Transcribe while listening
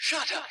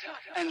Shut up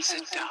and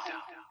sit down.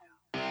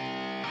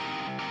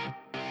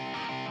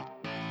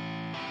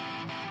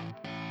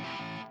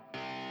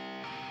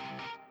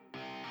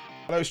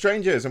 Hello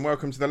strangers, and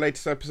welcome to the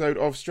latest episode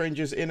of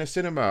Strangers in a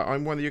Cinema.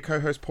 I'm one of your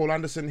co-hosts, Paul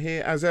Anderson,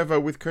 here as ever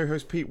with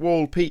co-host Pete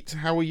Wall. Pete,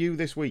 how are you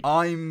this week?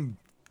 I'm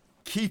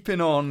keeping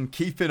on,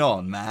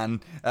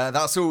 man.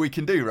 That's all we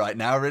can do right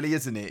now, really,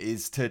 isn't it?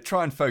 Is to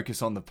try and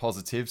focus on the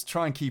positives,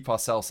 try and keep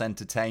ourselves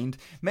entertained,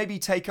 maybe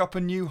take up a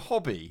new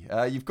hobby.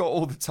 You've got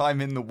all the time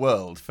in the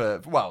world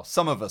for, well,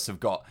 some of us have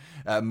got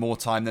more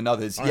time than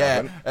others.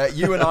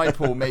 You and I,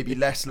 Paul, may be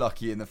less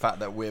lucky in the fact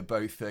that we're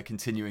both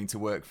continuing to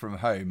work from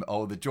home.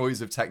 Oh, the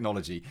joys of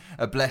technology,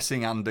 a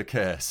blessing and a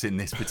curse in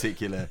this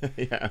particular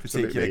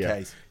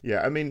case.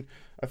 Yeah, I mean,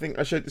 I think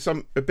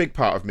a big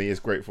part of me is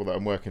grateful that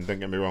I'm working, don't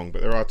get me wrong,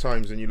 but there are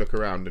times when you look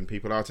around and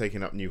people are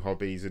taking up new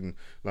hobbies and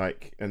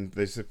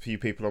there's a few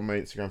people on my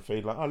Instagram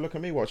feed like, oh, look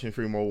at me watching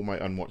through all my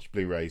unwatched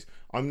Blu-rays.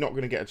 I'm not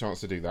going to get a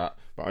chance to do that,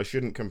 but I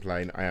shouldn't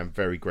complain. I am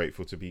very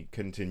grateful to be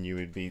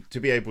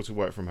able to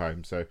work from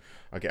home, so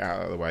I get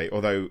out of the way.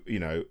 Although, you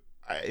know,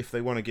 if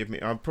they want to give me,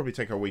 I'll probably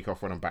take a week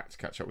off when I'm back to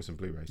catch up with some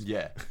Blu-rays.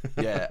 Yeah,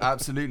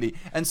 absolutely.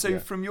 And so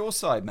from your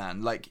side,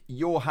 man, like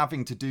you're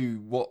having to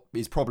do what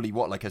is probably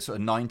like a sort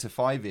of 9 to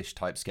 5-ish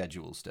type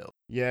schedule still.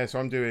 Yeah, so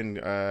I'm doing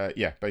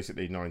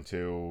basically 9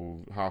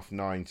 till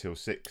 9:30 till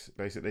 6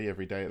 basically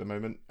every day at the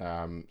moment.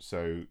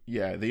 So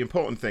yeah, the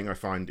important thing I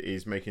find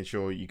is making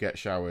sure you get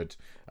showered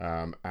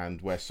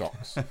and wear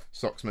socks.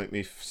 Socks make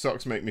me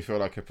feel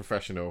like a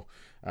professional.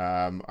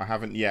 I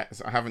haven't yet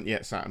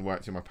sat and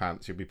worked in my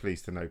pants. You'll be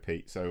pleased to know,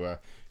 Pete. So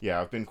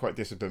I've been quite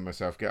disciplined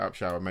myself. Get up,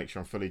 shower, make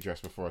sure I'm fully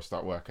dressed before I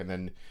start work, and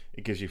then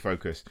it gives you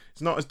focus.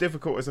 It's not as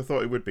difficult as I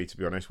thought it would be, to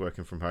be honest,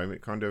 working from home. I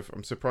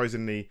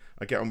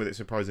get on with it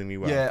surprisingly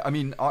well. Yeah, I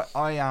mean,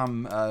 I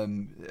am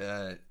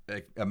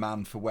a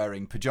man for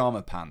wearing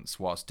pajama pants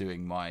whilst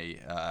doing my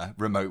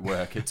remote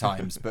work at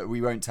times, but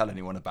we won't tell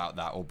anyone about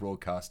that or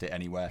broadcast it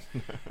anywhere.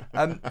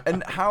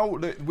 And how,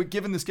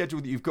 given the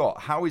schedule that you've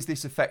got, how is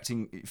this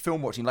affecting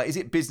film watching? Like, is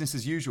it business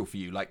as usual for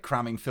you, like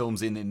cramming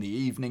films in the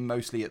evening,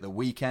 mostly at the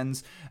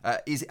weekends?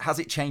 Has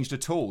it changed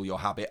at all, your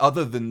habit,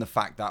 other than the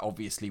fact that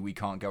obviously we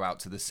can't go out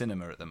to the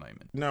cinema at the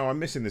moment? No, I'm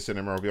missing the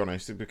cinema, I'll be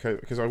honest,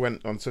 because I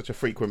went on such a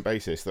frequent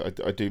basis that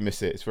I do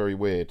miss it. It's very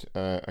weird.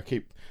 I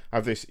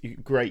have this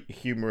great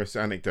humorous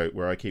anecdote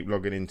where I keep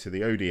logging into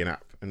the Odeon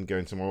app and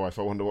going to my wife,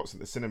 I wonder what's at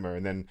the cinema,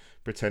 and then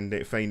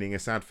feigning a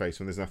sad face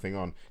when there's nothing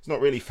on. It's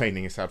not really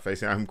feigning a sad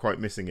face, I'm quite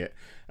missing it.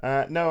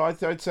 No,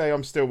 I'd say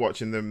I'm still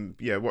watching them,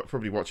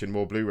 probably watching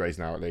more Blu-rays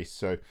now at least,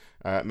 so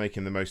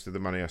making the most of the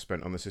money I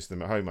spent on the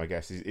system at home, I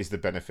guess, is the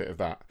benefit of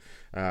that.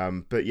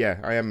 But yeah,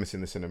 I am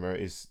missing the cinema.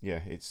 It's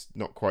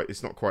not quite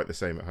the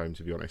same at home,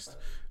 to be honest.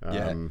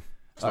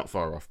 It's not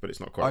far off, but it's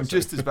not quite. I'm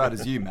just as bad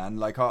as you, man.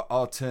 Like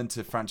I'll turn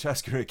to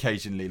Francesca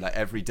occasionally, like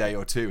every day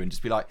or two, and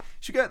just be like,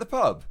 "Should we go to the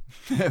pub?"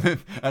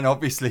 And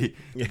obviously,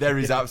 there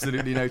is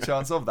absolutely no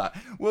chance of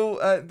that.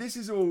 Well, this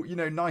is all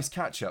nice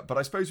catch up, but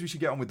I suppose we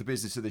should get on with the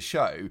business of the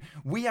show.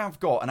 We have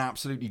got an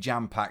absolutely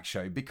jam-packed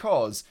show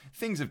because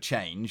things have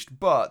changed,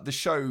 but the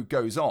show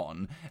goes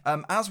on.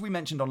 As we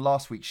mentioned on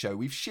last week's show,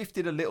 we've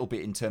shifted a little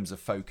bit in terms of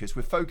focus.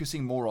 We're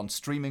focusing more on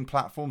streaming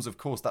platforms. Of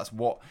course, that's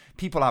what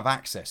people have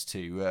access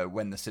to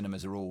when the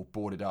cinemas are all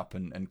boarded up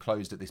and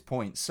closed at this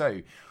point.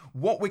 So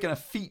what we're going to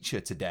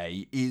feature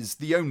today is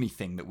the only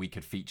thing that we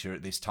could feature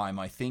at this time,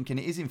 I think, and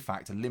it is in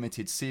fact a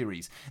limited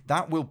series.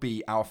 That will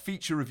be our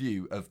feature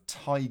review of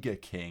Tiger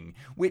King,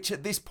 which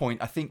at this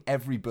point I think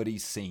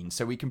everybody's seen,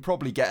 so we can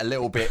probably get a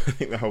little bit I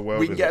think the whole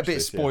world get a bit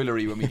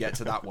spoilery when we get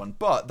to that one,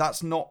 but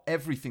that's not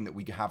everything that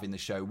we have in the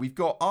show. We've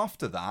got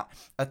after that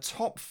a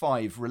top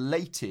 5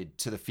 related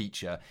to the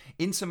feature,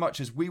 in so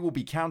much as we will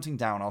be counting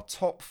down our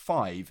top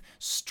 5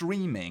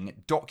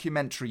 streaming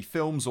documentary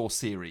films or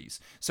series.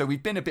 So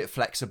we've been a bit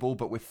flexible,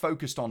 but we're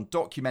focused on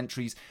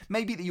documentaries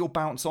maybe that you'll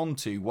bounce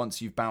onto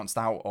once you've bounced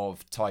out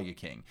of Tiger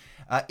King.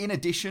 In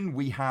addition,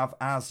 we have,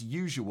 as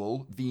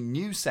usual, the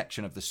new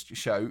section of the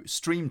show,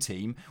 Stream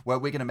Team, where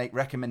we're going to make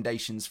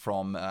recommendations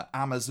from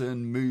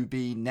Amazon,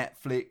 Mubi,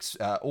 Netflix,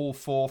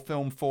 All4,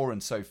 Film4,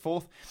 and so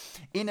forth.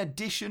 In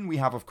addition, we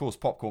have, of course,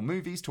 Popcorn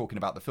Movies, talking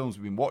about the films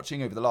we've been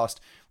watching over the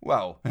last,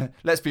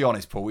 let's be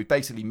honest, Paul, we've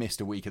basically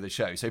missed a week of the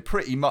show, so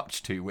pretty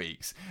much 2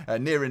 weeks,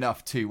 near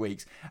enough 2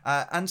 weeks.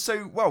 And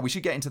so, we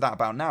should get into that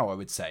about now, I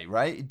would say,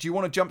 right? Do you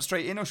want to jump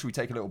straight in, or should we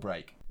take a little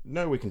break?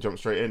 No, we can jump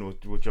straight in.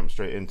 We'll jump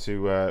straight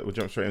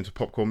into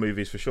Popcorn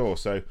Movies for sure.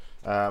 So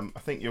I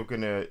think you're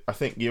gonna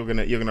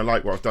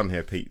like what I've done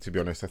here, Pete. To be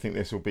honest, I think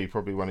this will be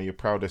probably one of your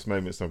proudest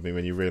moments of me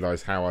when you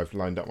realise how I've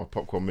lined up my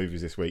Popcorn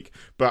Movies this week.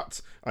 But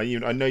I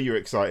know you're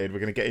excited. We're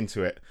going to get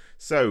into it.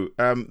 So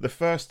the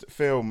first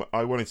film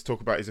I wanted to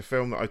talk about is a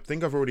film that I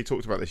think I've already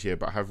talked about this year,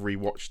 but I have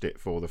rewatched it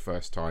for the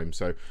first time.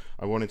 So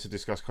I wanted to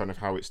discuss kind of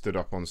how it stood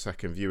up on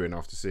second viewing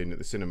after seeing it at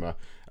the cinema.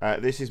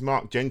 This is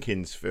Mark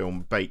Jenkins'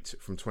 film Bait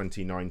from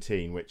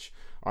 2019, which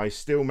I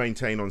still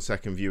maintain on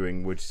second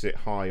viewing would sit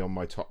high on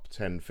my top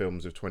 10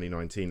 films of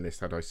 2019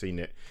 list had I seen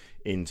it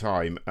in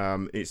time.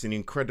 It's an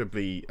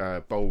incredibly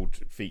bold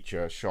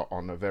feature shot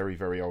on a very,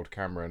 very old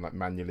camera and like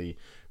manually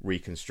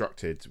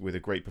reconstructed, with a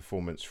great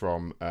performance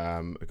from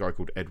a guy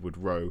called Edward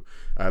Rowe.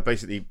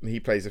 Basically, he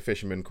plays a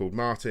fisherman called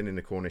Martin in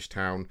a Cornish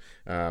town,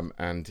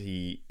 and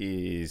he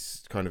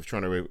is kind of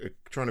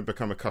trying to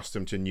become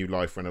accustomed to new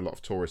life when a lot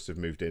of tourists have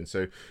moved in.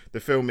 So the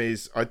film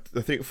is, I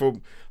think,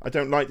 I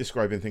don't like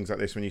describing things like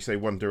this when you say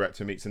one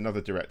director meets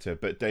another director,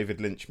 but David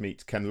Lynch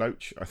meets Ken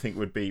Loach, I think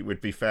would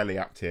be fairly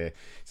apt here.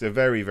 It's a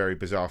very, very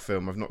bizarre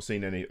film. I've not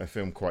seen a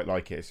film quite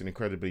like it. It's an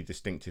incredibly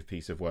distinctive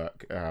piece of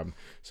work.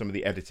 Some of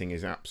the editing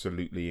is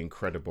absolutely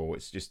incredible.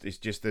 It's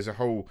just there's a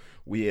whole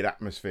weird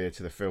atmosphere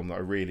to the film that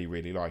I really,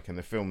 really like, and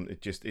the film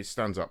it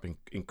stands up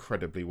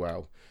incredibly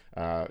well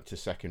to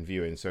second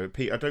viewing. So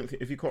Pete, I don't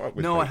think, if you caught up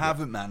with No, Pete, I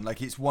haven't, man.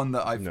 Like, it's one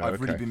that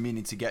I've really been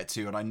meaning to get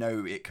to, and I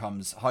know it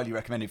comes highly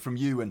recommended from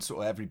you and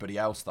sort of everybody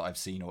else that I've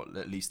seen, or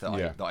at least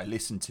that I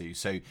listen to.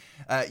 So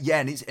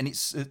and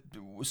it's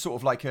sort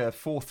of like a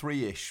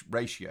 4:3-ish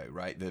ratio,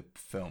 right? The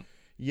film.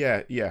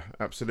 Yeah,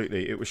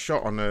 absolutely. It was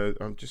shot on I'm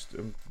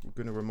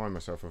going to remind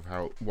myself of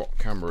what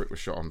camera it was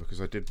shot on, because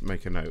I did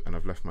make a note and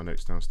I've left my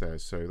notes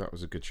downstairs. So that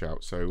was a good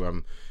shout.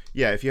 So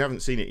if you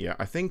haven't seen it yet,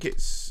 I think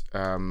it's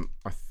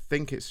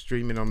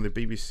streaming on the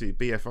BBC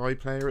BFI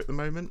player at the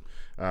moment.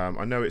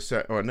 I know it's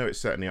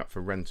certainly up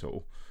for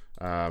rental.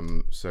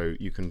 So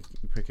you can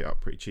pick it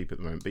up pretty cheap at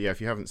the moment. But yeah, if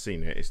you haven't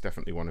seen it, it's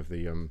definitely one of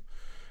the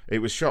it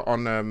was shot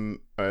on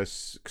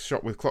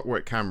shot with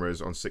clockwork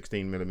cameras on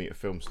 16mm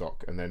film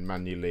stock, and then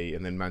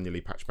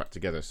manually patched back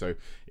together. So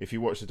if you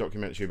watch the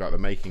documentary about the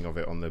making of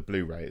it on the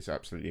Blu-ray, it's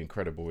absolutely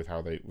incredible with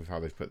how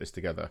they've put this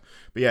together.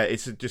 But yeah,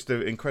 it's just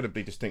an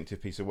incredibly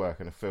distinctive piece of work,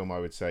 and a film I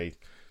would say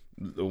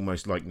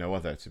almost like no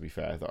other, to be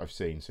fair, that I've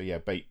seen. So yeah,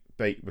 Bait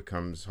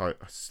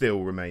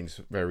still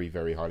remains very,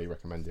 very highly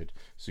recommended.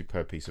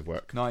 Superb piece of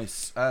work.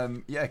 Nice.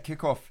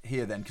 Kick off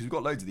here then, because we've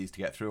got loads of these to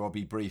get through. I'll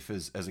be brief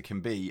as it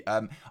can be.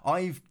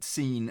 I've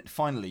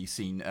finally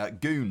seen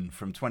Goon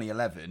from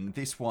 2011.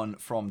 This one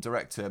from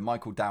director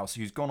Michael Dowse,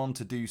 who's gone on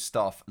to do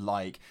stuff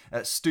like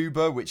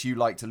Stuber, which you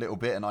liked a little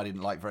bit and I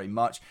didn't like very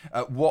much.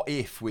 What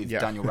If with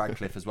Daniel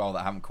Radcliffe as well, that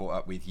I haven't caught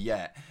up with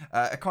yet.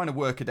 A kind of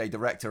workaday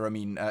director. I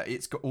mean,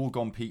 it's all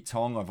gone Pete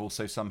Tong. I've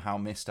also somehow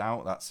missed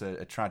out. That's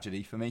a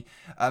tragedy for me.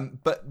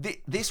 But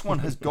this one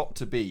has got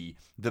to be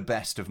the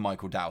best of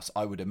Michael Dowse,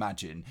 I would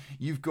imagine.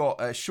 You've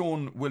got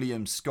Sean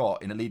William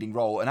Scott in a leading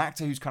role, an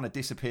actor who's kind of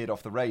disappeared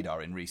off the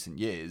radar in recent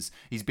years.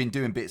 He's been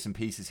doing bits and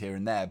pieces here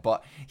and there,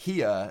 but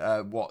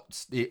here,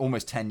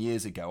 almost 10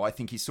 years ago, I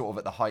think he's sort of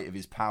at the height of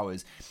his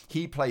powers.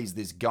 He plays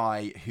this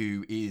guy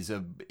who is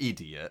an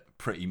idiot,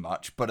 pretty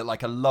much, but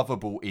like a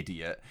lovable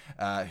idiot,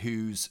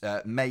 whose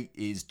mate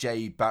is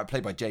played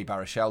by Jay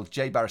Baruchel.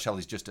 Jay Baruchel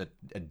is just a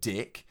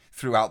dick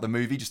throughout the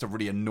movie, just a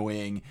really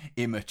annoying,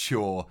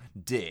 immature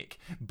dick.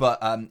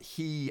 But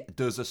he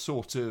does a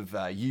sort of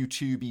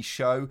YouTube-y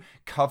show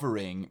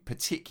covering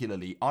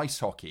particularly ice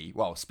hockey,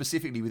 well,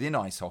 specifically within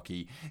ice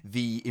hockey,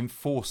 the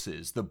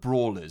enforcers, the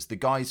brawlers, the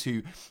guys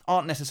who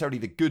aren't necessarily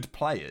the good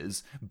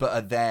players, but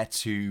are there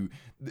to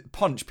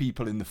punch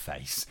people in the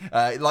face.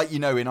 Like,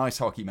 in ice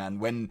hockey, man,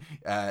 when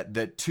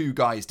the two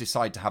guys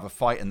decide to have a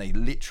fight and they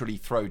literally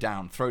throw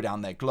down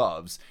their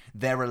gloves,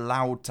 they're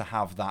allowed to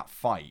have that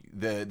fight.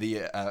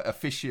 The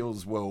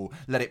officials will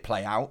let it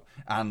play out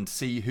and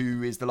see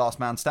who is the last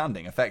man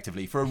standing,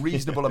 effectively. For a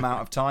reasonable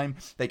amount of time,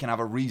 they can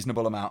have a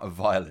reasonable amount of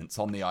violence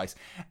on the ice.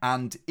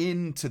 And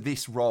into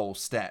this role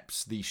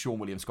steps the Sean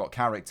William Scott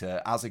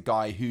character as a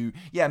guy who,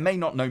 may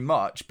not know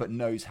much, but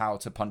knows how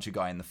to punch a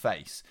guy in the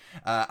face.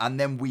 And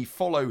then we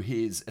follow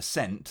his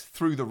ascent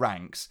through the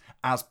ranks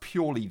as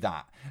purely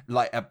that,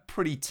 like a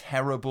pretty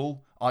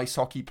terrible ice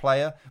hockey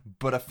player,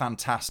 but a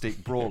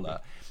fantastic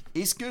brawler.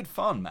 It's good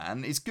fun,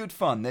 man. It's good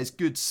fun. There's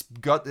good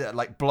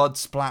like blood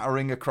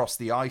splattering across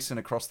the ice and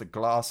across the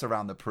glass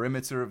around the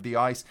perimeter of the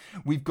ice.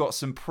 We've got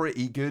some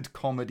pretty good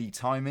comedy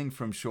timing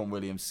from Sean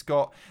William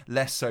Scott.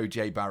 Less so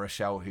Jay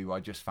Baruchel, who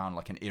I just found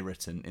like an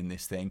irritant in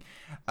this thing.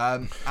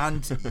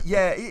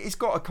 It's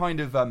got a kind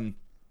of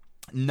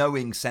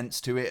knowing sense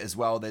to it as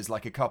well. There's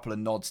like a couple of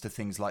nods to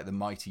things like the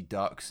Mighty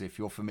Ducks, if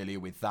you're familiar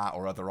with that,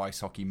 or other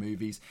ice hockey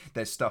movies.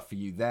 There's stuff for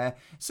you there.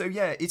 So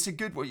yeah, it's a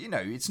good one.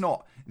 It's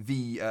not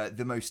the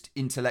most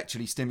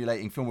intellectually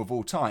stimulating film of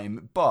all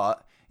time,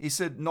 but it's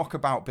a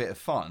knockabout bit of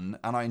fun,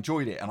 and I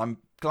enjoyed it, and I'm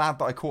glad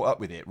that I caught up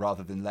with it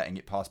rather than letting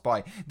it pass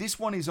by. This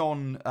one is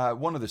on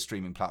one of the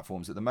streaming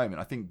platforms at the moment.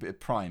 I think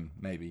Prime,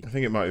 maybe. I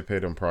think it might have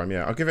appeared on Prime,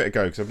 yeah. I'll give it a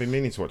go, because I've been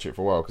meaning to watch it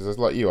for a while, because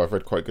like you, I've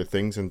read quite good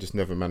things and just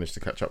never managed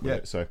to catch up with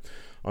it. So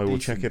I will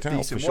check it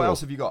out for sure. What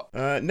else have you got?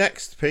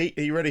 Next, Pete,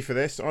 are you ready for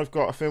this? I've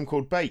got a film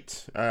called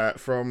Bait.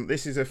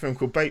 This is a film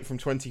called Bait from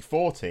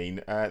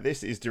 2014.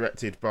 This is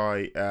directed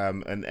by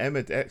an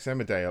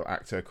ex-Emmerdale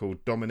actor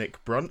called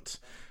Dominic Brunt.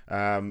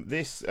 I'll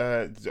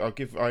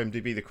give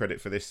IMDb the credit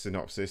for this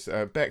synopsis.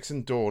 Bex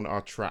and Dawn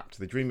are trapped.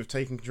 They dream of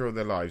taking control of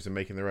their lives and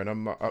making their own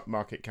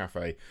upmarket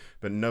cafe,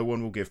 but no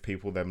one will give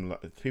people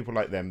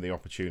like them the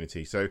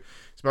opportunity. So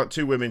it's about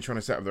two women trying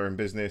to set up their own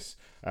business.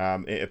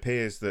 It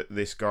appears that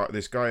this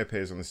guy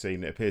appears on the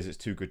scene. It appears it's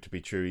too good to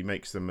be true. He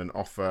makes them an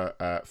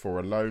offer for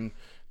a loan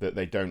that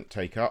they don't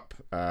take up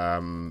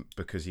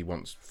because he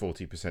wants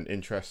 40%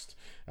 interest,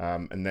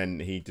 and then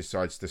he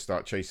decides to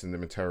start chasing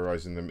them and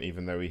terrorising them,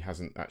 even though he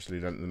hasn't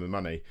actually lent them the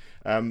money.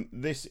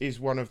 This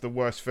is one of the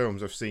worst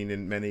films I've seen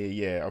in many a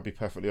year. I'll be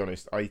perfectly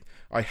honest.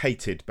 I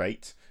hated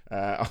Bait.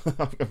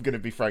 I'm going to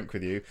be frank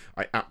with you.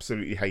 I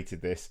absolutely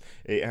hated this.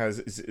 It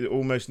has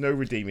almost no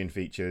redeeming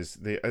features.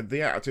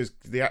 The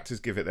actors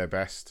give it their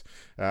best,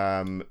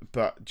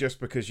 but just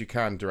because you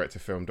can direct a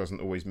film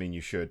doesn't always mean you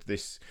should. The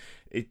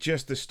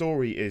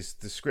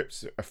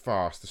scripts are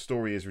fast. The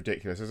story is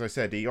ridiculous. As I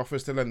said, he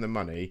offers to lend them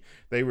money.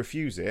 They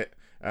refuse it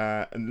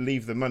and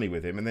leave the money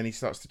with him, and then he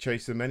starts to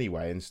chase them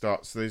anyway. And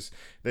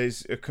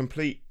there's a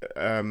complete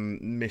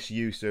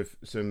misuse of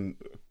some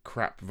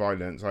crap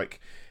violence. Like,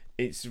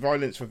 it's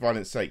violence for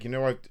violence sake.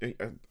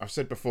 I've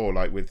said before,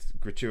 like with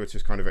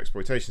gratuitous kind of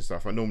exploitation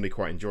stuff, I normally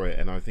quite enjoy it,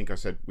 and I think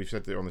we've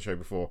said it on the show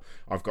before.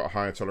 I've got a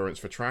higher tolerance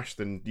for trash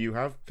than you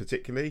have,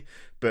 particularly.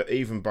 But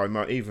even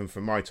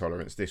for my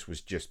tolerance, this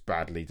was just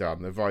badly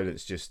done. The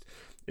violence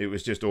it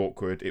was just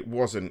awkward. It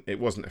wasn't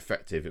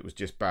effective. It was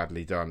just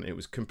badly done. It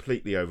was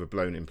completely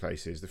overblown in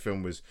places. The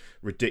film was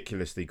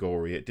ridiculously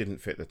gory. It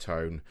didn't fit the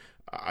tone.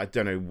 I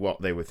don't know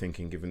what they were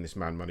thinking, giving this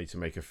man money to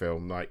make a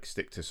film. Like,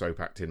 stick to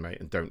soap acting, mate,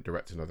 and don't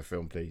direct another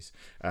film, please.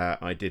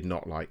 I did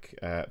not like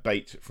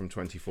Bait from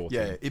 2014.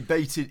 Yeah, it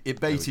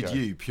baited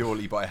you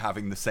purely by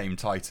having the same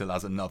title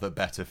as another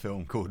better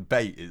film called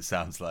Bait, it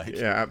sounds like.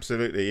 Yeah,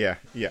 absolutely. Yeah.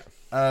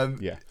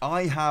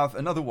 I have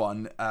another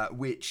one,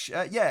 which,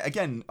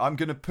 again, I'm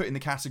going to put in the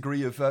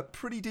category of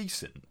pretty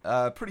decent.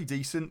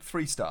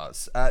 3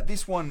 stars.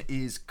 This one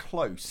is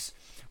Close,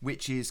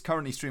 which is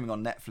currently streaming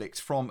on Netflix,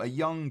 from a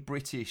young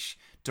British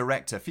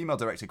female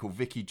director called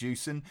Vicky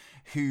Jewson,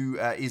 who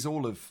is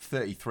all of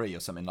 33 or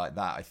something like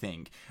that, I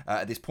think.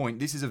 At this point,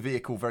 this is a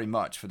vehicle very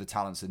much for the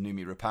talents of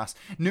Noomi Rapace.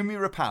 Noomi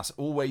Rapace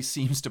often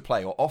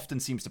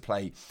seems to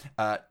play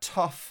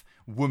tough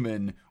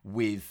woman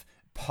with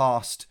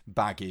past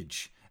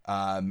baggage.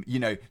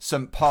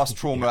 Some past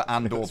trauma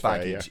and or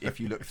baggage. Fair. If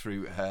you look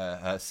through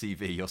her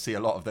CV, you'll see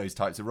a lot of those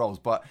types of roles.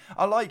 But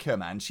I like her,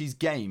 man. She's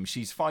game.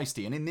 She's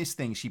feisty. And in this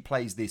thing, she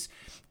plays this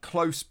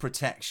close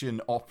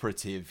protection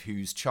operative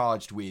who's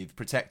charged with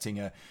protecting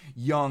a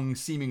young,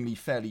 seemingly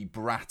fairly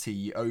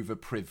bratty,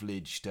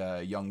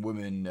 overprivileged young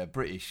woman,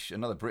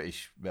 another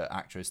British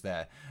actress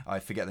there. I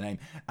forget the name.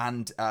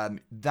 And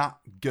that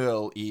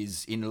girl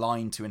is in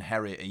line to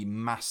inherit a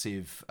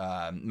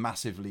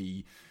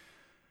massively...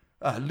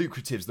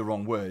 lucrative's the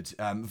wrong word,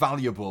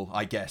 valuable,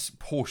 I guess,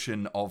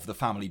 portion of the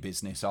family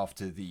business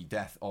after the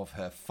death of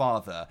her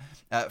father.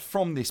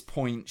 From this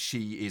point,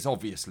 she is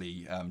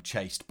obviously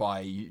chased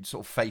by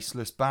sort of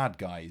faceless bad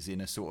guys in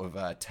a sort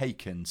of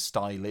Taken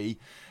style-y.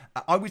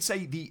 I would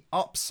say the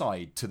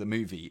upside to the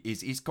movie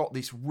is it's got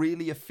this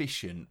really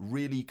efficient,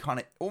 really kind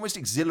of almost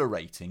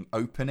exhilarating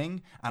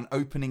opening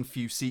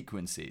few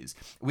sequences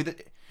with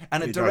it.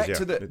 And a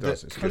director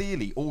that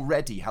clearly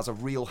already has a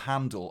real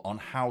handle on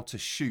how to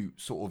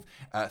shoot sort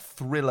of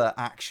thriller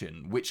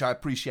action, which I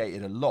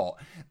appreciated a lot.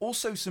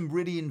 Also, some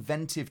really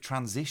inventive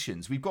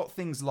transitions. We've got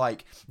things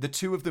like the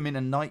two of them in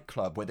a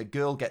nightclub where the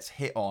girl gets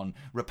hit on.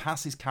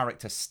 Rapace's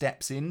character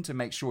steps in to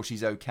make sure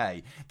she's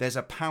okay. There's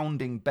a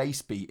pounding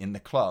bass beat in the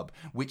club,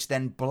 which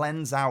then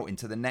blends out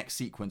into the next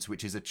sequence,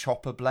 which is a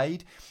chopper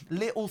blade.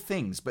 Little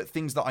things, but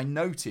things that I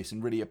notice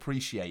and really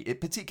appreciate.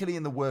 It particularly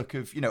in the work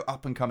of,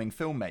 up-and-coming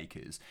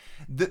filmmakers.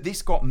 That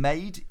this got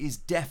made is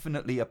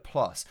definitely a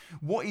plus.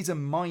 What is a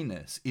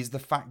minus is the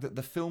fact that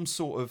the film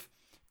sort of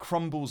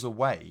crumbles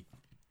away.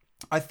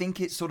 I think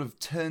it sort of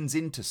turns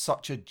into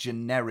such a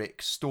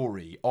generic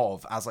story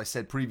of, as I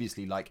said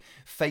previously, like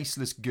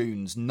faceless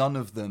goons, none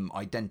of them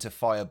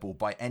identifiable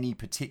by any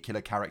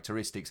particular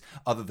characteristics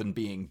other than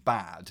being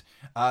bad.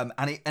 And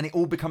it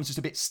all becomes just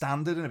a bit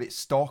standard and a bit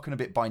stock and a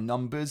bit by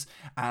numbers.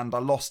 And I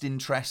lost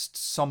interest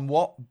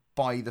somewhat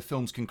by the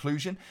film's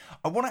conclusion.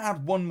 I want to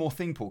add one more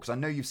thing, Paul, because I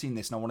know you've seen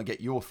this and I want to get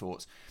your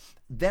thoughts.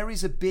 There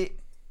is a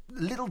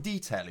little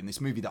detail in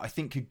this movie that I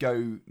think could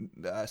go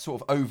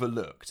sort of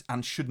overlooked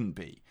and shouldn't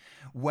be,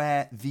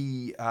 where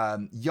the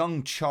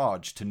young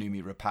charge to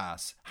Noomi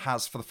Rapace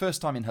has, for the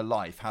first time in her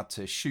life, had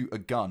to shoot a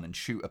gun and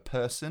shoot a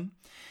person.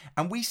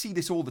 And we see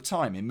this all the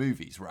time in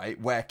movies,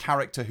 right? Where a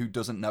character who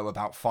doesn't know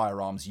about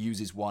firearms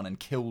uses one and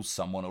kills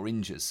someone or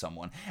injures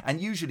someone. And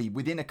usually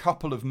within a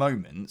couple of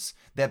moments,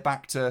 they're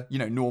back to,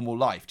 normal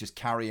life, just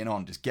carrying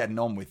on, just getting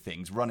on with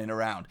things, running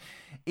around.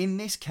 In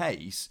this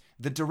case,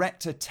 the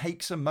director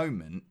takes a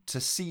moment to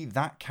see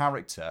that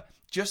character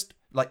just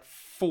like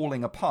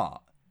falling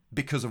apart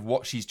because of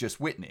what she's just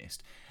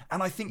witnessed.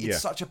 And I think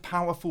it's such a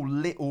powerful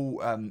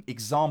little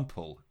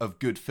example of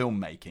good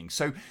filmmaking.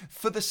 So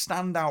for the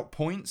standout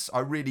points, I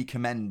really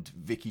commend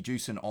Vicky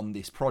Jewson on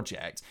this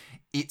project.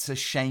 It's a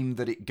shame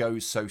that it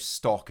goes so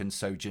stock and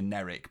so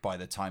generic by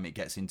the time it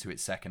gets into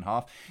its second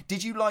half.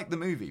 Did you like the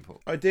movie,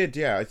 Paul? I did,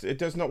 yeah. It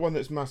does not one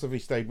that's massively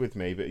stayed with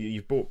me, but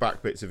you've brought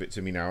back bits of it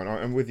to me now, and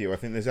I'm with you. I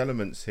think there's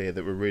elements here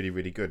that were really,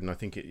 really good, and I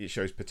think it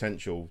shows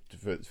potential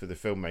for the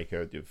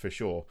filmmaker for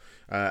sure.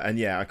 And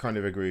yeah, I kind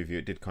of agree with you.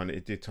 It did kind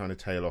of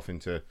tail off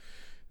into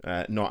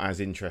not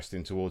as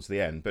interesting towards the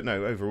end, but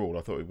no, overall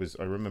I thought it was.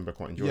 I remember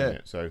quite enjoying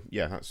it. So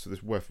yeah, that's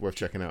worth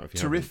checking out if you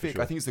terrific.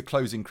 Sure. I think it's the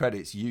closing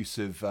credits use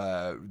of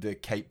the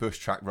Kate Bush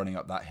track running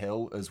up that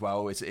hill as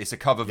well. It's a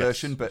cover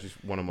version, but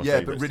one of my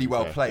but really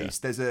well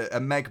placed. There's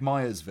a Meg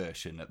Myers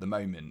version at the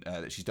moment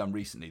that she's done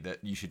recently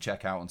that you should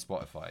check out on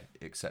Spotify,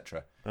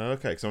 etc.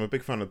 Okay, because I'm a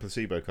big fan of the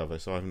Placebo cover,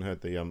 so I haven't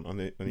heard the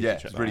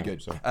it's really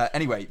good. So.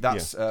 Anyway,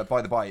 that's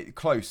by the by,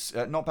 close,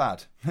 not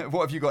bad.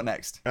 What have you got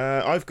next?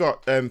 I've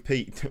got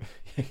Pete.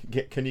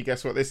 Can you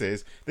guess what this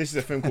is? This is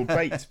a film called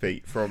Bait,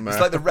 Pete. From it's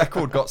like the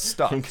record got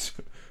stuck.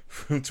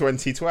 From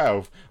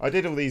 2012. I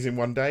did all these in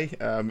one day.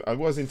 I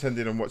was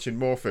intending on watching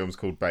more films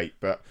called Bait,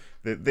 but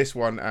this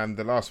one and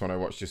the last one I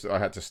watched, I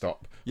had to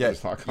stop. Yeah,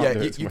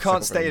 you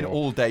can't stay in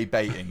all day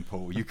baiting,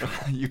 Paul. You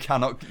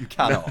cannot.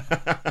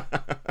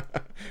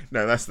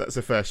 No, that's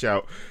a fair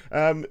shout.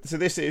 So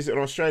this is an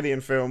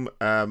Australian film,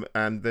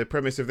 and the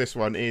premise of this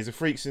one is a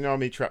freak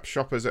tsunami traps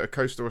shoppers at a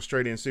coastal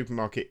Australian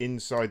supermarket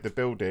inside the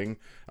building,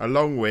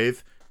 along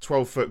with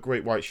 12-foot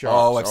great white sharks.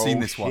 Oh, I've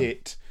seen this one.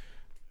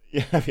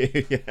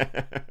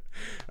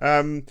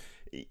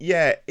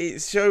 Yeah,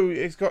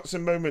 it's got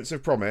some moments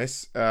of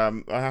promise, I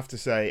have to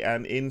say,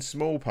 and in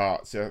small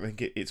parts, I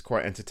think it's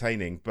quite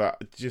entertaining.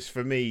 But just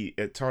for me,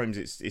 at times,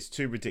 it's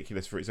too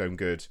ridiculous for its own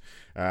good.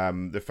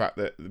 The fact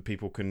that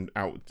people can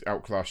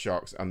outclass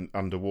sharks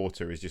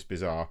underwater is just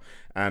bizarre,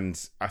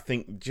 and I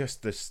think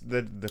just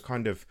the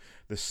kind of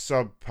the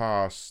sub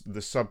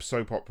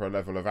soap opera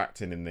level of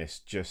acting in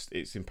this,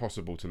 it's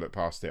impossible to look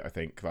past it. I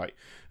think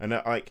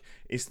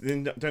it's,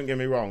 don't get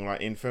me wrong,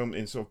 like in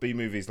sort of B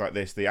movies like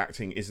this, the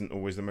acting isn't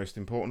always the most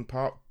important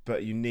part,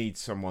 but you need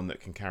someone that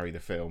can carry the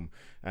film,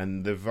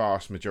 and the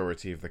vast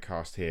majority of the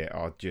cast here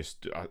are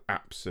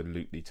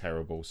absolutely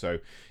terrible. So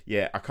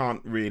yeah, I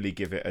can't really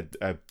give it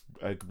a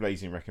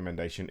blazing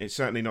recommendation. It's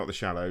certainly not The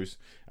Shallows.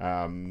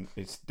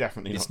 It's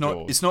definitely not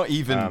Jaws. It's not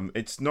even.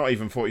 It's not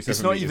even 47.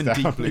 It's not even down.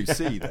 Deep Blue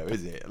Sea, though,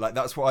 is it? Like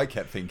that's what I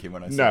kept thinking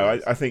when I saw. No,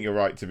 I think you're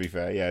right. To be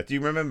fair, yeah. Do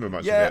you remember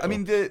much? Yeah, of it, I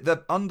mean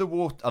the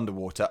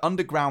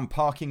underground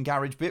parking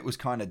garage bit was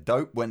kind of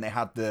dope when they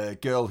had the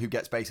girl who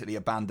gets basically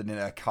abandoned in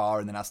her car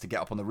and then has to get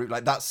up on the roof.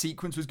 Like that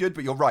sequence was good,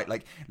 but you're right.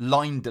 Like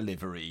line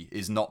delivery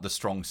is not the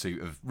strong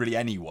suit of really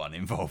anyone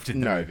involved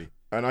in the movie.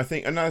 And I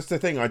think, and that's the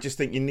thing. I just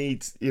think you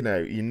need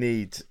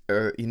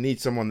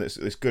someone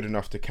that's good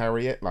enough to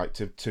carry it, like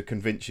to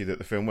convince you that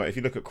the film works. If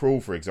you look at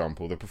Crawl, for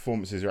example, the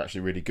performances are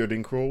actually really good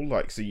in Crawl.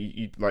 Like, so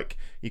you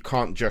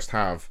can't just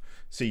have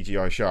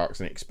CGI sharks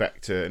and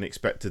expect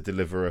to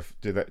deliver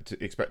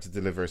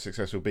a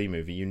successful B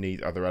movie. You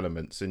need other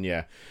elements, and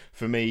yeah,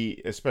 for me,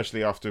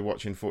 especially after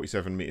watching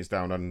 47 Meters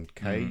Down,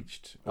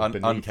 Uncaged,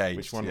 Uncaged,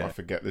 which one? I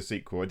forget the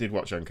sequel. I did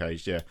watch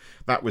Uncaged. Yeah,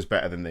 that was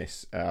better than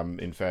this.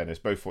 In fairness,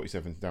 both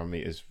 47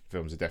 Meters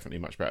films are definitely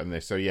much better than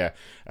this. So yeah,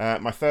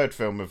 my third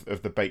film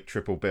of the Bait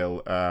triple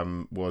bill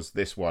was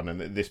this one,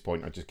 and at this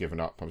point I'd just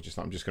given up. I'm just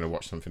going to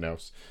watch something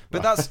else.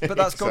 But that's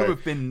got to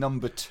have been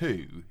number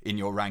 2 in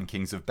your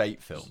rankings of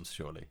Bait films,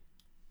 surely.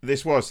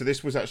 This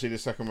was actually the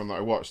second one that I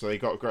watched. So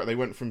they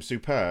went from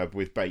Superb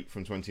with Bait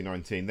from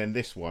 2019, then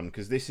this one,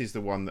 because this is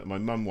the one that my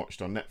mum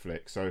watched on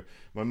Netflix. So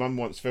my mum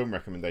wants film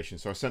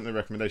recommendations, so I sent the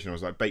recommendation. I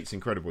was like, Bait's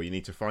incredible, you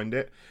need to find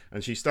it.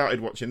 And she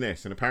started watching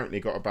this and apparently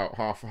got about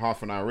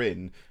half an hour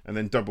in and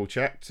then double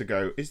checked to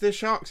go, is there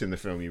sharks in the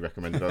film you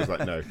recommended? I was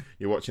like, no,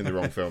 you're watching the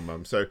wrong film,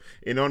 Mum. So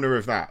in honour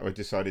of that, I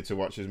decided to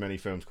watch as many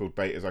films called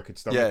Bait as I could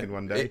stomach in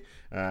one day,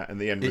 and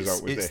the end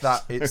result was this.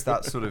 It's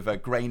that sort of a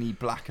grainy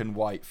black and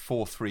white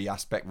 4:3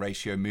 aspect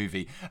ratio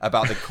movie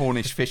about the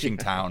Cornish fishing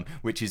town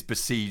which is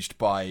besieged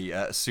by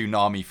a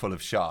tsunami full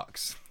of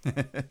sharks.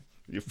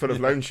 You're full of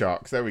loan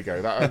sharks. There we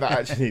go. That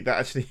actually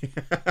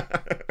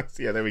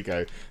yeah, there we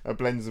go. That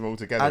blends them all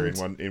together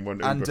in one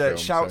Uber film.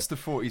 Shouts to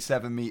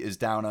 47 Meters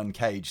Down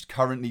Uncaged,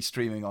 currently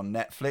streaming on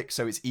Netflix,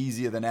 so it's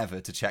easier than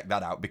ever to check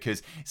that out,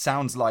 because it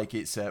sounds like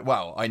it's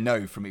I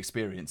know from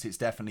experience it's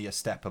definitely a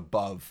step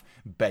above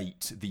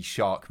Bait, the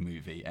shark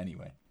movie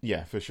anyway.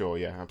 Yeah, for sure.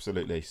 Yeah,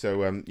 absolutely.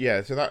 So,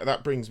 so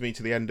that brings me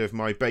to the end of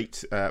my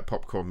Bait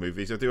popcorn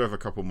movies. I do have a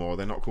couple more.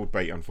 They're not called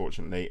Bait,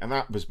 unfortunately. And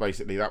that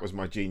was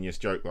my genius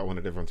joke that I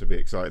wanted everyone to be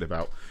excited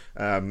about.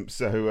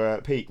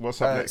 Pete,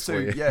 what's up next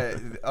for you? Yeah,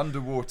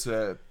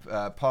 underwater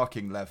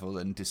parking level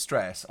and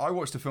distress. I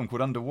watched a film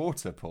called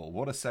Underwater, Paul.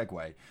 What a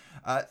segue.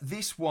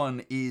 This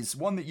one is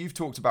one that you've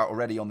talked about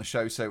already on the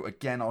show. So,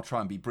 again, I'll try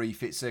and be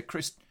brief. It's a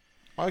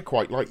I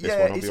quite like this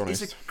one, I'll be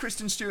honest. It's a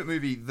Kristen Stewart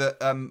movie that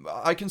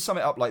I can sum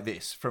it up like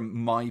this from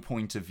my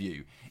point of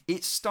view.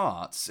 It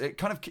starts,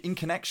 kind of in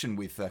connection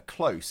with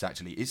Close,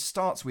 actually, it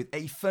starts with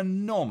a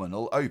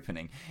phenomenal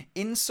opening.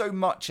 In so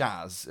much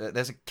as,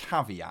 there's a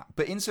caveat,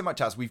 but in so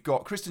much as we've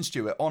got Kristen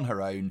Stewart on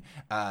her own,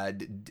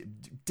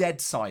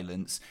 dead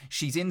silence.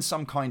 She's in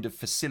some kind of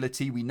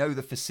facility. We know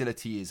the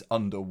facility is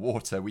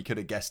underwater. We could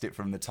have guessed it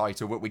from the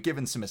title, but we're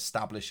given some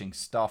establishing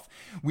stuff.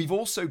 We've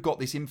also got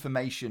this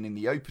information in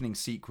the opening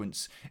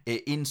sequence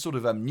in sort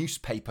of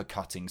newspaper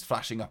cuttings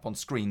flashing up on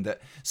screen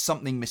that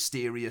something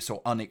mysterious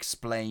or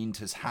unexplained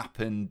has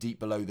happened deep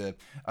below the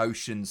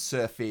ocean's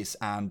surface,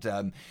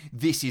 and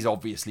this is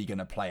obviously going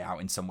to play out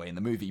in some way in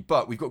the movie.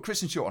 But we've got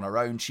Kristen Stewart on her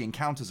own. She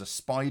encounters a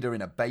spider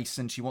in a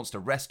basin. She wants to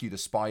rescue the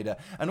spider,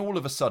 and all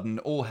of a sudden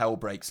all hell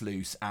breaks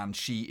loose, and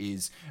she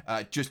is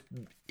just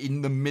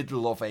in the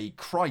middle of a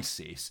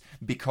crisis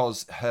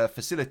because her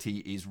facility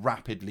is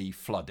rapidly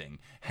flooding,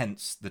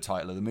 hence the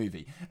title of the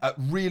movie.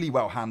 Really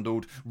well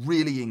handled,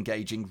 really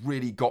engaging,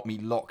 really got me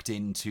locked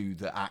into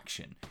the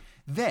action.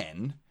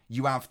 Then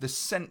you have the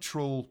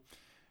central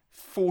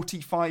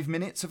 45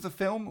 minutes of the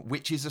film,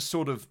 which is a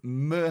sort of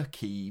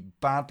murky,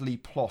 badly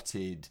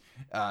plotted,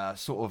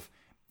 sort of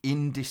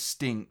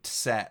indistinct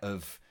set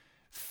of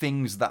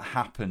things that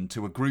happen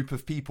to a group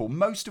of people,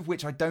 most of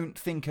which I don't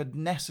think are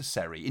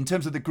necessary in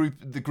terms of the group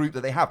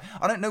that they have.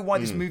 I don't know why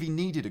this movie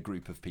needed a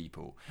group of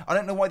people. I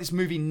don't know why this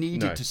movie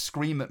needed to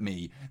scream at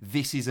me,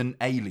 this is an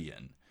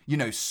alien,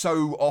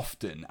 so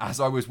often as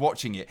I was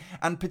watching it.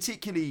 And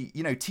particularly,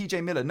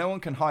 TJ Miller, no one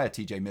can hire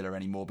TJ Miller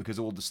anymore because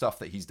of all the stuff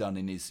that he's done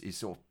in his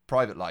sort of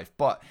private life.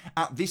 But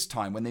at this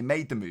time, when they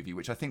made the movie,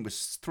 which I think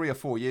was 3 or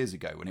 4 years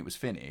ago when it was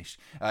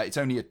finished, it's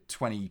only a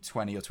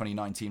 2020 or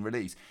 2019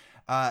 release,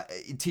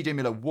 TJ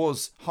Miller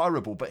was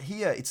hireable. But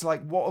here, it's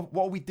like, what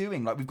are we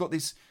doing? Like, we've got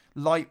this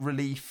light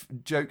relief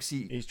jokes.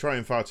 He's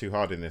trying far too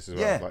hard in this as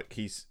well. Yeah. Like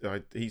he's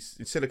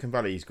in Silicon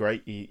Valley. He's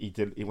great.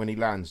 When he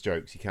lands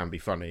jokes, he can be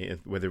funny,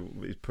 whether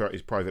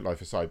his private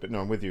life aside. But no,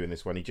 I'm with you in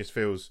this one. He just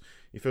feels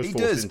forced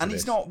does, into and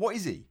this. he's not. What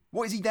is he?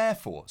 What is he there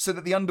for? So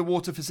that the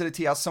underwater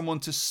facility has someone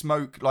to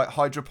smoke like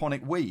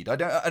hydroponic weed? I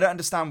don't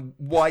understand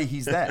why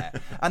he's there.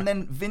 And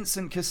then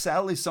Vincent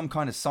Cassel is some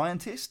kind of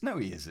scientist? No,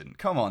 he isn't.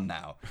 Come on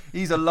now.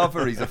 He's a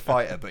lover. He's a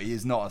fighter, but he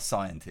is not a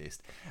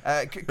scientist.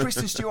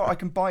 Kristen Stewart, I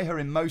can buy her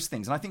in most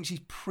things, and I think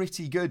she's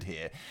pretty good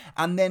here.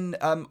 And then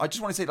I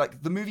just want to say,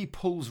 like, the movie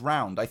pulls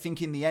round. I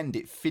think in the end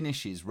it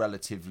finishes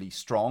relatively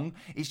strong.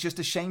 It's just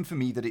a shame for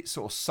me that it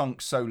sort of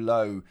sunk so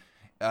low.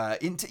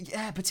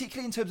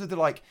 Particularly in terms of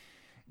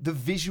the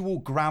visual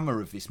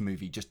grammar of this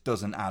movie just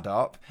doesn't add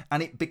up,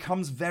 and it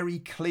becomes very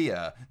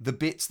clear the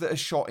bits that are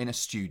shot in a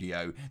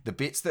studio, the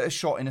bits that are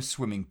shot in a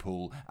swimming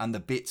pool, and the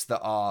bits that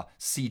are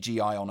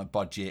CGI on a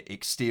budget,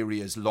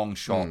 exteriors, long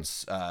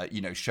shots,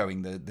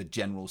 showing the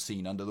general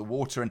scene under the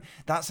water. And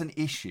that's an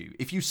issue.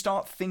 If you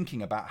start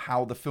thinking about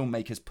how the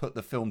filmmakers put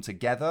the film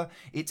together,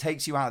 it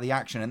takes you out of the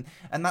action,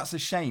 and that's a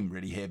shame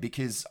really here,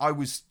 because I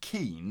was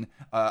keen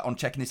on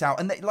checking this out.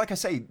 And like I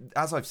say,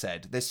 as I've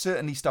said, there's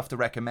certainly stuff to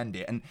recommend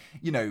it. And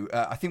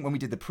I think when we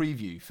did the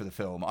preview for the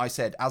film, I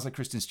said, as a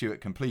Kristen Stewart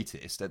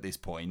completist at this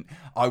point,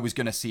 I was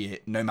going to see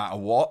it no matter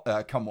what,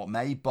 come what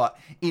may. But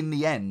in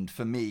the end,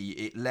 for me,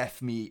 it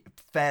left me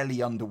fairly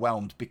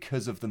underwhelmed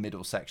because of the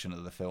middle section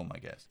of the film, I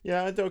guess.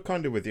 Yeah, I'm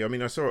kind of with you. I mean,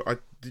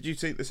 did you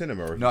see it at the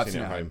cinema, or have you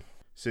seen it at home?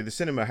 So the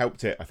cinema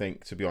helped it, I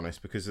think, to be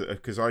honest,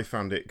 because I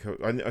found it.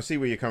 I see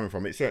where you're coming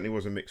from. It certainly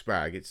was a mixed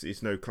bag.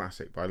 It's no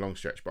classic by a long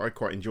stretch, but I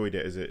quite enjoyed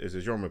it as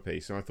a genre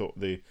piece. And I thought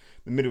the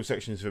middle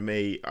sections for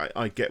me,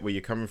 I get where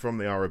you're coming from.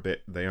 They are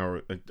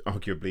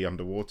arguably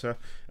underwater,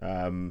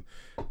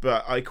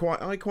 but I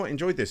quite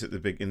enjoyed this in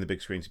the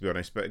big screen, to be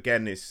honest. But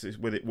again,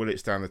 will it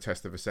stand the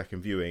test of a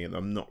second viewing? And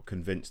I'm not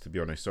convinced, to be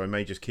honest. So I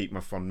may just keep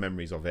my fond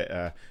memories of it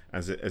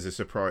as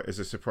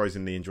a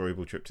surprisingly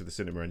enjoyable trip to the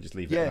cinema, and just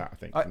leave it at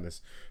that. I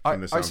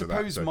think I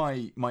suppose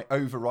my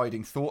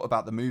overriding thought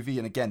about the movie,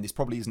 and again, this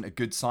probably isn't a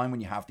good sign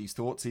when you have these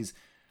thoughts, is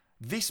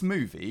this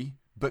movie,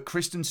 but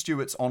Kristen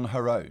Stewart's on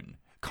her own,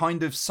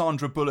 kind of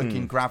Sandra Bullock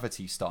in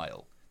Gravity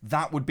style.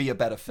 That would be a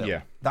better film.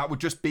 Yeah. That would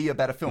just be a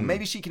better film.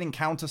 Maybe she can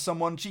encounter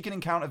someone. She can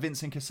encounter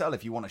Vincent Cassel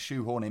if you want to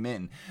shoehorn him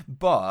in.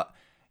 But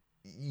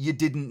you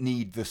didn't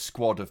need the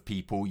squad of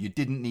people. You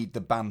didn't need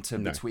the banter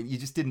between. You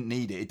just didn't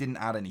need it. It didn't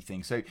add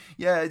anything. So,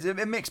 yeah, it's a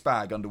mixed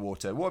bag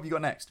underwater. What have you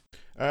got next?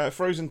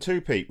 Frozen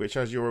 2, Pete, which,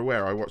 as you're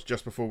aware, I watched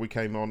just before we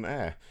came on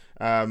air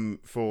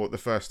for the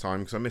first time,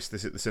 because I missed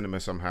this at the cinema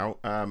somehow,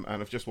 and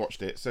I've just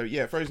watched it. So,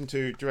 yeah, Frozen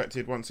 2,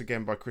 directed once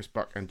again by Chris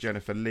Buck and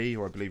Jennifer Lee,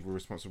 who I believe were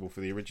responsible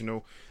for the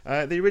original.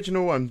 The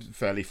original I'm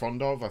fairly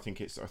fond of. I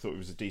thought it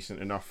was a decent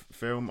enough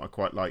film. I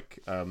quite like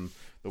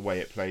the way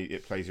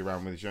it plays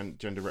around with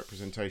gender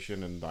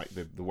representation, and like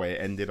the way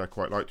it ended, I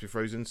quite liked with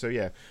Frozen. So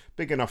yeah,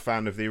 big enough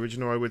fan of the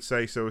original, I would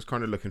say. So I was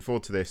kind of looking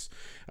forward to this.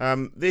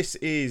 This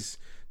is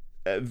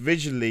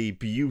visually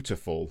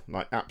beautiful,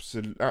 like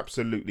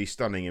absolutely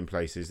stunning in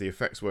places. The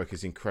effects work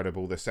is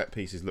incredible. The set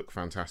pieces look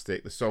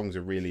fantastic. The songs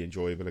are really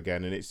enjoyable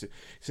again, and it's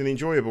an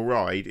enjoyable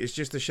ride. It's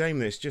just a shame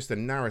that it's just a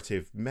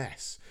narrative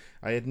mess.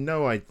 I had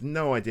no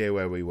idea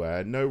where we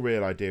were, no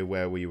real idea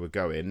where we were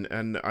going,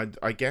 and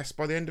I guess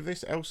by the end of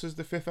this, Elsa's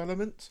the fifth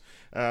element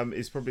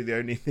is probably the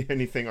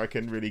only thing I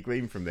can really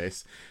glean from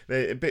this.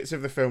 Bits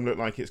of the film look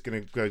like it's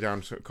going to go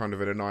down kind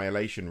of an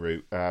annihilation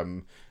route,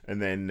 and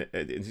then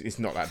it's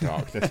not that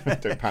dark.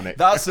 Don't panic.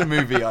 That's a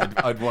movie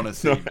I'd want to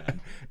see.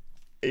 Man.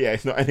 Yeah,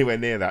 it's not anywhere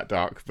near that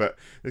dark, but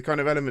the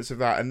kind of elements of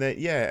that, and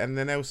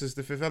then Elsa's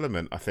the fifth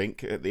element, I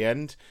think, at the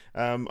end.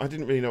 I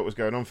didn't really know what was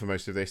going on for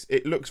most of this.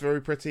 It looks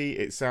very pretty,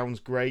 it sounds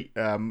great,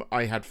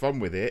 I had fun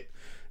with it,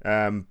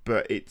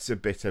 but it's a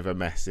bit of a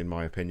mess in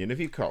my opinion. Have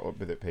you caught up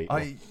with it, Pete?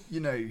 I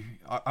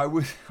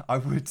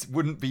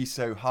wouldn't be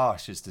so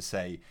harsh as to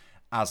say,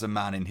 as a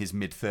man in his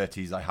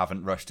mid-30s, I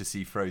haven't rushed to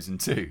see Frozen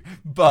 2.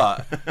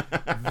 But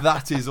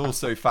that is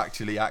also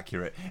factually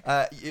accurate.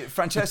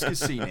 Francesca's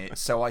seen it,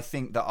 so I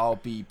think that I'll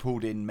be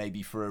pulled in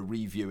maybe for a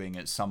reviewing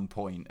at some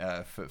point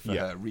for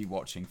her,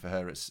 rewatching for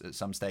her at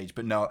some stage.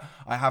 But no,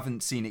 I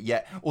haven't seen it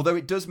yet. Although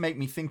it does make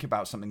me think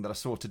about something that I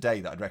saw today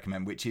that I'd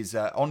recommend, which is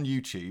on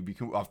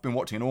YouTube. I've been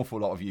watching an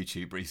awful lot of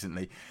YouTube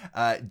recently.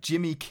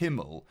 Jimmy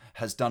Kimmel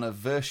has done a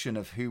version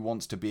of Who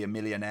Wants to Be a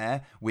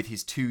Millionaire with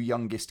his two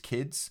youngest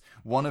kids,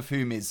 one of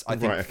whom is, I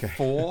think,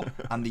 4,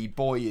 and the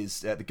boy is,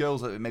 the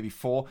girls are maybe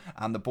 4,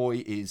 and the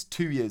boy is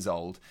 2 years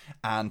old,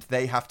 and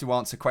they have to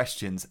answer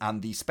questions,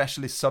 and the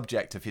specialist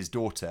subject of his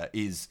daughter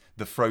is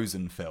the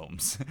Frozen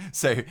films.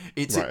 So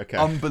it's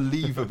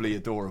unbelievably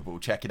adorable.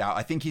 Check it out.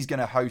 I think he's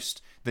going to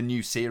host the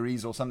new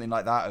series or something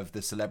like that of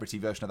the celebrity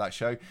version of that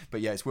show.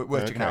 But yeah, it's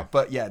worth checking out.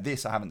 But yeah,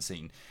 this I haven't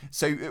seen.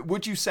 So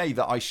would you say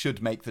that I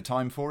should make the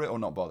time for it or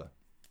not bother?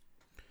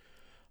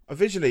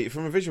 Visually,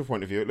 from a visual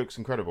point of view, it looks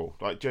incredible.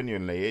 Like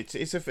genuinely,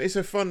 it's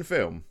a fun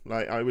film.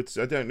 Like I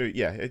don't know.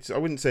 Yeah, I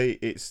wouldn't say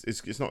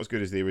it's not as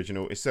good as the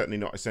original. It's certainly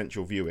not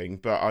essential viewing.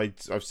 But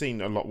I've seen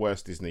a lot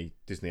worse Disney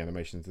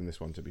animations than this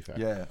one. To be fair.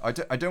 Yeah, I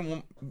don't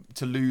want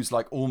to lose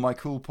like all my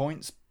cool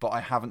points, but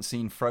I haven't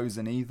seen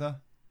Frozen either.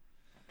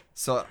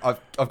 So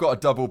I've got a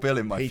double bill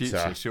in my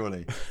future,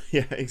 surely.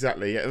 Yeah,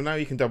 exactly. Yeah, now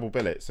you can double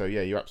bill it. So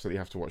yeah, you absolutely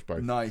have to watch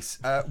both. Nice.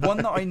 One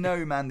that I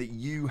know, man, that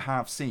you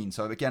have seen.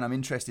 So again, I'm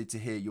interested to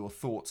hear your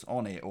thoughts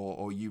on it,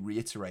 or you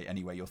reiterate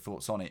anyway your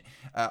thoughts on it.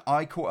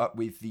 I caught up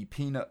with the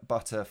Peanut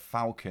Butter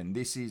Falcon.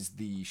 This is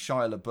the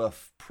Shia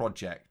LaBeouf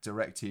project,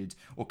 directed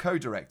or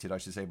co-directed, I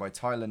should say, by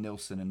Tyler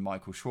Nilson and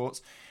Michael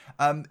Schwartz.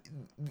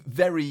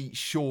 Very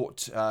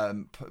short,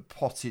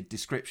 potted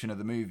description of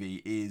the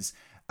movie is.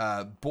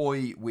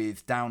 Boy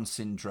with Down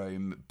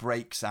syndrome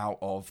breaks out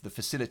of the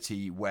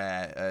facility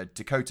where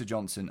Dakota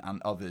Johnson and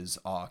others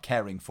are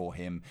caring for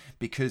him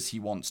because he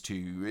wants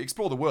to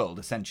explore the world,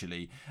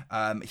 essentially.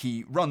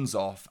 He runs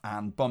off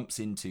and bumps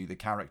into the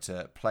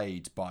character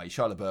played by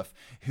Shia LaBeouf,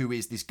 who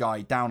is this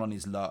guy down on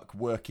his luck,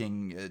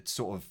 working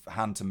sort of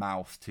hand to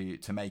mouth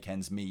to make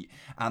ends meet.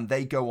 And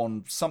they go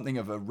on something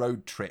of a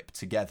road trip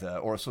together,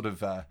 or a sort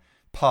of...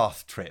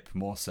 path trip,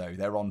 more so.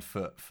 They're on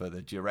foot for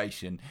the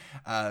duration,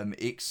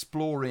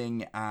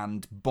 exploring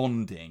and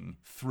bonding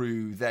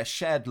through their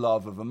shared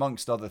love of,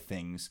 amongst other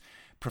things,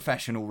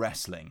 professional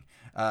wrestling.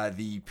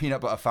 The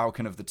Peanut Butter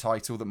Falcon of the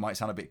title, that might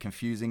sound a bit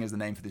confusing as the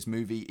name for this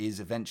movie, is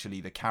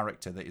eventually the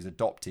character that is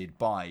adopted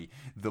by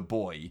the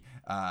boy,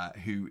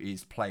 who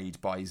is played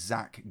by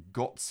Zach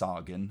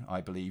Gottsagen,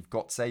 I believe.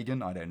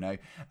 Gottsagen, I don't know,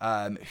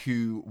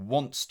 who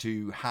wants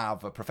to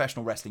have a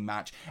professional wrestling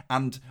match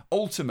and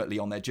ultimately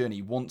on their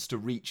journey wants to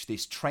reach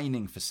this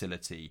training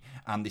facility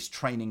and this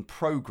training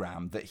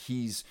program that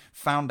he's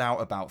found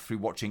out about through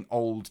watching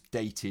old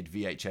dated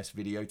VHS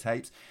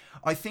videotapes.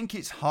 I think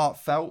it's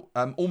heartfelt,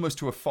 almost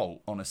to a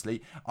fault,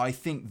 honestly. I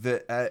think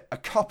that a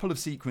couple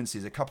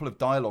of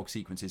dialogue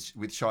sequences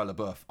with Shia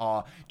LaBeouf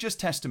are just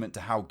testament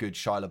to how good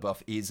Shia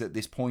LaBeouf is at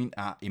this point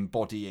at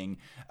embodying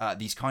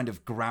these kind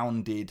of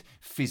grounded,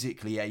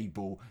 physically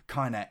able,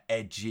 kind of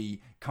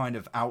edgy, kind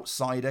of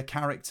outsider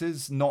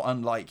characters, not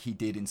unlike he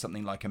did in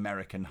something like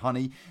American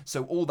Honey.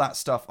 So all that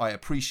stuff I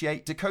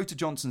appreciate. Dakota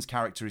Johnson's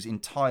character is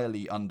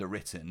entirely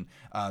underwritten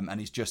and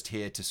is just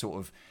here to sort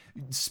of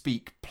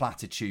speak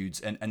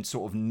platitudes and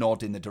sort of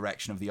nod in the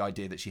direction of the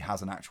idea that she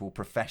has an actual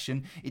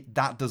profession.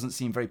 That doesn't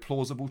seem very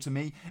plausible to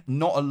me.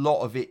 Not a lot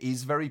of it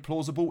is very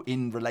plausible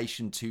in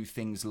relation to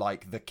things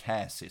like the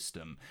care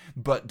system,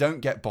 but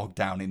don't get bogged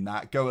down in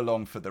that. Go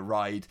along for the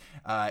ride.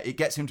 It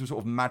gets into a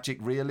sort of magic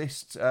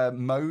realist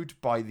mode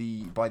by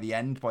the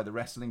end, by the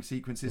wrestling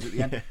sequences at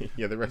the end.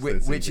 Yeah, the wrestling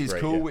which is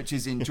great, cool, yeah. Which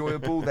is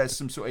enjoyable. There's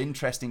some sort of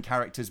interesting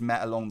characters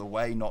met along the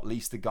way, not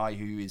least the guy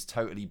who is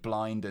totally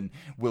blind and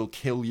will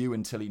kill you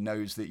until he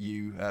knows that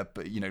you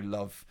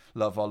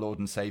love our Lord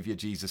and Savior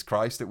Jesus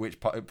Christ, at which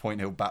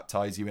point he'll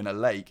baptize you in a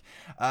lake.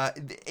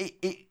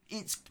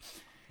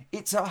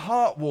 it's a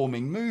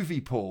heartwarming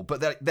movie, Paul,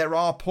 but there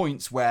are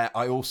points where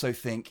I also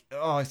think,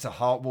 oh, it's a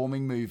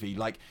heartwarming movie.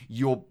 Like,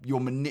 you're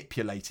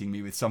manipulating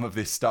me with some of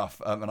this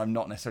stuff, and I'm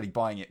not necessarily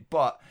buying it.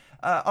 But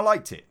I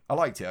liked it. I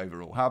liked it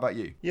overall. How about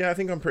you? Yeah, I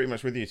think I'm pretty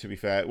much with you, to be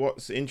fair.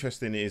 What's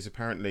interesting is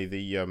apparently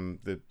the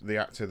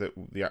actor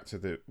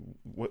that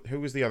who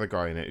was the other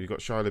guy in it? You got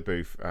Shia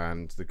LaBeouf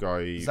and the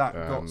guy Zach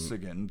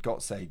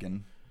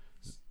Gottsagen.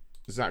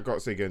 Zach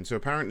Gottsagen. So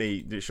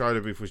apparently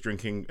Shia LaBeouf was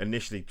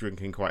initially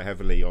drinking quite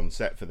heavily on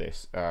set for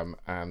this,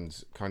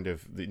 and kind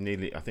of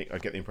I think I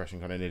get the impression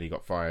kind of nearly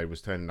got fired,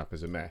 was turning up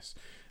as a mess.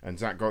 And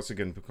Zach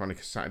Gottsagen kind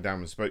of sat down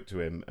and spoke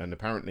to him, and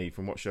apparently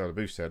from what Shia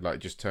LaBeouf said, like,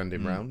 just turned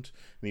him round,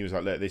 and he was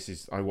like, look,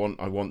 I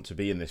want to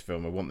be in this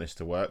film, I want this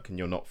to work, and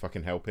you're not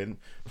fucking helping.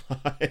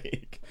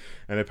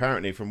 And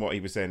apparently from what he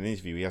was saying in the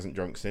interview, he hasn't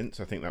drunk since.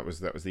 I think that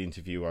was the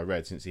interview I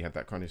read, since he had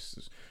that kind of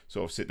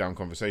sort of sit down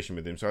conversation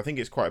with him. So I think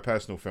it's quite a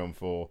personal film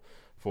for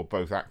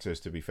both actors,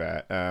 to be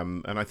fair,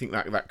 and I think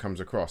that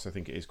comes across. I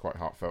think it is quite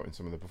heartfelt in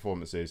some of the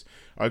performances.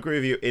 I agree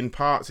with you. In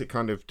parts, it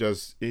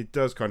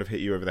does kind of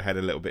hit you over the head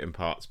a little bit in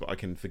parts, but I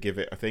can forgive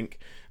it, I think.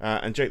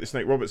 And Jake the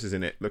Snake Roberts is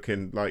in it,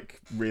 looking like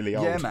really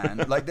old. Yeah,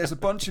 man. Like, there's a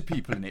bunch of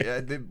people in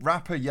it. The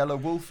rapper Yellow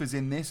Wolf is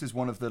in this as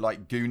one of the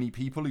like Goonie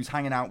people who's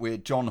hanging out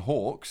with John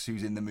Hawkes,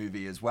 who's in the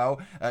movie as well.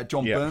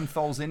 John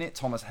Bernthal's in it.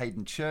 Thomas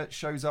Hayden Church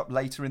shows up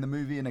later in the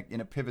movie in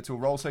a pivotal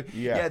role. So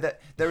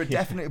there are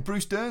definitely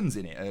Bruce Dern's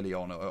in it early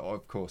on,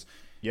 of course.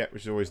 Yeah,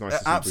 which is always nice to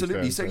see.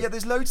 Absolutely. So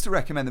there's loads to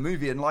recommend the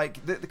movie, and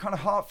like the kind of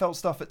heartfelt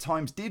stuff at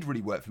times did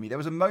really work for me. There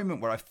was a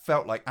moment where I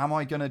felt like, am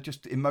I gonna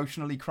just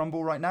emotionally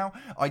crumble right now?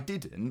 I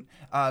didn't,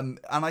 and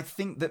I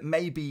think that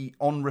maybe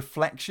on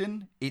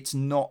reflection, it's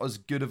not as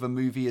good of a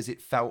movie as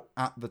it felt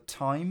at the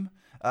time.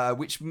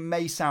 Which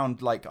may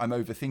sound like I'm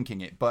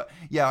overthinking it, but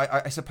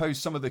yeah, I suppose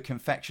some of the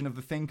confection of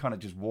the thing kind of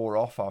just wore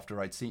off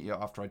after I'd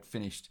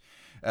finished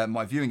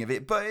my viewing of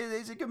it. But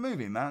it's a good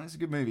movie, man. It's a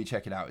good movie.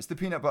 Check it out. It's the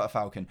Peanut Butter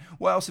Falcon.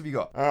 What else have you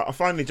got? I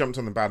finally jumped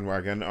on the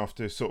bandwagon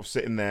after sort of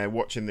sitting there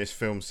watching this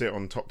film sit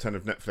on top 10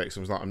 of Netflix,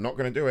 and was like, I'm not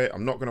going to do it.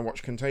 I'm not going to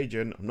watch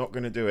Contagion. I'm not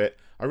going to do it.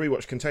 I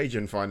rewatched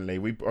Contagion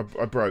finally.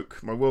 I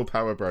broke. My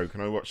willpower broke,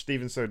 and I watched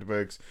Steven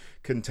Soderbergh's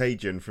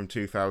Contagion from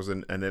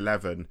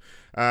 2011.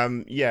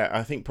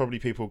 I think probably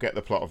people get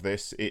the plot of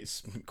this.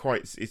 It's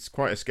quite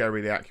a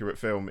scarily accurate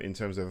film in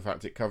terms of the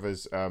fact it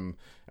covers an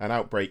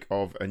outbreak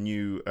of a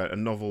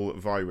novel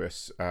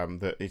virus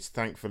that is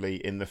thankfully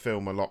in the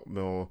film a lot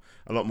more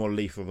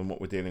lethal than what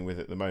we're dealing with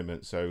at the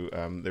moment. So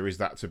there is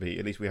that to be.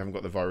 At least we haven't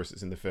got the virus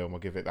that's in the film. I'll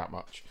give it that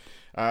much.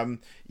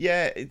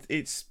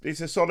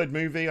 It's a solid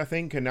movie, I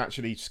think, and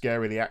actually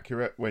scarily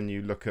accurate when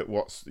you look at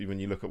what's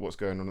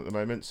going on at the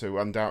moment. So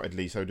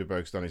undoubtedly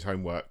Soderbergh's done his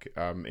homework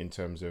in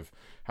terms of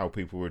how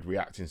people would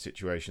react in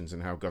situations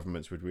and how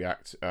governments would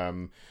react.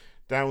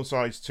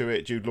 Downsides to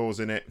it, Jude Law's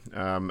in it,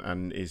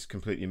 and is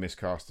completely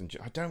miscast. And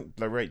I don't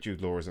rate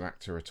Jude Law as an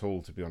actor at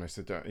all, to be honest.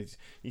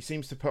 He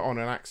seems to put on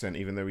an accent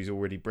even though he's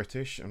already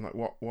British. I'm like,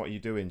 what are you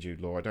doing, Jude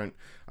Law? I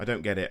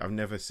don't get it. I've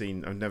never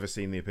seen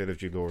the appeal of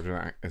Jude Law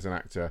as an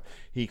actor.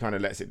 He kind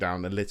of lets it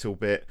down a little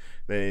bit.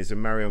 There's a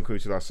Marion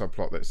Cotillard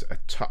subplot that's a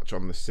touch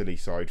on the silly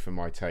side for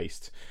my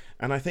taste.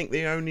 And I think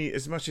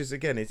as much as,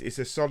 again, it's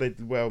a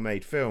solid,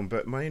 well-made film,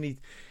 but my only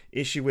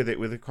issue with it,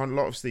 with quite a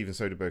lot of Steven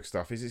Soderbergh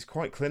stuff, is it's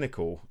quite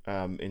clinical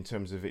in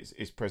terms of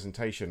its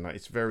presentation. Like,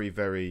 it's very,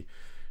 very,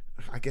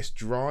 I guess,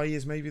 dry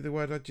is maybe the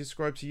word I'd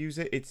describe to use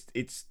it.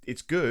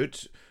 It's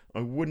good. I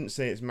wouldn't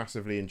say it's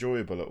massively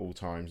enjoyable at all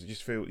times. I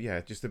just feel,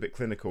 just a bit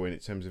clinical in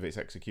terms of its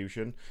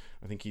execution.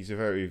 I think he's a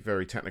very,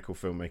 very technical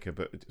filmmaker,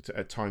 but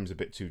at times a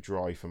bit too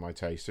dry for my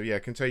taste. So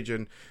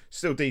Contagion,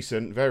 still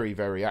decent, very,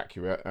 very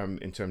accurate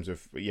in terms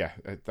of,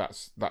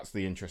 that's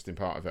the interesting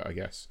part of it, I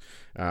guess.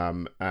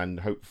 And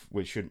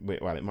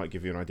it might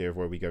give you an idea of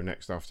where we go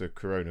next after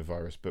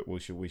coronavirus, but we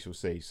shall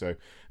see. So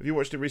have you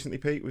watched it recently,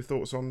 Pete, with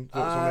thoughts on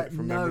it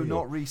from memory? No,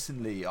 not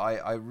recently.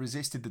 I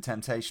resisted the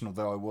temptation,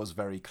 although I was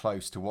very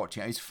close to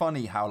watching it. It's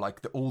funny how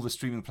all the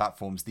streaming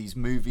platforms, these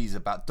movies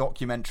about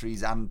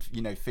documentaries and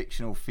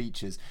fictional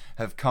features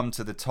have come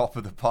to the top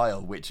of the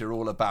pile, which are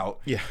all about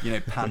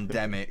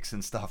pandemics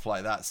and stuff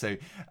like that. So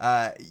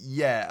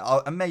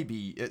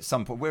maybe at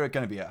some point, we're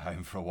going to be at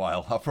home for a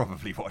while. I'll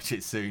probably watch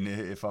it soon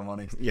if I'm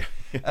honest.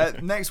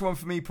 Next one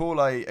for me,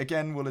 Paul, I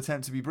again will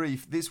attempt to be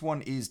brief. This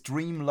one is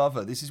Dream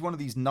Lover. This is one of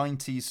these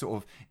 90s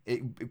sort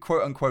of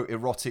quote unquote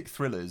erotic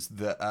thrillers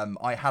that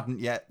I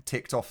hadn't yet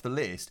ticked off the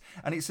list,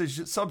 and it's a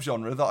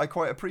subgenre that I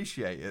quite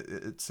appreciate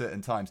at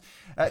certain times.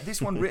 This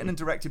one written and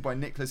directed by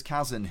Nicholas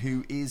Kazan,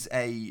 who is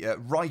a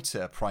writer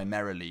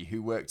primarily,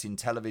 who worked in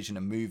television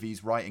and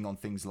movies, writing on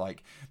things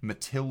like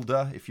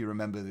Matilda, if you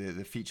remember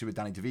the feature with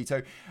Danny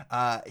DeVito.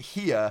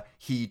 Here,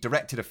 he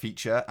directed a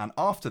feature, and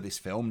after this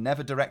film,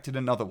 never directed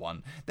another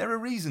one. There are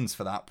reasons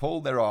for that,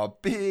 Paul. There are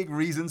big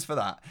reasons for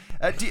that.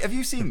 Have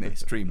you seen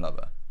this, Dream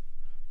Lover?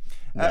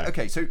 No.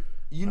 Okay, so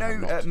You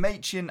know,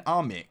 Mädchen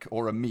Armik,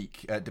 or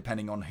Amik,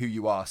 depending on who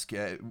you ask.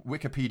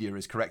 Wikipedia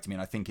is correcting me,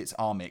 and I think it's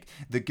Armik.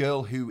 The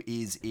girl who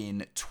is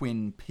in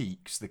Twin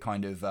Peaks, the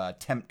kind of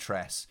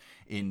temptress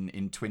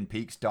in Twin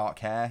Peaks, dark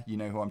hair. You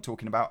know who I'm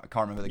talking about? I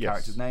can't remember the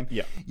character's name.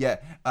 Yeah.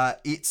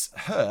 It's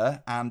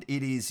her, and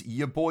it is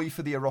your boy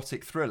for the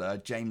erotic thriller,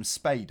 James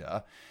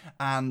Spader.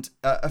 And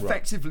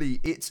effectively,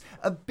 it's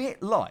a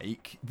bit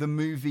like the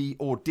movie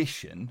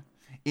Audition,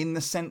 in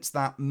the sense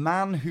that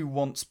man who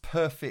wants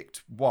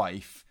perfect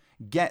wife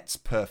gets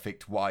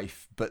perfect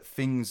wife, but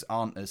things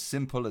aren't as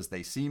simple as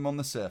they seem on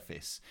the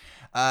surface.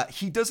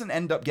 He doesn't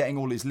end up getting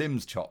all his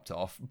limbs chopped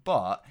off,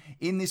 but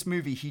in this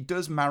movie, he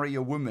does marry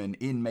a woman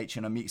in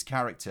Mädchen Amik's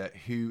character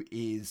who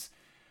is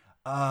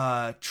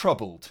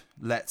troubled,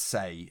 let's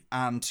say,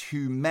 and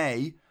who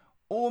may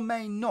or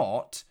may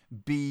not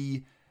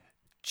be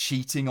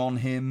cheating on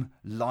him,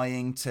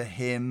 lying to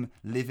him,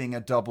 living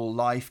a double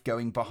life,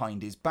 going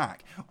behind his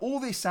back. All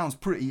this sounds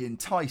pretty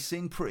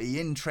enticing, pretty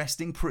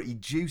interesting, pretty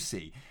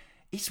juicy.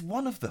 It's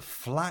one of the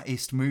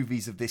flattest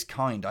movies of this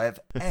kind I have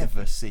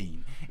ever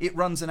seen. It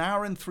runs 1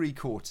 hour and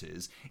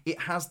 3/4.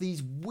 It has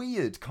these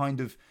weird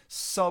kind of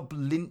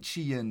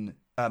sub-Lynchian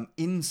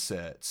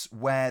inserts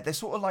where they're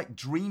sort of like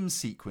dream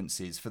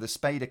sequences for the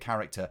Spader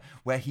character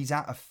where he's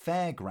at a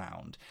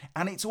fairground,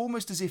 and it's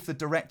almost as if the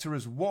director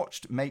has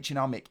watched Mädchen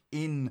Armik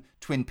in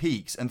Twin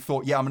Peaks and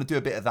thought, yeah, I'm going to do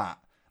a bit of that.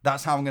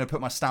 That's how I'm going to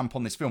put my stamp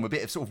on this film. A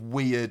bit of sort of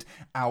weird,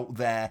 out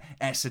there,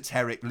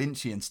 esoteric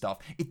Lynchian stuff.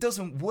 It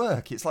doesn't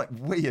work. It's like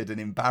weird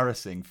and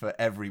embarrassing for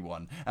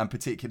everyone, and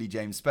particularly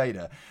James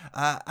Spader.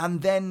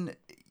 And then,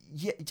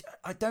 yeah,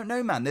 I don't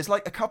know, man. There's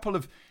like a couple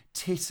of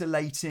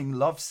titillating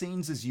love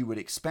scenes, as you would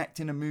expect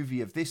in a movie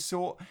of this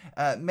sort.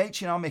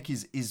 Mädchen Armik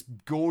is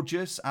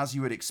gorgeous, as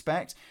you would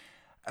expect.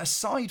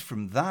 Aside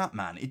from that,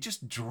 man, it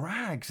just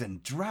drags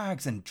and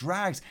drags and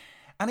drags.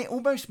 And it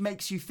almost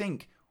makes you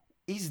think,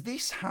 is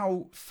this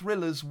how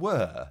thrillers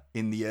were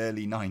in the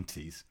early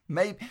 90s?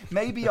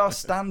 Maybe our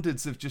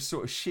standards have just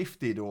sort of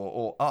shifted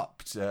or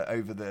upped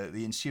over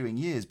the ensuing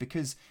years,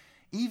 because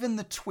even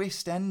the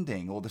twist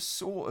ending, or the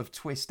sort of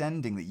twist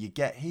ending that you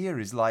get here,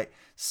 is like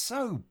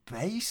so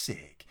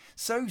basic,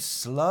 so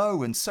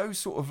slow, and so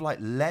sort of like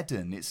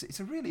leaden. It's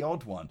a really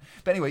odd one.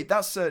 But anyway,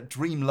 that's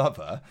Dream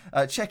Lover.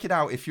 Check it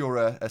out if you're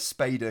a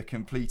Spader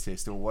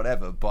completist or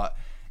whatever, but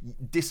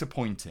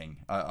disappointing,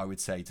 I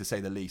would say, to say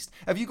the least.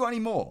 Have you got any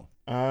more?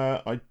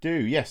 I do.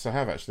 Yes, I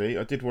have actually.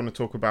 I did want to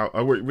talk about. I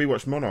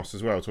rewatched Monos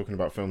as well. Talking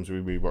about films we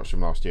rewatched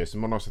from last year. So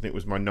Monos, I think,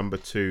 was my number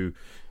 2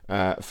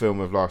 film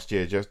of last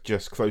year,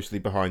 just closely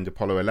behind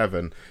Apollo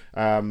 11.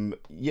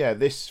 Yeah,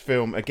 this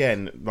film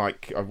again.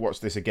 Like, I've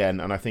watched this again,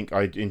 and I think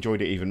I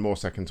enjoyed it even more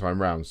second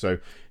time round. So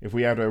if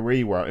we had a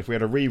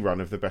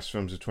rerun of the best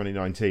films of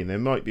 2019, there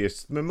might be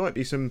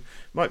some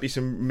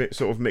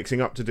sort of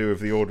mixing up to do with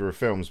the order of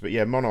films. But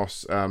yeah,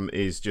 Monos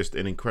is just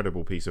an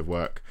incredible piece of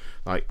work.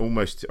 Like,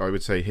 almost, I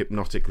would say,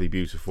 hypnotically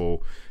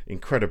beautiful,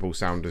 incredible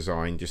sound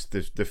design. Just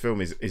the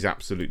film is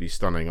absolutely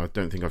stunning. I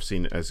don't think I've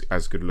seen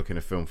as good looking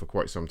a film for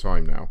quite some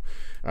time now.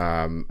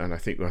 And I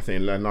think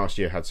last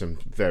year had some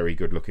very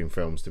good looking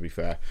films, to be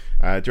fair.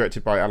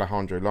 Directed by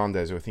Alejandro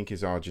Landes, who I think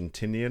is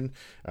Argentinian.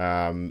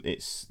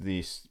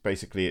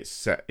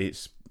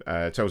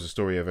 It tells the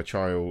story of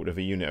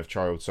a unit of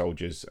child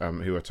soldiers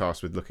who are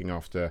tasked with looking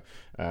after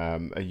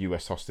a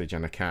US hostage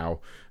and a cow.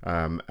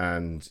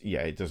 And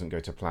yeah, it doesn't go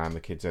to plan. The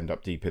kids end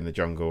up deep in the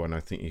jungle, and I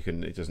think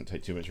it doesn't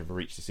take too much of a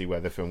reach to see where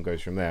the film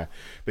goes from there.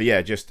 But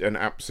yeah, just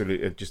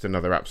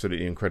another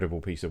absolutely incredible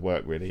piece of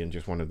work, really, and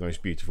just one of the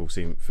most beautiful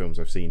films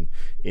I've seen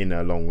in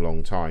a long,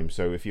 long time.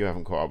 So if you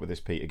haven't caught up with this,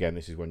 Pete, again,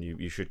 this is one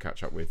you should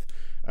catch up with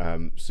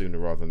sooner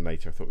rather than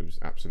later. I thought it was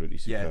absolutely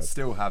superb. Yeah,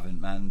 still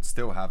haven't, man.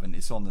 Still haven't.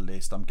 It's on the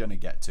list. I'm going to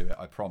get to it,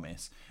 I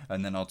promise.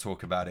 And then I'll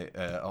talk about it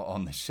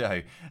on the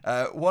show.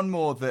 One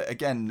more that,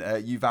 again,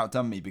 you've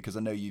outdone me because I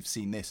know you've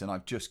seen this and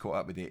I've just caught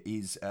up with it,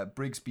 is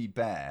Brigsby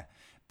Bear.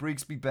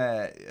 Brigsby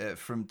Bear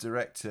from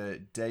director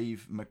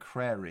Dave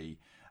McCrary.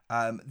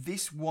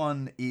 This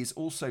one is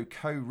also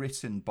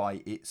co-written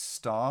by its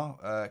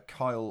star,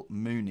 Kyle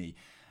Mooney.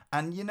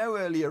 And you know,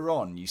 earlier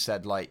on, you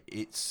said, like,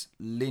 it's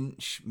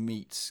Lynch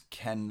meets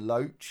Ken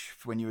Loach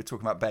when you were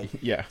talking about Bay.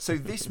 Yeah. So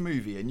this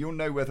movie, and you'll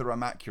know whether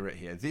I'm accurate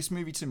here, this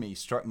movie to me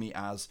struck me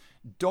as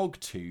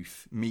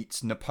Dogtooth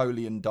meets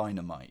Napoleon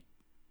Dynamite.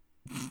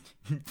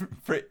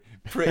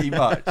 Pretty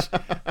much.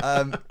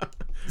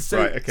 So,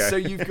 right, okay. So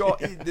you've got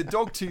the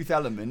Dogtooth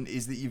element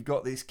is that you've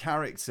got this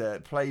character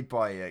played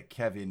by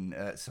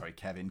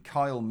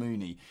Kyle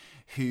Mooney,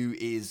 who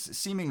is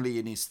seemingly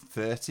in his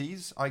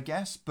 30s, I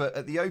guess. But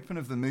at the open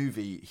of the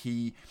movie,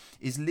 he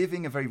is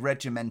living a very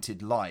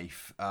regimented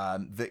life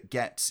that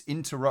gets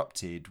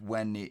interrupted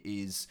when it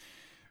is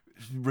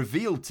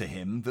revealed to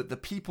him that the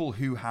people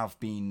who have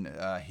been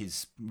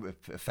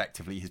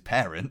effectively his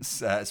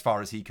parents, as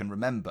far as he can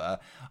remember,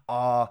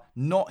 are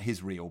not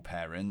his real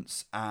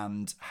parents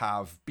and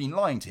have been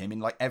lying to him in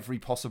like every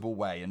possible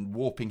way and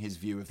warping his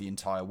view of the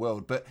entire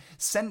world. But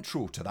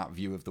central to that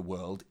view of the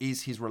world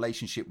is his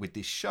relationship with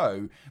this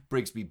show,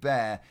 Brigsby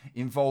Bear,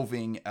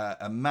 involving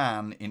a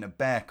man in a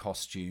bear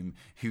costume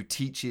who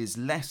teaches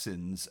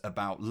lessons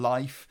about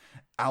life,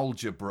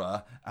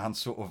 algebra, and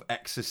sort of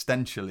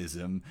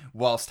existentialism,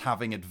 whilst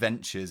having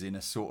adventures in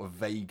a sort of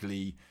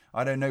vaguely,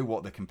 I don't know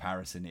what the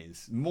comparison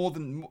is, more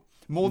than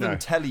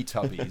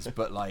Teletubbies,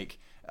 but like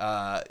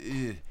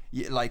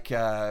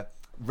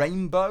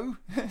Rainbow.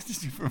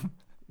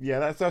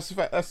 Yeah, that's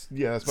about as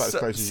close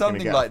as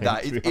something you're like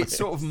get, that. It's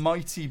sort of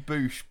Mighty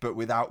Boosh, but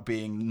without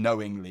being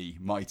knowingly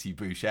Mighty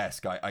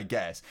Boosh-esque, I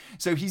guess.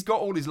 So he's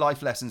got all his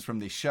life lessons from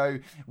this show.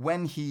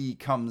 When he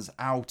comes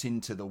out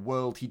into the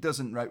world, he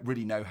doesn't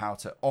really know how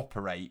to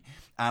operate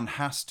and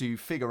has to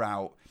figure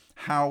out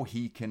how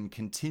he can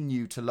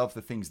continue to love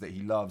the things that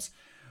he loves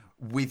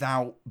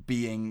without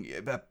being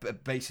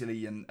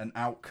basically an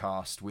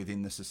outcast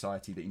within the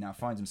society that he now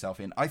finds himself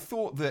in. I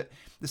thought that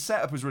the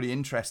setup was really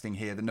interesting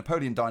here. The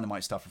Napoleon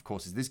Dynamite stuff, of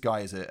course, is this guy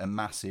is a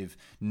massive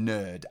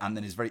nerd and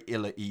then is very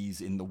ill at ease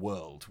in the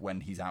world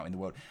when he's out in the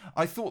world.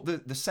 I thought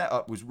that the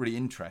setup was really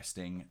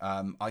interesting.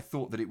 I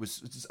thought that it was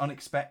just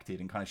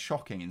unexpected and kind of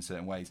shocking in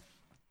certain ways.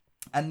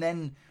 And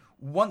then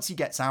once he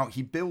gets out,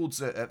 he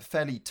builds a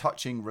fairly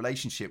touching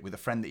relationship with a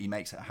friend that he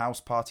makes at a house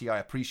party. I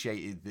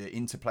appreciated the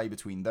interplay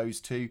between those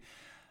two.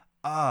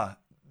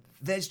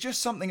 There's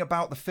just something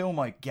about the film,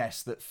 I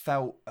guess, that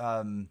felt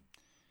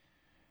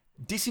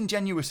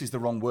disingenuous is the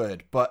wrong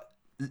word, but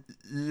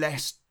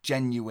less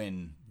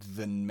genuine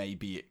than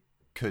maybe it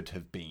could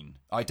have been.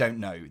 I don't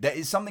know. There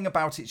is something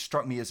about it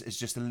struck me as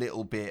just a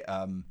little bit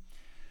of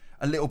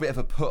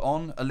a put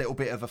on, a little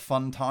bit of a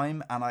fun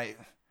time, and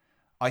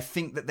I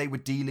think that they were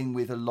dealing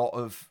with a lot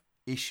of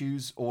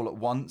issues all at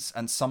once,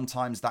 and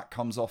sometimes that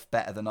comes off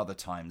better than other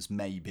times,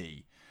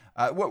 maybe.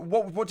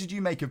 What did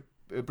you make of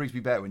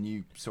Brigsby Bear when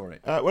you saw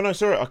it? When I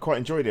saw it, I quite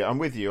enjoyed it. I'm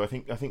with you. I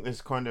think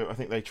there's I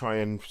think they try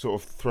and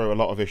sort of throw a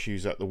lot of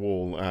issues at the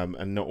wall,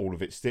 and not all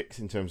of it sticks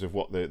in terms of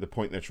what the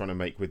point they're trying to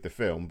make with the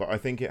film. But I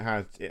think it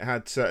had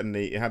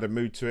a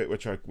mood to it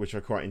which I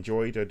quite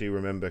enjoyed. I do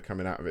remember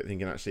coming out of it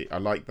thinking, actually, I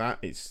like that.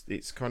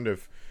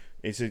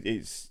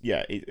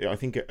 I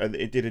think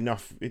it did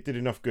enough. It did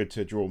enough good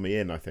to draw me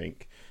in, I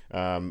think,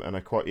 and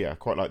I quite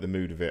like the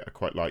mood of it. I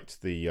quite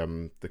liked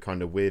the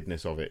kind of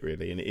weirdness of it,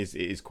 really, and it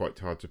is quite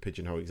hard to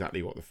pigeonhole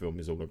exactly what the film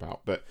is all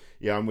about. But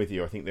yeah, I'm with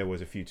you. I think there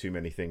was a few too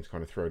many things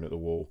kind of thrown at the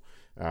wall,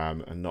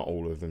 and not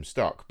all of them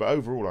stuck. But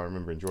overall, I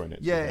remember enjoying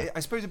it. Yeah,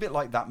 I suppose a bit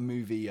like that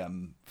movie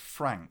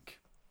Frank.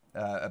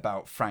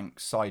 About Frank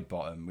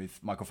Sidebottom with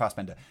Michael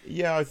Fassbender.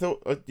 Yeah, I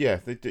thought.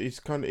 It's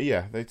kind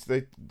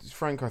of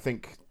Frank, I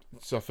think,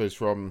 suffers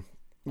from,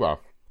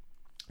 well,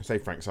 I say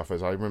Frank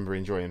suffers. I remember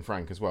enjoying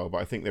Frank as well, but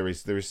I think there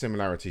is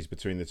similarities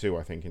between the two.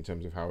 I think in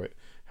terms of how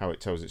it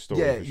tells its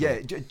story.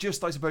 Yeah.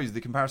 Just I suppose the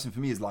comparison for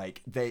me is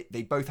like they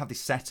both have this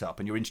setup,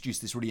 and you're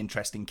introduced to this really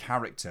interesting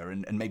character,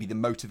 and maybe the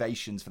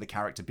motivations for the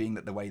character being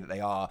that the way that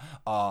they are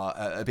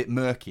a bit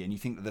murky, and you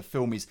think that the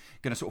film is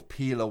going to sort of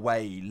peel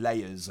away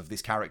layers of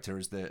this character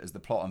as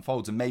the plot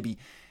unfolds, and maybe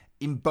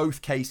in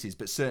both cases,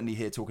 but certainly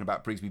here talking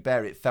about Brigsby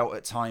Bear, it felt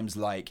at times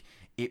like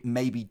it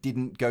maybe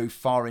didn't go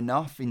far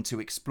enough into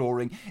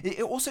exploring.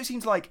 It also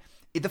seems like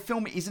the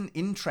film isn't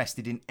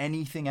interested in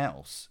anything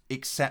else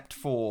except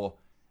for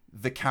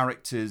the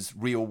character's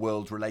real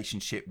world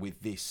relationship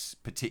with this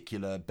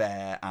particular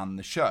bear and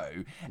the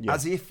show,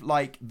 as if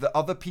like the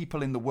other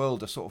people in the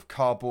world are sort of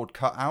cardboard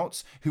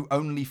cutouts who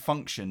only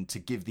function to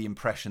give the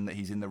impression that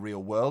he's in the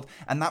real world,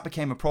 and that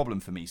became a problem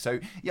for me. So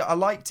yeah, I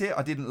liked it.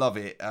 I didn't love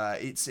it.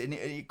 It's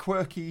a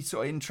quirky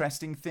sort of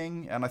interesting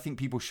thing, and I think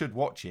people should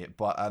watch it,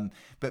 but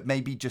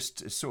maybe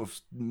just sort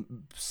of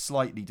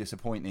slightly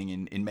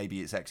disappointing in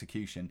maybe its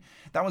execution.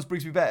 That was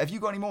Brigsby Bear. Have you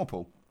got any more,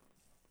 Paul?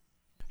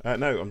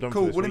 No, I'm done.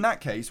 Cool. For this well, week. In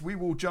that case, we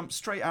will jump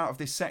straight out of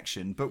this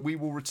section, but we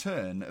will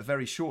return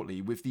very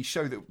shortly with the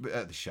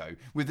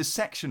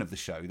section of the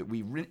show that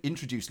we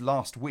introduced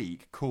last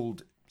week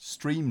called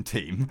Stream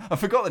Team. I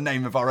forgot the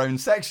name of our own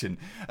section.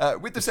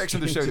 With the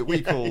section of the show that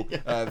we call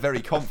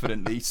very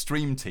confidently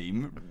Stream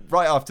Team.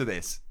 Right after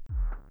this.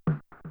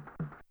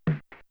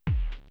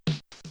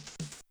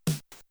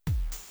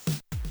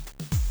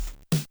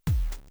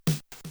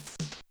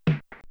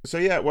 So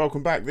yeah,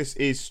 welcome back. This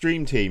is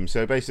Stream Team.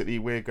 So basically,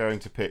 we're going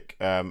to pick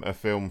a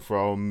film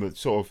from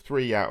sort of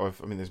three out of,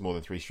 I mean, there's more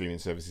than 3 streaming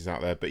services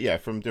out there, but yeah,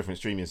 from different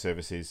streaming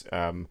services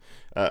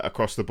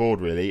across the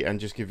board, really, and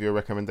just give you a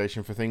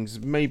recommendation for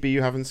things maybe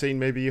you haven't seen,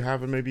 maybe you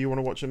have, and maybe you want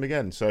to watch them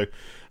again. So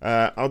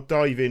I'll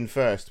dive in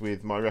first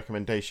with my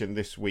recommendation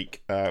this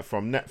week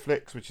from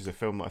Netflix, which is a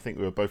film that I think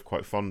we were both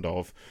quite fond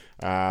of.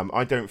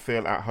 I Don't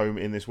Feel at Home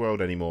in This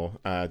World Anymore,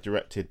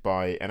 directed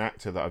by an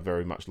actor that I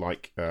very much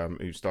like,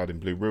 who starred in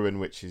Blue Ruin,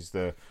 which is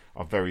is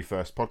our very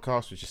first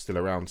podcast, which is still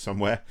around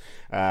somewhere.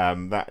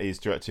 That is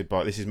directed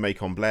by, this is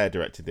Macon Blair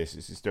directed this.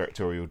 It's his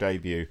directorial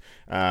debut.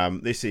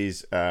 This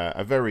is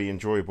a very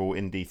enjoyable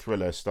indie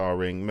thriller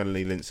starring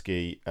Melanie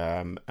Linsky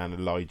and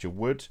Elijah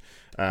Wood.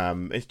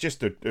 It's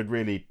just a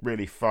really,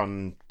 really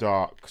fun,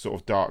 dark, sort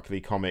of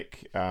darkly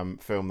comic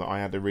film that I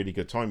had a really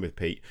good time with,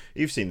 Pete.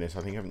 You've seen this,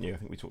 I think, haven't you? I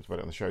think we talked about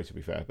it on the show, to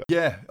be fair. But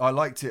yeah, I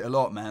liked it a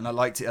lot, man. I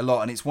liked it a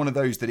lot. And it's one of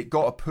those that it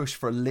got a push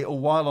for a little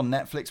while on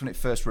Netflix when it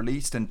first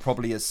released, and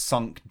probably has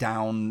sunk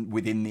down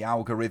within the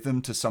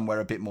algorithm to somewhere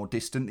a bit more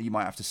distant that you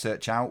might have to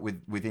search out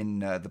within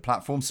the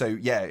platform. So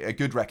yeah, a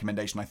good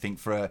recommendation, I think,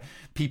 for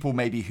people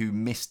maybe who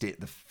missed it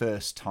the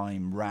first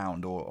time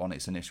round or on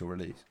its initial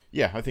release.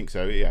 Yeah, I think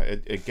so. Yeah,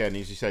 again,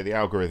 as you say, the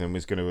algorithm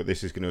is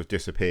this is going to have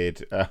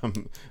disappeared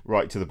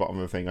right to the bottom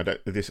of the thing. I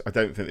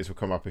don't think this will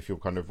come up if you're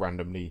kind of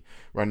randomly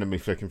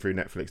flicking through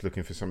Netflix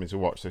looking for something to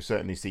watch. So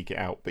certainly seek it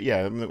out. But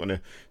yeah, I'm not going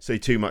to say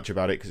too much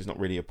about it because it's not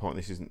really a point.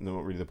 This isn't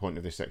not really the point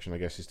of this section, I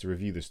guess, is to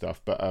review the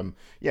stuff. But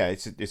yeah,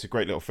 it's a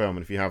great little film,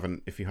 and if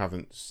you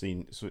haven't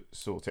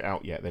sought it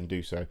out yet, then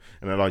do so.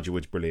 And Elijah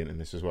Wood's brilliant in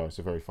this as well. It's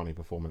a very funny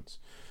performance.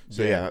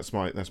 So yeah, that's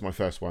my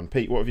first one.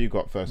 Pete, what have you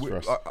got first for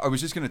us? I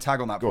was just going to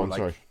tag on that point.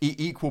 Like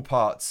equal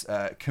parts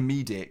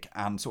comedic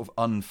and sort of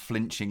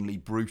unflinchingly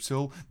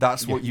brutal.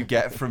 That's what you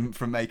get from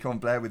Macon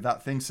Blair with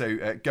that thing.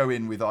 So go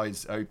in with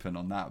eyes open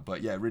on that.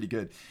 But yeah, really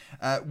good.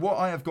 What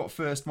I have got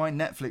first, my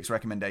Netflix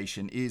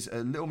recommendation is a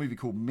little movie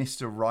called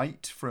Mr.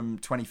 Right from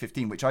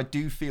 2015, which I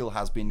do feel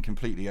has been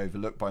completely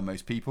overlooked by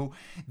most people.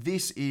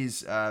 This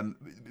is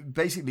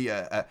basically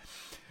a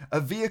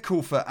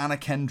vehicle for Anna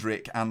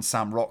Kendrick and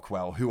Sam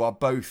Rockwell, who are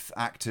both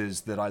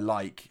actors that I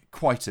like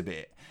quite a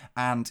bit.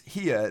 And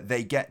here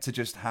they get to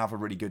just have a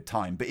really good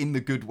time, but in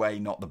the good way,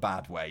 not the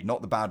bad way.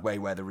 Not the bad way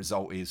where the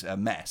result is a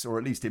mess, or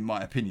at least in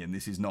my opinion,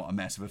 this is not a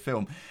mess of a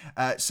film.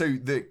 So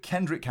the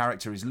Kendrick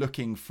character is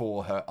looking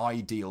for her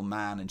ideal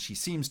man, and she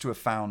seems to have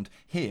found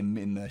him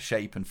in the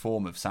shape and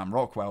form of Sam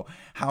Rockwell.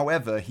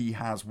 However, he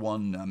has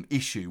one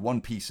issue,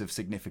 one piece of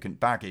significant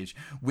baggage,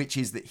 which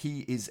is that he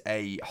is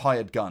a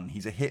hired gun.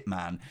 He's a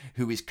hitman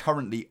who is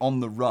currently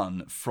on the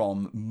run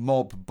from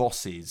mob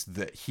bosses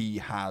that he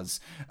has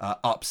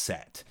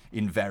upset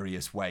in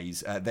various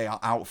ways. They are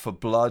out for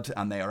blood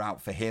and they are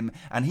out for him,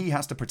 and he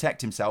has to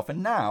protect himself.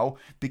 And now,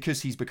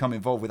 because he's become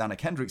involved with Anna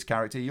Kendrick's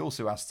character, he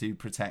also has to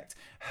protect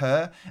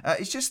her.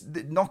 It's just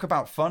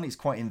knockabout fun. It's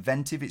quite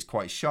inventive. It's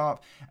quite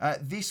sharp.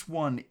 This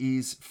one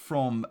is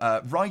from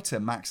writer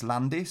Max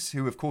Landis,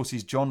 who of course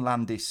is John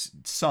Landis'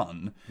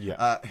 son,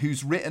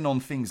 who's written on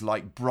things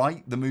like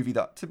Bright, the movie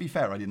that, to be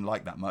fair, I didn't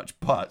like that much,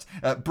 but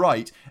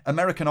Bright,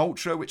 American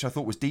Ultra, which I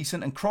thought was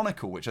decent, and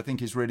Chronicle, which I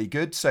think is really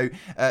good. So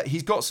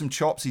he's got some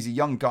chops. He's a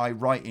young guy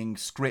writing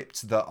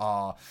scripts that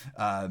are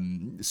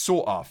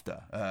sought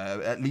after,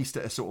 at least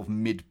at a sort of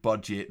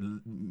mid-budget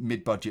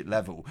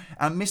level.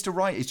 And Mr.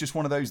 Right is just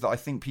one of those that I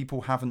think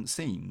people haven't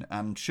seen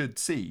and should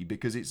see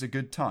because it's a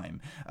good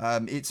time.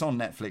 It's on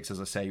Netflix,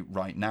 as I say,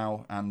 right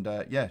now, and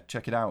yeah,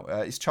 check it out.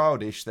 It's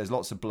childish. There's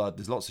lots of blood.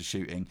 There's lots of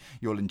shooting.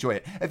 You'll enjoy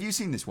it. Have you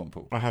seen this one,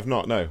 Paul? I have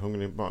not. No,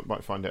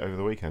 might find it over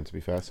the weekend. To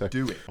be fair, so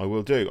do it. I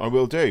will do.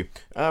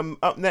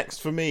 Up next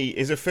for me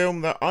is a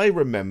film that I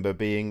remember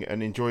being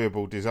an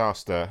enjoyable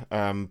disaster.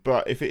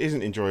 But if it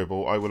isn't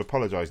enjoyable, I will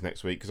apologise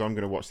next week because I'm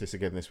going to watch this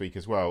again this week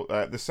as well.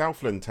 The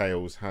Southland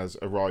Tales has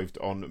arrived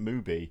on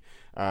Mubi,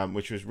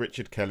 which was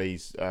Richard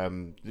Kelly's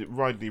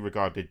widely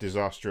regarded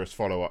disastrous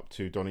follow-up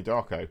to Donnie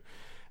Darko.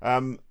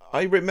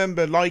 I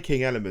remember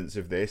liking elements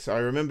of this. I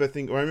remember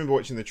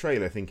watching the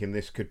trailer thinking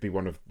this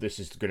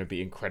is going to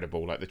be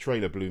incredible. Like, the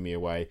trailer blew me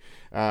away.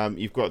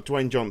 You've got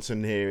Dwayne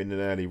Johnson here in an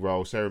early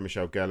role, Sarah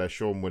Michelle Gellar,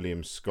 Sean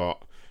William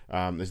Scott.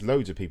 There's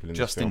loads of people in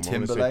this film.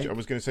 Justin Timberlake. I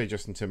was going to say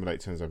Justin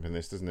Timberlake turns up in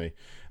this, doesn't he?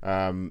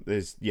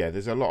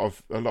 There's a lot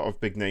of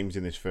big names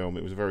in this film.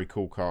 It was a very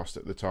cool cast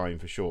at the time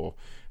for sure.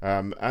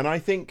 And I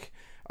think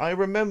I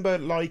remember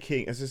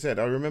liking, as I said,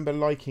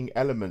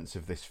 elements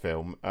of this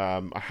film.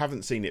 I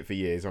haven't seen it for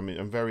years.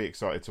 I'm very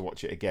excited to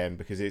watch it again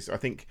because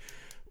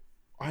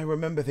I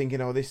remember thinking,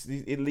 this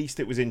at least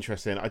it was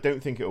interesting. I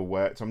don't think it'll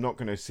work. So I'm not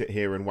going to sit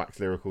here and wax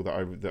lyrical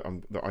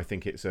that I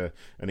think it's an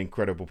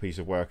incredible piece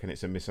of work and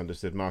it's a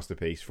misunderstood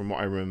masterpiece. From what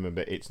I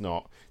remember, it's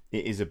not.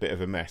 It is a bit of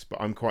a mess,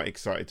 but I'm quite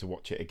excited to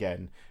watch it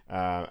again,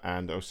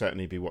 and I'll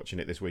certainly be watching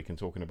it this week and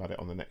talking about it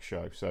on the next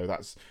show. So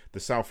that's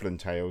the Southland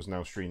Tales,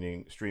 now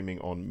streaming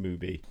on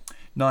Mubi.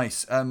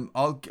 Nice.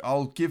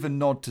 I'll give a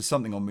nod to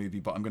something on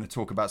Mubi, but I'm going to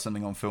talk about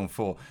something on Film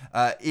 4.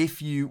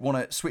 If you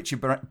want to switch your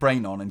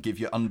brain on and give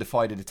your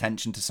undivided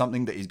attention to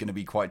something that is going to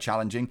be quite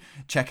challenging,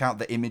 check out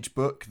The Image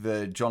Book,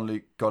 the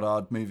Jean-Luc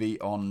Godard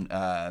movie on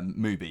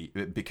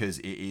Mubi because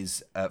it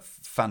is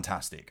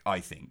fantastic, I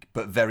think,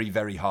 but very,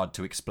 very hard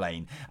to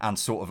explain and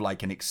sort of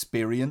like an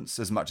experience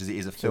as much as it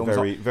is a film.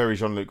 So very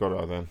Jean-Luc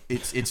Godard then.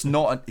 It's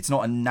not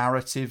a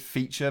narrative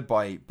feature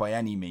by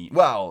any means.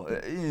 Well,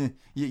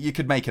 you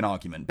could make an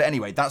argument, but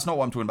anyway, that's not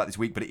what I'm talking about this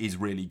week. But it is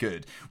really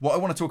good. What I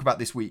want to talk about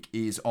this week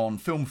is on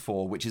Film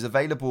 4, which is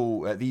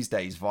available these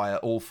days via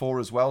All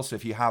 4 as well. So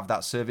if you have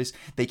that service,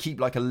 they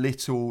keep like a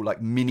little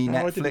like mini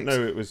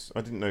Netflix.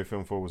 I didn't know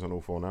Film 4 was on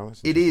All 4 now.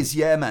 It is,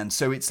 yeah, man.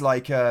 So it's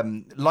like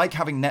having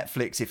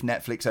Netflix if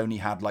Netflix only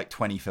had like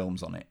 20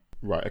 films on it.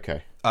 Right,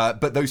 okay.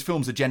 But those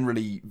films are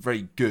generally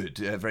very good,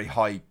 very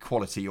high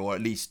quality, or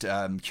at least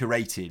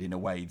curated in a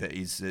way that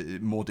is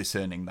more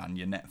discerning than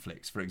your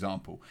Netflix, for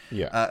example.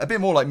 Yeah. A bit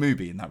more like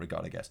Mubi in that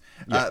regard, I guess.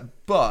 Yeah.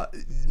 But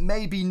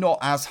maybe not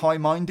as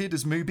high-minded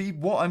as Mubi.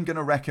 What I'm going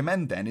to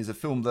recommend then is a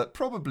film that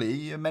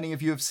probably many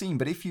of you have seen,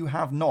 but if you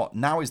have not,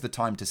 now is the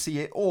time to see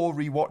it or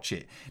rewatch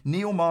it.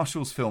 Neil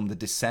Marshall's film The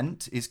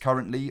Descent is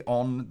currently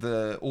on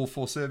the All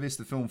 4 service,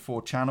 the Film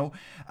 4 channel.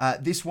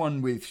 This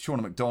one with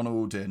Shauna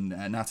McDonald and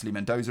Natalie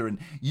Mendoza, and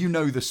you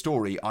know the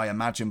story, I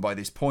imagine, by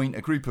this point.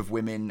 A group of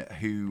women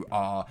who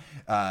are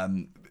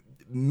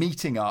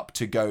meeting up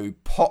to go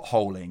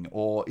potholing,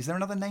 or is there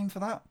another name for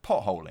that?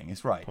 Potholing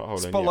is right.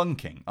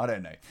 Spelunking. Yeah. I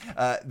don't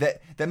know.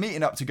 They're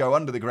meeting up to go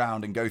under the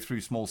ground and go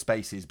through small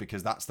spaces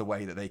because that's the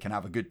way that they can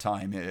have a good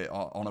time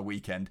on a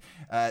weekend.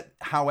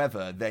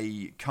 However,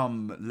 they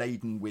come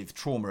laden with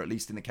trauma, at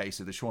least in the case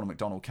of the Shauna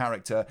McDonald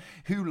character,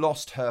 who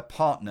lost her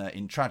partner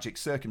in tragic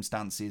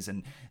circumstances,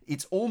 and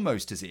it's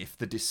almost as if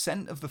the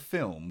descent of the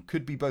film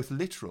could be both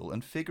literal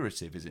and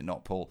figurative, is it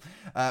not, Paul?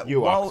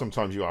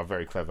 Sometimes you are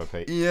very clever,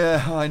 Pete.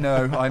 Yeah, I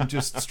know. I'm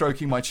just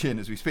stroking my chin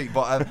as we speak.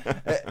 But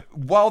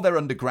while they're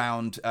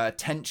underground,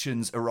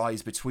 tensions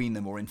arise between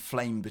them or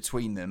inflame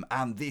between them.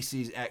 And this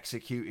is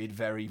executed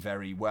very,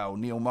 very well.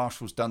 Neil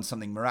Marshall's done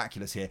something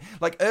miraculous here.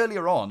 Like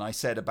earlier on, I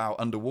said about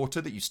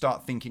Underwater that you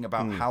start thinking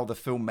about how the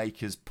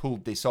filmmakers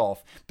pulled this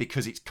off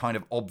because it's kind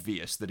of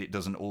obvious that it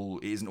isn't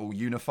all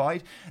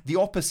unified. The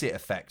opposite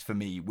effect for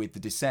me with The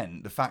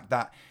Descent, the fact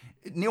that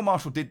Neil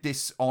Marshall did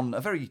this on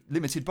a very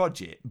limited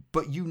budget,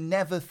 but you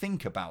never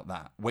think about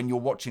that when you're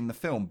watching the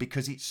film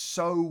because it's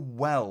so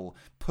well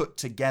put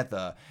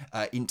together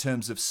in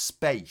terms of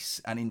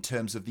space and in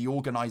terms of the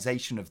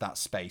organisation of that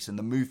space and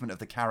the movement of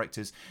the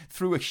characters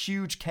through a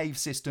huge cave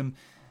system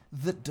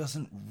that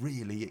doesn't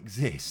really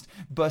exist.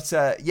 But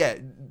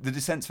The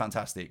Descent's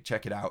fantastic.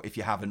 Check it out if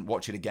you haven't.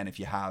 Watch it again if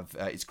you have.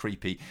 It's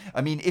creepy.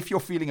 I mean, if you're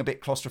feeling a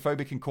bit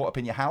claustrophobic and caught up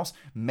in your house,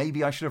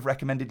 maybe I should have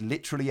recommended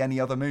literally any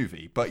other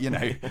movie. But,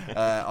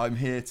 I'm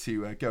here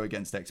to go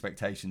against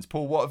expectations.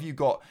 Paul, what have you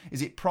got?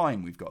 Is it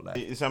Prime we've got left?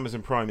 It's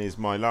Amazon Prime is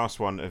my last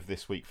one of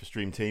this week for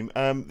Stream Team.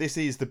 This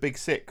is The Big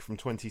Sick from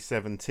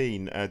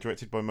 2017,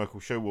 directed by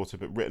Michael Showalter,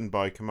 but written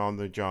by Kamal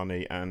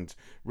Nanjiani and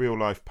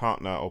real-life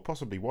partner, or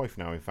possibly wife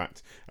now, in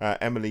fact,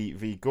 Emily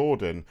V.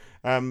 Gordon.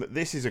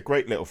 This is a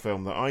great little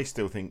film that I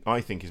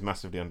think is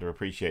massively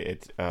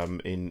underappreciated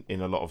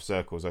in a lot of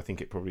circles. I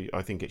think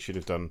it should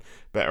have done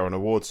better on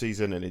award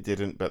season, and it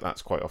didn't. But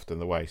that's quite often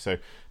the way. So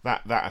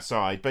that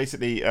aside,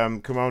 basically,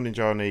 Kamal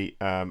Nanjiani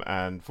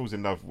and falls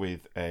in love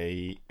with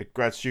a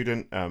grad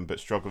student,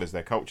 but struggle as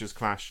their cultures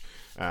clash.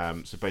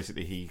 So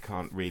basically, he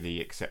can't really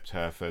accept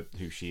her for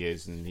who she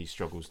is, and he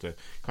struggles to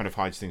kind of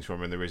hide things from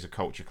her. And there is a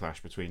culture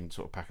clash between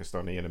sort of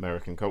Pakistani and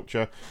American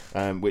culture,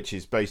 which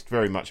is based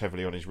very much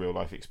heavily on his real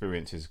life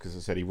experiences, because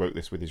as I said, he wrote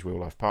this with his real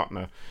life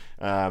partner.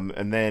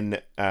 And then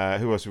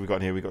who else have we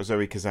got here? We've got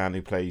Zoe Kazan,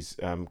 who plays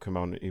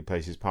Kamal, who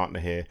plays his partner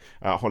here.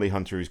 Holly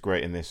Hunter, who's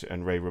great in this,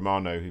 and Ray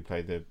Romano, who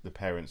play the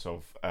parents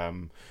of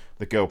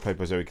the girl played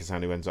by Zoe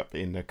Kazan, who ends up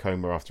in a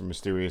coma after a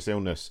mysterious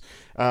illness.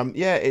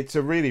 It's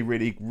a really,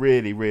 really,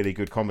 really, really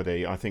good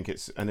comedy. I think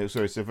it's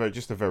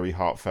a very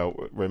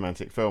heartfelt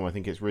romantic film. I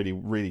think it's really,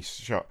 really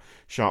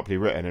sharply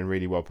written and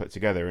really well put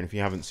together. And if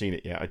you haven't seen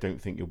it yet, I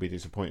don't think you'll be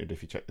disappointed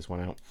if you check this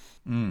one out.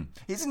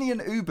 Isn't he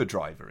an Uber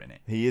driver in it?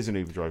 He is an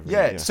Uber driver.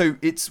 Yeah. So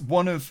it's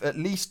one of at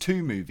least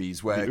two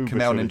movies where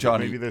Kamal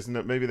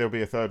Nanjiani. Maybe there'll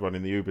be a third one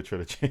in the Uber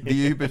trilogy. The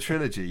Uber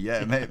trilogy,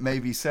 yeah,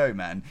 maybe so,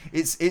 man.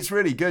 It's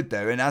really good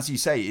though, and as you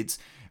say, it's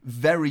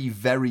very,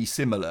 very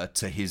similar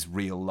to his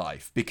real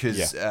life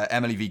because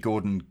Emily V.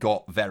 Gordon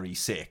got very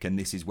sick, and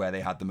this is where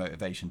they had the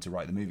motivation to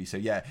write the movie. So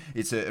yeah,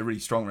 it's a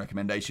really strong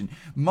recommendation.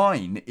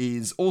 Mine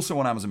is also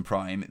on Amazon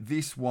Prime.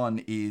 This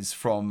one is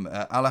from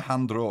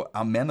Alejandro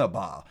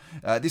Amenabar.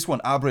 This one,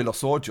 Abre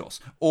los Ojos,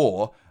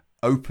 or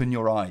Open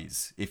Your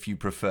Eyes, if you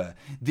prefer.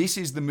 This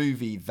is the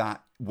movie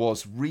that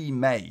was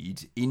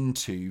remade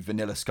into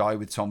Vanilla Sky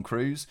with Tom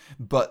Cruise,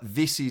 but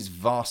this is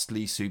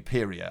vastly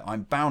superior.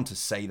 I'm bound to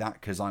say that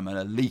because I'm an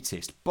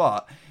elitist,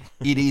 but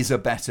it is a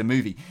better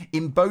movie.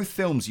 In both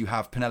films, you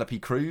have Penelope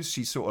Cruz.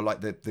 She's sort of like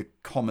the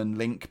common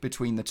link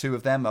between the two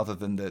of them, other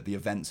than the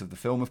events of the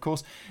film, of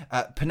course.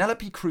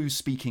 Penelope Cruz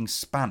speaking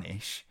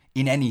Spanish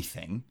in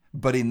anything,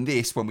 but in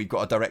this, when we've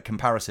got a direct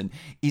comparison,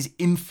 is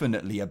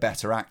infinitely a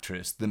better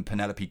actress than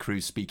Penelope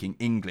Cruz speaking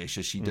English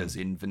as she does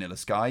in Vanilla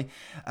Sky.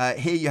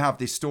 Here you have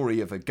this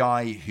story of a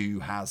guy who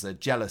has a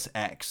jealous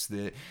ex.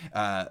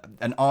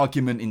 An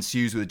argument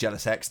ensues with a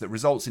jealous ex that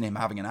results in him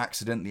having an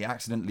accident. The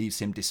accident leaves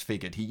him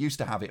disfigured. He used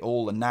to have it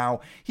all, and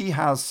now he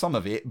has some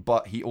of it,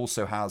 but he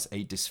also has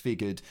a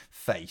disfigured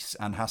face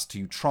and has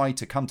to try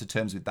to come to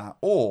terms with that,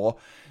 or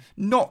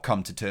not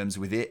come to terms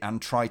with it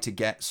and try to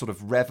get sort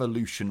of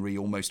revolutionary,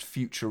 almost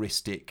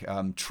futuristic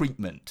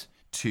treatment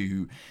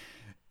to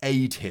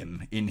aid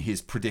him in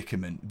his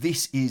predicament.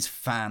 This is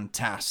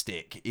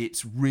fantastic.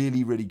 It's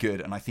really, really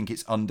good, and I think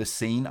it's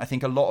underseen. I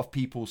think a lot of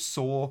people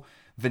saw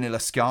Vanilla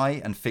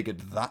Sky and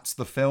figured that's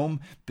the film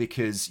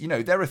because, you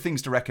know, there are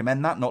things to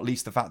recommend that, not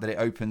least the fact that it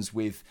opens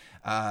with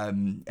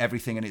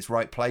Everything in Its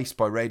Right Place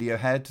by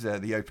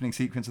Radiohead, the opening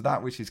sequence of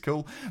that, which is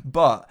cool.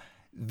 But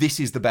this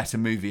is the better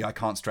movie. I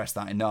can't stress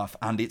that enough.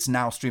 And it's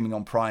now streaming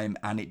on Prime,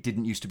 and it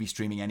didn't used to be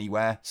streaming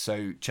anywhere.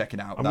 So check it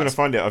out. I'm going to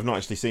find it. I've not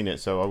actually seen it,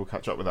 so I will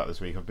catch up with that this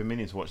week. I've been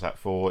meaning to watch that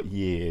for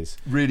years.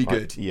 Really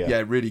good.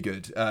 Yeah, really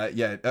good.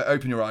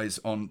 Open your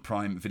eyes on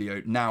Prime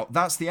Video. Now,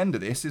 that's the end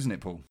of this, isn't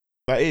it, Paul?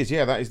 That is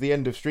the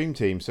end of Stream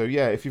Team. So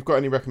yeah, if you've got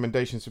any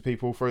recommendations for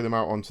people, throw them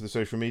out onto the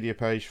social media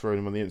page, throw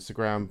them on the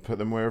Instagram, put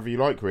them wherever you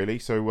like, really.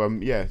 So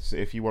so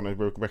if you want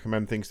to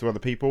recommend things to other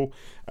people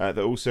that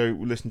also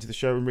listen to the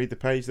show and read the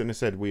page, then I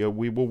said we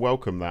will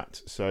welcome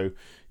that. So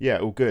yeah,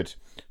 all good.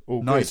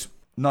 Nice.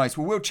 Nice.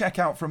 Well, we'll check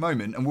out for a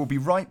moment and we'll be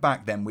right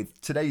back then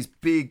with today's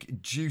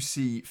big,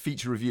 juicy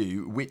feature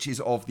review, which is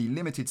of the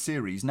limited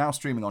series now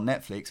streaming on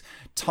Netflix,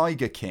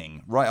 Tiger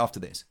King, right after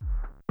this.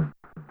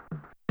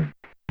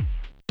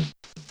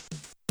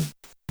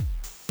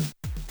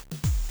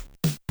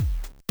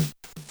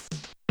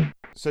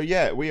 So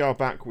yeah, we are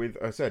back with,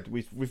 I said,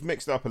 we've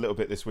mixed up a little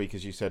bit this week,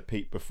 as you said,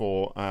 Pete,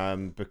 before,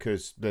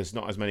 because there's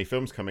not as many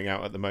films coming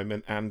out at the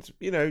moment, and,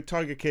 you know,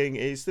 Tiger King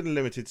is still a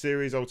limited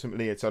series.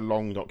 Ultimately, it's a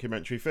long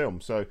documentary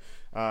film, so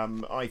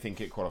I think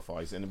it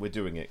qualifies, and we're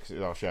doing it because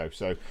it's our show,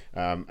 so,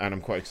 and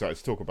I'm quite excited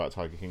to talk about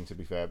Tiger King, to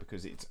be fair,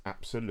 because it's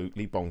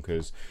absolutely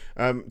bonkers.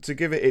 To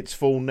give it its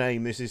full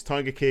name, this is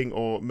Tiger King,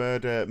 or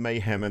Murder,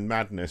 Mayhem and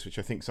Madness, which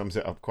I think sums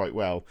it up quite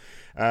well.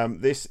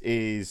 This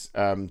is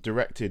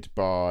directed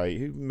by,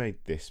 who made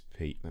this,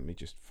 Pete? Let me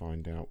just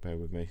find out. Bear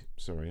with me.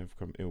 Sorry, I've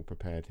come ill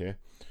prepared here.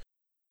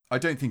 I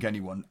don't think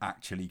anyone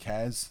actually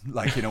cares,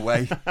 like, in a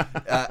way.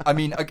 I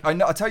mean,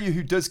 I'll tell you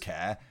who does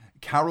care.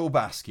 Carol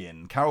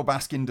Baskin. Carol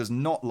Baskin does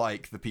not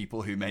like the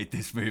people who made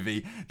this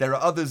movie. There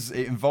are others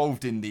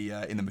involved in the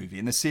movie,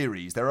 in the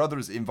series. There are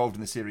others involved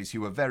in the series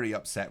who are very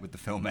upset with the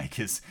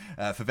filmmakers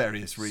for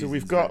various reasons.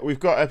 So we've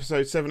got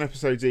 7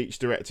 episodes each,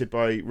 directed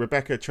by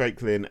Rebecca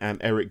Traiklin and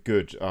Eric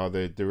Good are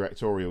the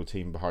directorial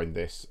team behind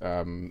this.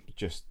 I'm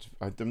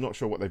not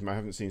sure what I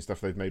haven't seen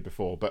stuff they've made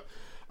before, but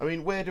I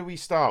mean, where do we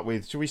start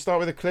with? Should we start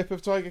with a clip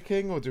of Tiger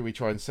King, or do we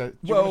try and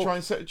set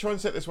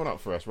this one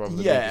up for us rather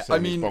than just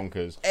saying it's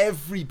bonkers?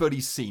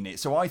 Everybody's seen it,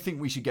 so I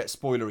think we should get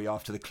spoilery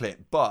after the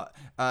clip. But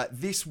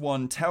this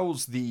one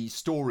tells the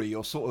story,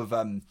 or sort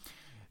of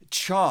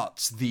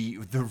charts the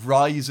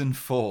rise and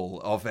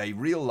fall of a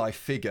real life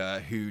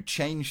figure who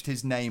changed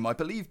his name, I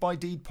believe by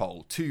deed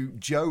poll, to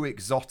Joe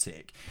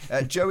Exotic.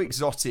 Joe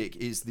Exotic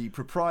is the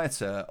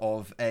proprietor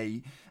of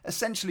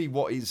essentially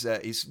what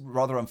is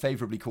rather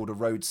unfavourably called a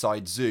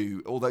roadside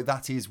zoo, although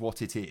that is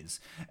what it is.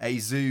 A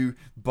zoo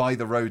by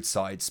the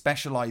roadside,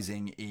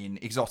 specialising in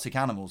exotic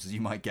animals, as you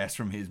might guess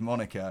from his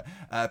moniker,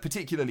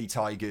 particularly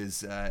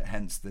tigers,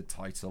 hence the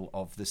title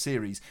of the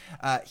series.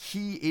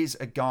 He is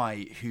a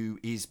guy who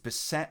is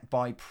beset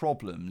by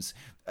problems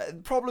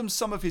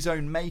some of his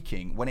own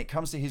making when it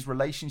comes to his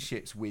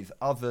relationships with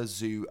other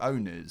zoo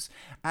owners,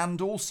 and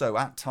also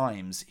at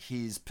times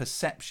his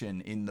perception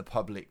in the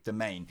public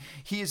domain.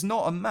 He is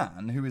not a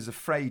man who is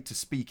afraid to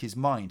speak his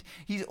mind.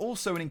 He's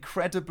also an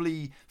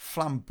incredibly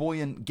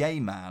flamboyant gay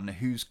man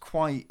who's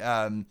quite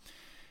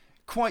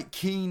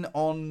keen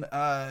on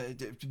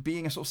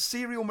being a sort of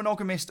serial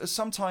monogamist,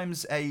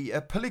 sometimes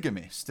a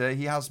polygamist.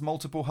 He has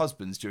multiple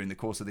husbands during the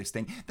course of this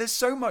thing. There's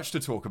so much to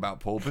talk about,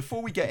 Paul.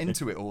 Before we get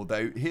into it all,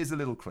 though, here's a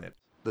little clip.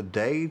 The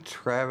day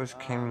Travis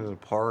came to the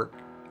park,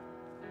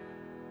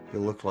 he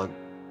looked like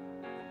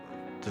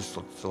just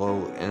a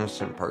little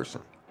innocent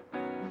person.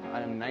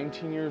 I am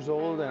 19 years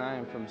old, and I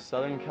am from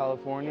Southern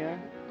California,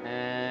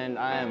 and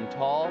I am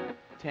tall,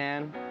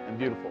 tan, and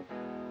beautiful.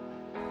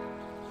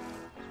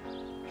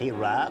 He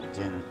arrived,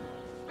 and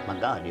my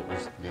God, it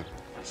was the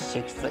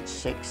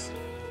 6'6",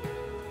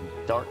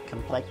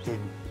 dark-complected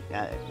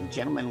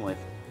gentleman with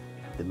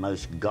the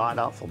most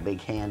god-awful big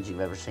hands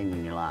you've ever seen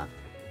in your life.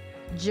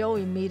 Joe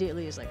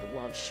immediately is like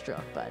love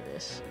struck by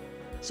this.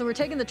 So we're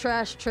taking the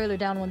trash trailer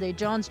down one day.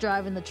 John's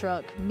driving the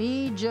truck.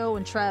 Me, Joe,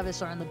 and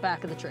Travis are in the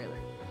back of the trailer.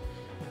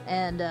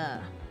 And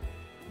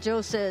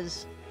Joe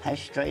says, "How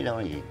straight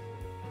are you?"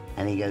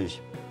 And he goes,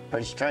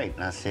 "Pretty straight."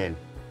 And I said,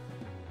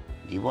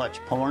 "Do you watch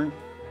porn?"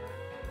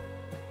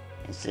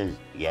 He says,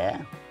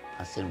 "Yeah."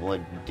 I said, "Well,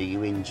 do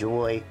you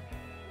enjoy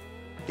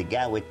the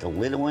guy with the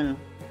little one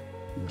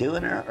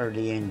doing it, or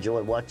do you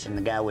enjoy watching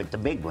the guy with the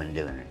big one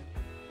doing it?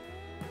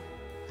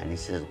 And he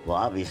says, well,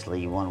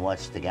 obviously you want to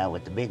watch the guy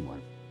with the big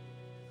one.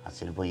 I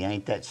said, well, you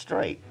ain't that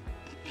straight.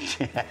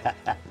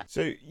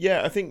 So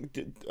yeah, I think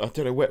I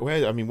don't know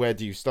where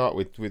do you start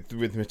with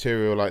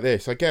material like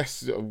this? I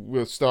guess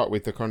we'll start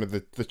with the kind of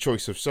the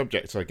choice of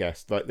subjects. I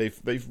guess like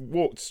they've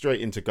walked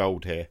straight into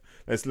gold here.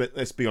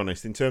 Let's be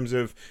honest in terms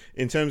of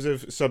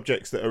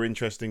subjects that are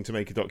interesting to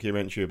make a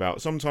documentary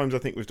about. Sometimes I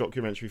think with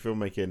documentary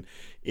filmmaking,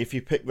 if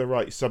you pick the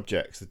right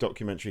subjects, the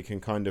documentary can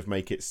kind of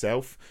make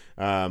itself.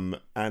 And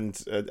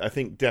I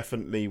think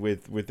definitely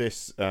with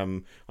this, I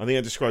think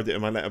I described it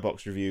in my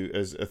Letterboxd review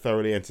as a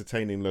thoroughly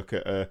entertaining look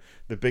at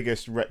the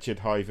biggest wretched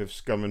hive of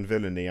scum and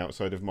villainy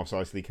outside of Mos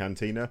Eisley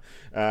Cantina,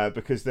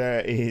 because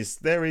there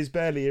is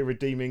barely a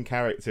redeeming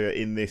character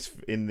in this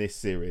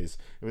series.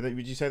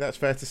 Would you say that's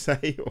fair to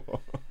say?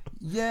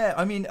 Yeah,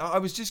 I mean, I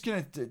was just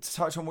going to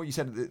touch on what you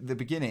said at the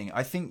beginning.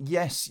 I think,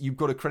 yes, you've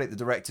got to credit the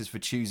directors for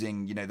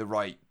choosing, the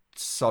right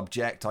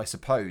subject, I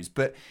suppose,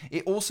 but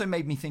it also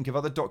made me think of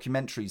other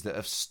documentaries that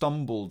have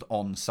stumbled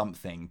on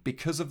something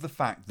because of the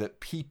fact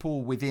that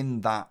people within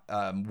that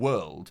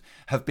world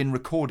have been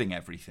recording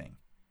everything.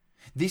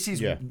 This is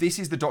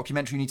the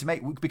documentary you need to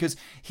make, because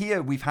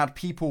here we've had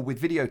people with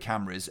video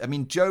cameras. I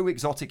mean, Joe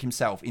Exotic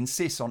himself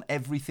insists on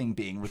everything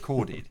being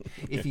recorded.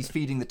 If he's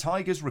feeding the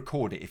tigers,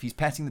 record it. If he's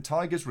petting the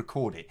tigers,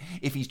 record it.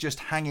 If he's just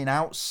hanging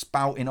out,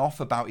 spouting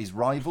off about his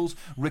rivals,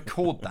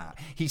 record that.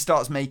 He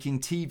starts making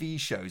TV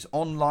shows,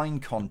 online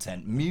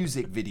content,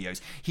 music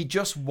videos. He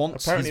just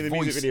wants apparently his the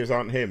voice. Music videos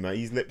aren't him.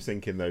 He's lip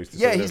syncing those.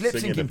 He's lip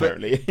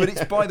syncing, but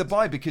it's by the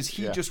by because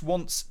he Yeah. just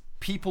wants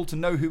people to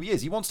know who he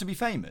is. He wants to be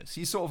famous.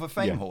 He's sort of a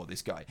fame whore,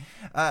 this guy.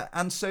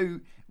 And so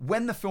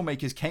when the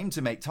filmmakers came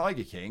to make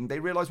Tiger King, they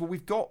realized, well,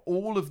 we've got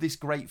all of this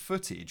great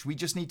footage. We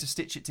just need to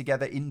stitch it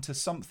together into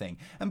something.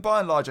 And by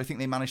and large, I think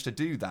they managed to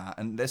do that.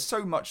 And there's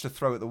so much to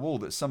throw at the wall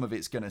that some of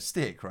it's going to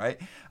stick, right?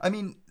 I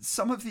mean,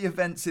 some of the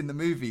events in the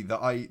movie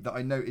that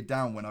I noted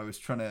down when I was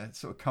trying to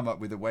sort of come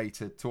up with a way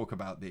to talk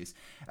about this.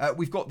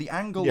 We've got the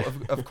angle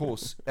of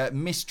course,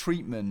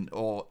 mistreatment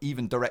or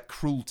even direct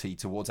cruelty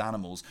towards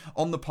animals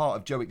on the part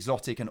of Joe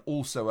Exotic and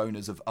also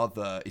owners of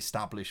other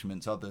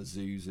establishments, other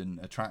zoos and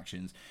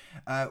attractions.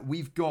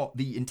 We've got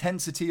the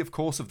intensity, of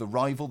course, of the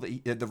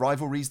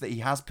rivalries that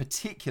he has,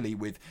 particularly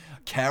with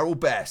Carol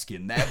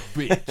Baskin, that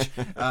bitch.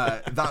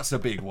 That's a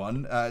big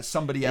one.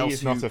 Somebody else.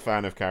 He's not a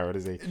fan of Carol,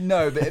 is he?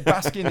 No, but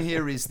Baskin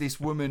here is this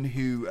woman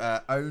who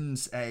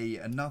owns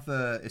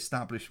another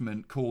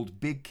establishment called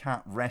Big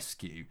Cat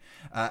Rescue.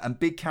 And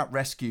Big Cat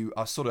Rescue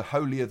are sort of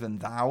holier than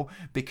thou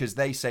because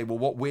they say, well,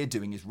 what we're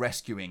doing is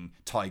rescuing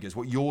tigers.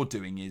 What you're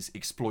doing is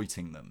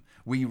exploiting them.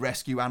 We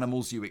rescue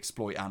animals, you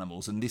exploit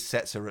animals. And this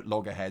sets her at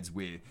loggerheads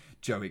with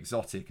Joe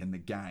Exotic and the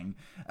gang.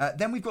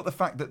 Then we've got the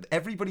fact that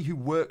everybody who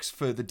works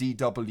for the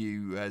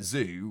DW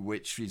Zoo,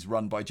 which is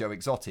run by Joe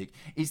Exotic,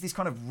 is this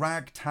kind of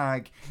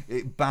ragtag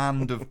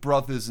band of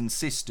brothers and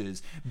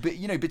sisters. But,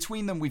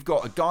 between them, we've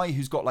got a guy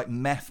who's got like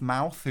meth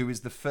mouth, who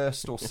is the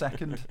first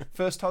husband,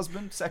 because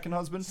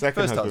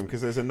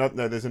there's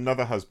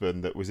another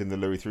husband that was in the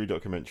Louis Theroux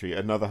documentary.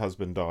 Another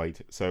husband died.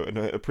 So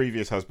a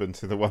previous husband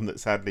to the one that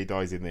sadly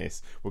dies in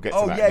this. We'll get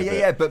to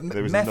that. But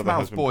Meth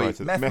Mouth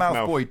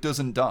Boy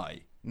doesn't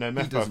die. No,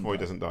 Meth Mouth Boy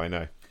doesn't die,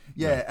 no.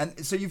 Yeah,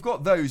 and so you've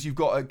got those. You've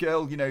got a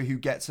girl, who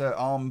gets her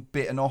arm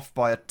bitten off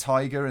by a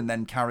tiger and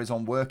then carries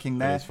on working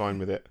there. And he's fine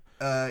with it.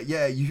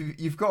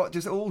 You've got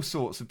just all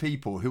sorts of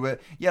people who are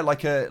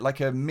like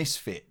a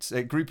misfits,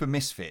 a group of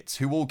misfits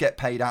who all get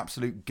paid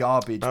absolute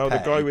garbage. Oh, pay.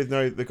 the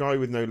guy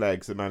with no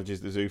legs that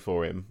manages the zoo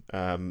for him,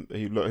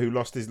 who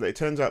lost his. It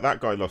turns out that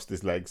guy lost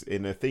his legs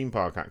in a theme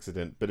park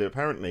accident, but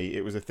apparently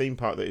it was a theme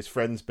park that his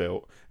friends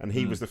built, and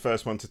he was the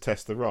first one to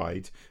test the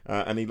ride,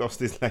 and he lost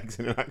his legs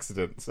in an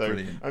accident. So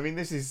brilliant. I mean,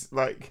 this is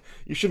like,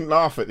 you shouldn't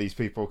laugh at these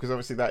people because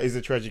obviously that is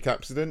a tragic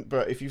accident.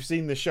 But if you've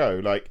seen the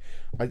show,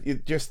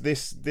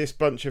 this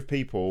bunch of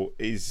people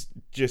is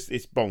just,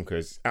 it's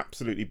bonkers,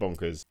 absolutely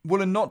bonkers.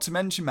 Well, and not to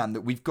mention, man,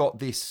 that we've got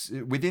this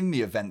within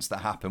the events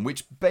that happen,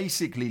 which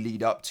basically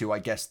lead up to, I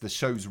guess, the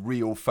show's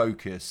real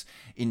focus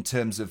in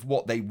terms of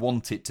what they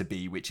want it to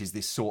be, which is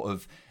this sort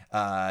of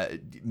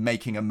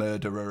making a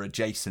murderer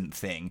adjacent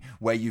thing,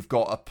 where you've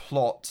got a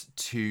plot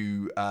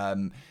to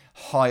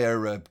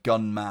hire a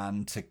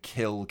gunman to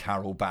kill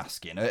Carol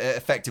Baskin.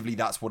 Effectively,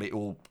 that's what it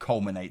all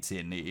culminates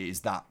in, is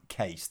that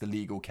case, the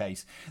legal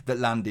case that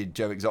landed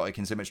Joe Exotic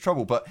in so much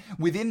trouble. But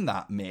within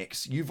that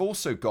mix, you've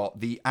also got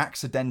the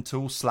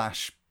accidental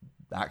suicide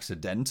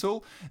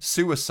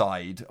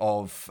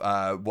of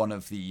one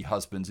of the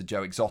husbands of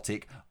Joe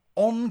Exotic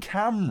on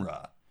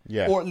camera.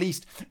 Yeah. Or at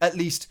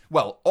least,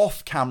 well,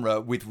 off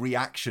camera with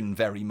reaction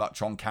very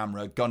much on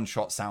camera,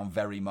 gunshot sound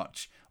very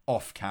much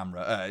off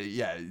camera,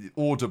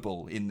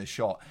 audible in the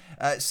shot.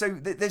 So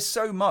there's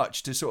so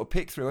much to sort of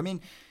pick through. I mean,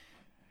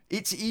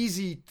 it's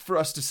easy for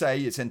us to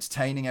say it's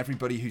entertaining.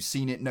 Everybody who's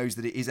seen it knows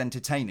that it is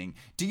entertaining.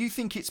 Do you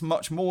think it's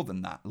much more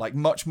than that? Like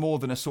much more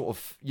than a sort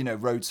of,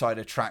 roadside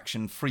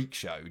attraction freak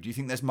show? Do you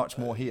think there's much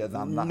more here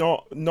than that?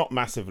 Not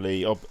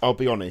massively. I'll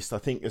be honest. I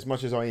think as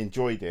much as I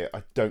enjoyed it,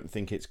 I don't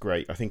think it's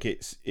great. I think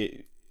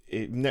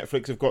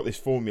Netflix have got this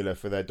formula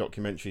for their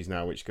documentaries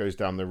now, which goes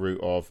down the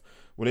route of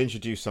we'll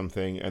introduce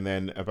something, and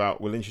then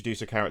we'll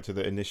introduce a character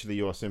that initially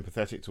you are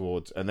sympathetic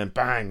towards, and then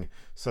bang,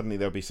 suddenly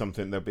there'll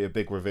be a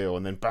big reveal,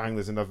 and then bang,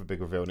 there's another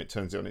big reveal, and it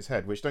turns it on its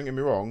head. Which, don't get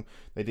me wrong,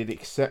 they did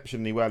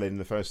exceptionally well in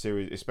the first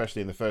series,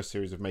 especially in the first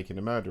series of Making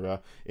a Murderer.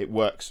 It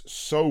works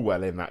so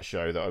well in that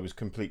show that I was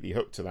completely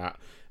hooked to that.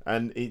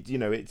 And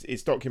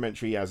it's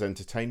documentary as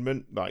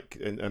entertainment,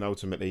 and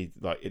ultimately,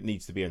 it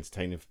needs to be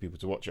entertaining for people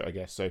to watch it, I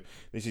guess. So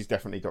this is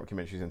definitely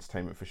documentary as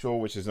entertainment for sure,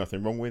 which there's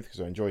nothing wrong with because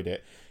I enjoyed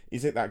it.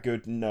 Is it that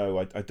good? No,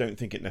 I don't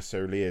think it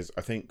necessarily is.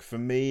 I think for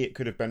me, it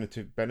could have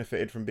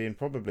benefited from being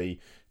probably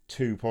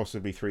 2,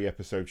 possibly 3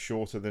 episodes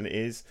shorter than it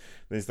is.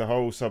 There's the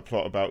whole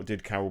subplot about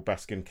did Carol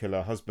Baskin kill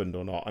her husband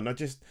or not,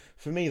 and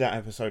for me that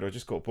episode I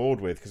just got bored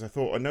with, because I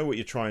thought, I know what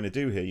you're trying to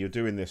do here. You're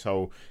doing this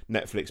whole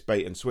Netflix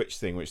bait and switch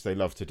thing, which they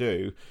love to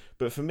do,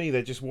 but for me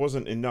there just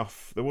wasn't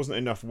enough. There wasn't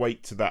enough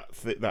weight to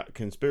that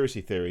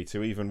conspiracy theory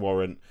to even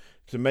warrant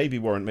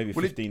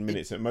 15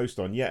 minutes at most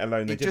on, yet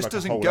alone they did like a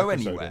whole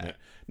episode in it.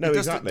 No,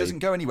 exactly. It doesn't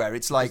go anywhere.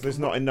 It's like there's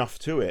not enough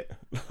to it.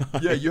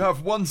 Yeah, you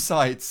have one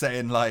side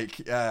saying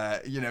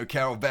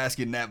Carol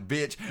Baskin, that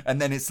bitch,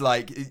 and then it's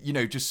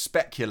just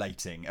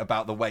speculating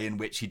about the way in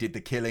which he did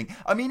the killing.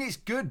 I mean, it's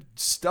good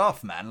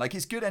stuff, man. Like,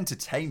 it's good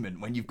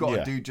entertainment when you've got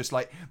a dude just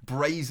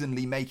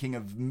brazenly making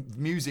a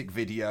music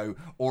video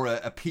or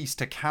a piece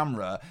to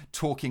camera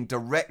talking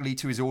directly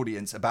to his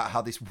audience about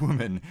how this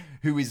woman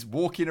who is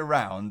walking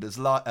around as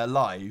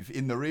alive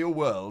in the real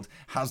world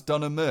has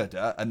done a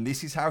murder, and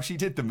this is how she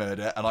did the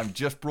murder, and I'm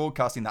just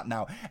broadcasting that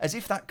now, as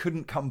if that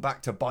couldn't come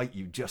back to bite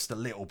you just a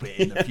little bit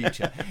in the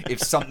future if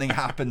something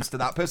happens to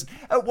that person.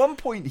 At one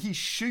point he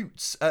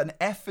shoots an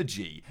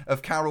effigy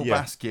of Carol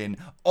Baskin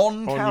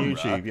on camera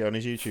YouTube, on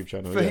his YouTube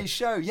channel for his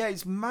show.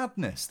 It's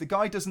madness. The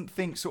guy doesn't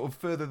think sort of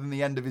further than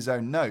the end of his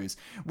own nose,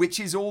 which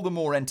is all the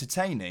more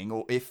entertaining,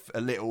 or if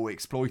a little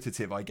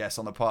exploitative, I guess,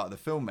 on the part of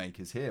the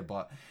filmmakers here.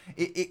 But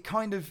it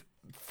kind of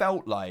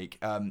felt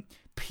like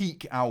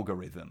peak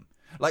algorithm.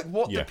 Like,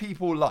 what do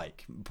people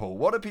like, Paul?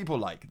 What do people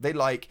like? They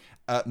like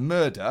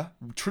murder,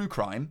 true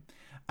crime,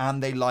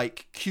 and they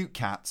like cute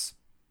cats.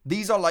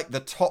 These are like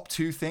the top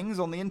 2 things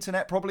on the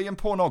internet, probably, and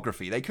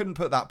pornography. They couldn't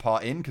put that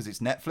part in because it's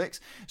Netflix.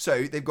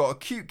 So they've got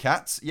cute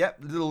cats,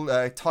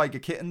 little tiger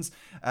kittens,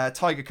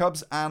 tiger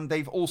cubs, and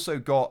they've also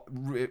got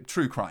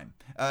true crime.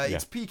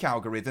 It's peak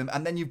algorithm,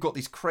 and then you've got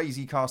this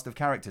crazy cast of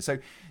characters. So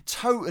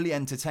totally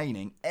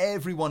entertaining.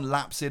 Everyone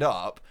laps it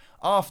up.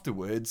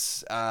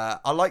 Afterwards,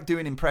 I like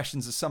doing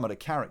impressions of some of the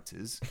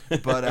characters,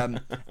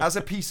 but as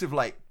a piece of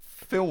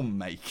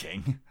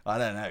filmmaking, I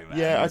don't know, man.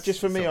 Yeah,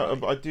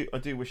 I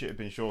do wish it had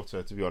been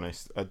shorter, to be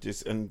honest. It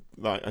just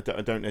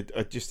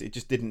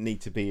didn't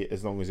need to be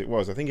as long as it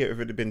was. I think if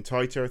it had been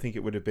tighter, I think it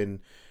would have been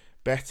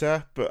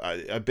better, but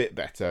a bit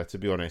better, to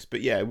be honest.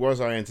 But yeah, was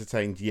I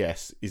entertained?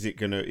 Yes. Is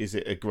it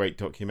a great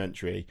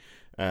documentary?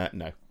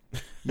 No.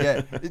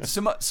 Yeah,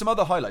 some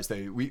other highlights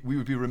though. We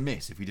would be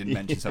remiss if we didn't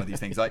mention some of these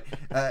things. Like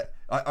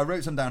I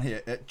wrote some down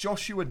here.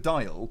 Joshua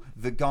Dial,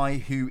 the guy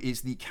who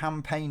is the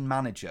campaign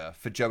manager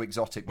for Joe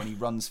Exotic when he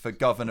runs for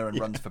governor and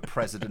runs for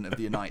president of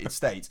the United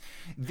States.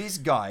 This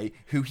guy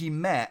who he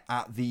met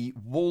at the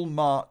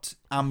Walmart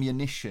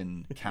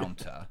ammunition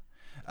counter.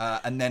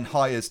 And then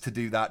hires to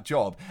do that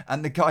job.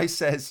 And the guy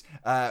says,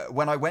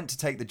 when I went to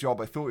take the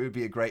job, I thought it would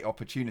be a great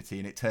opportunity,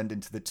 and it turned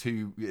into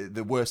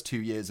the worst 2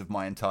 years of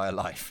my entire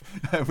life,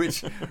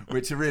 which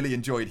I really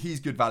enjoyed. He's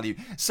good value.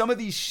 Some of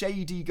these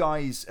shady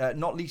guys,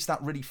 not least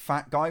that really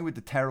fat guy with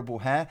the terrible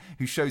hair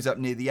who shows up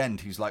near the end,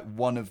 who's like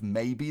one of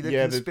maybe the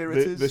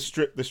conspirators. The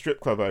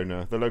strip club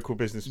owner, the local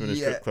businessman and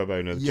strip club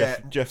owner,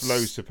 Jeff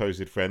Lowe's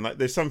supposed friend. Like,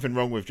 there's something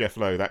wrong with Jeff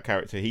Lowe, that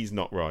character. He's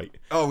not right.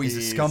 Oh, he's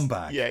a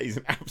scumbag. Yeah, he's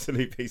an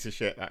absolute piece of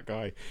shit, that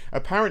guy.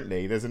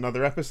 Apparently there's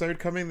another episode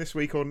coming this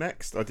week or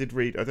next. I did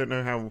read, I don't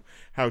know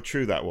how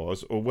true that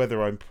was, or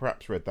whether I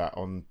perhaps read that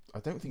on, I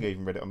don't think I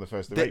even read it on the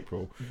 1st of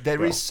April.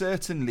 There is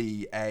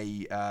certainly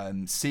a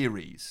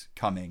series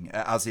coming,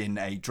 as in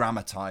a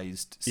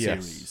dramatised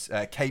series.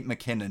 Yes. Kate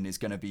McKinnon is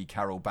going to be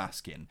Carol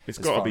Baskin. It's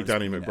got to be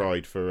Danny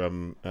McBride for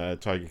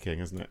Tiger King,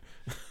 hasn't it?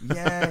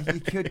 Yeah,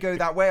 you could go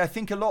that way. I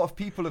think a lot of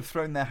people have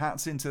thrown their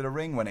hats into the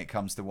ring when it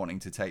comes to wanting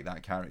to take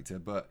that character,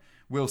 but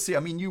we'll see. I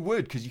mean, you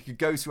would, because you could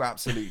go to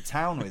absolute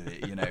town with it.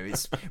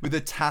 It's with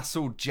the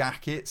tasseled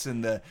jackets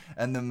and the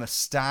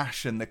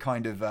moustache and the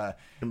kind of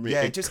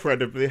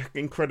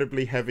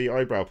incredibly heavy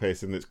eyebrow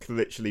piercing that's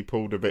literally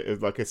pulled a bit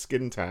of like a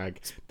skin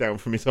tag down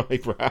from his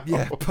eyebrow.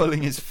 Yeah,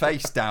 pulling his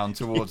face down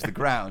towards the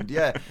ground.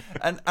 Yeah,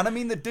 and I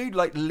mean, the dude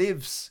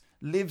lives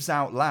lives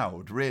out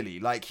loud, really.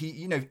 Like, he,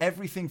 you know,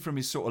 everything from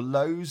his sort of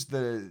lows,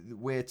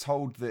 we're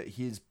told that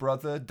his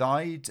brother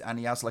died and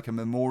he has like a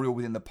memorial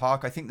within the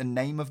park. I think the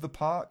name of the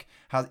park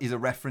is a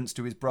reference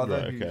to his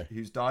brother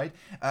who's died.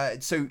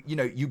 So, you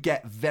know, you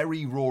get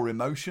very raw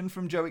emotion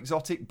from Joe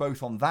Exotic,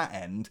 both on that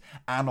end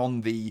and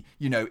on the,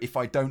 you know, if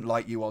I don't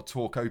like you, I'll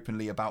talk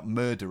openly about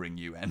murdering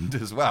you end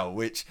as well,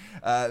 which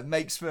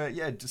makes for,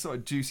 sort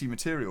of juicy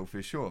material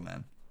for sure,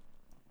 man.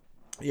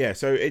 Yeah,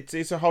 so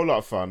it's a whole lot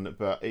of fun,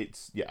 but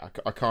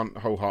I can't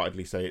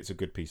wholeheartedly say it's a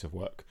good piece of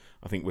work.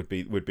 I think would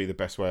be the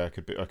best way I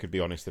could be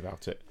honest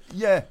about it.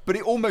 Yeah, but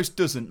it almost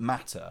doesn't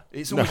matter.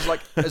 It's almost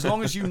like, as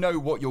long as you know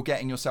what you're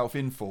getting yourself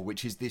in for,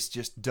 which is this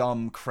just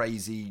dumb,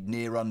 crazy,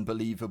 near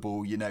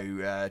unbelievable, you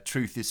know,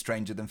 truth is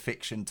stranger than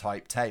fiction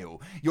type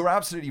tale. You're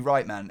absolutely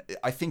right, man.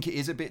 I think it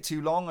is a bit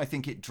too long. I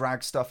think it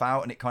drags stuff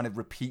out and it kind of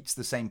repeats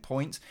the same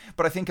points.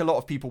 But I think a lot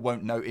of people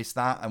won't notice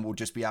that and will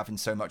just be having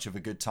so much of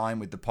a good time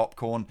with the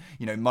popcorn,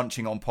 you know,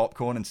 munching on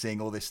popcorn and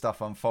seeing all this stuff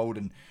unfold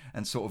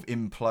and sort of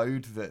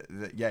implode that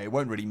it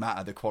won't really matter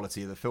the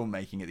quality of the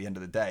filmmaking at the end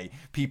of the day.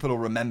 People will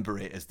remember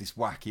it as this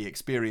wacky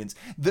experience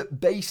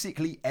that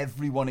basically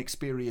everyone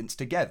experienced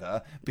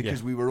together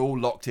because we were all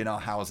locked in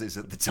our houses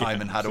at the time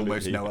and had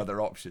almost no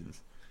other options.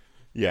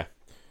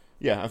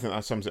 Yeah, I think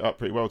that sums it up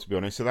pretty well, to be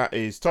honest. So that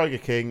is Tiger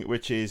King,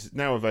 which is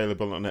now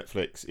available on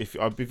Netflix.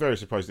 I'd be very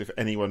surprised if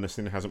anyone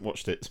listening hasn't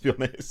watched it, to be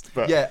honest.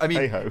 But yeah, I mean,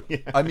 hey-ho. Yeah.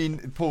 I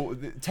mean, Paul,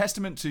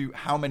 testament to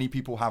how many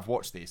people have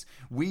watched this.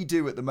 We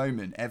do at the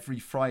moment every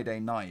Friday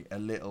night a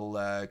little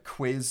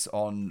quiz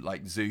on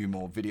like Zoom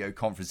or video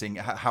conferencing,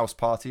 house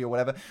party or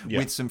whatever,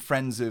 with some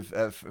friends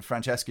of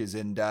Francesca's,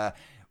 and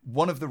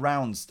one of the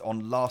rounds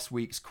on last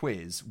week's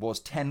quiz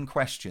was 10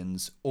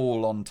 questions,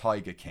 all on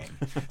Tiger King.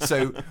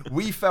 So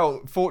we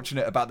felt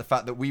fortunate about the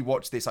fact that we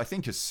watched this, I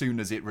think, as soon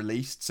as it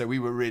released. So we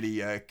were really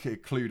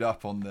clued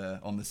up on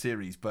the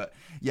series. But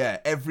yeah,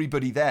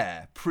 everybody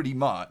there pretty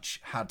much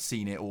had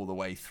seen it all the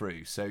way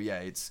through. So yeah,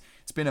 it's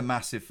been a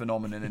massive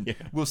phenomenon, and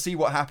we'll see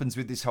what happens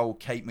with this whole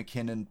Kate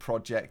McKinnon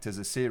project as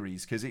a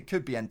series, because it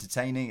could be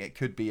entertaining. It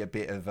could be a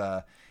bit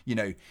of you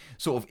know,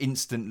 sort of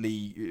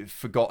instantly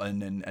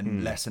forgotten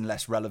and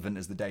less relevant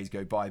as the days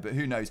go by. But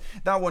who knows?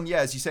 That one,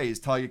 as you say, is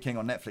Tiger King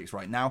on Netflix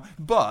right now.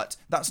 But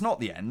that's not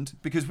the end,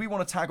 because we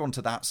want to tag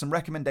onto that some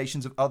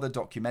recommendations of other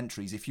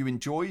documentaries. If you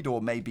enjoyed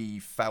or maybe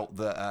felt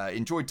that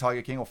enjoyed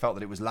Tiger King or felt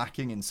that it was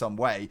lacking in some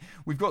way,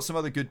 we've got some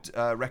other good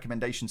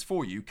recommendations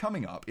for you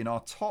coming up in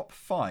our top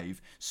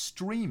 5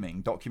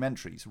 streaming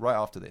documentaries right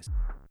after this.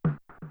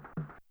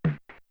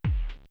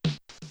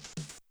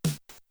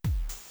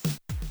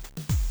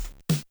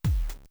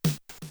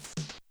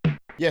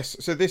 Yes,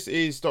 so this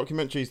is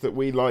documentaries that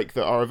we like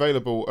that are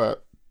available,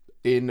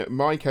 in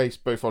my case,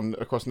 both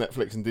across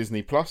Netflix and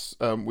Disney Plus.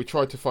 We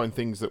tried to find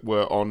things that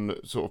were on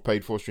sort of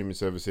paid for streaming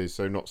services,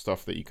 so not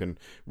stuff that you can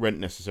rent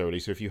necessarily.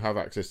 So if you have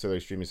access to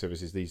those streaming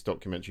services, these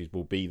documentaries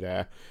will be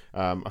there.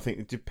 I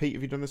think, Pete,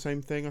 have you done the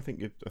same thing? I think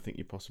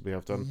you possibly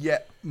have done. Yeah,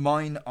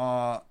 mine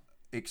are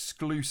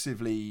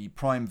exclusively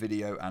Prime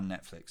Video and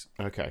Netflix.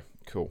 Okay,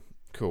 cool,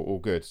 all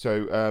good.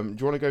 So do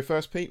you want to go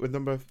first, Pete, with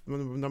number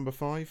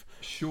 5?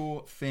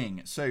 Sure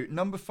thing. So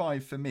number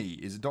 5 for me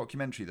is a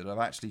documentary that I've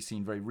actually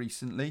seen very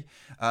recently,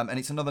 and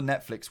it's another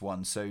Netflix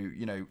one, so,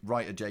 you know,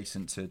 right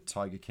adjacent to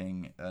Tiger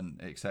King and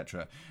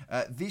etc.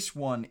 This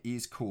one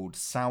is called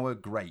Sour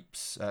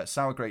Grapes.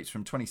 Sour Grapes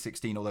from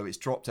 2016, although it's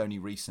dropped only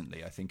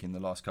recently, I think in the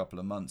last couple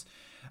of months.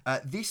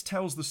 This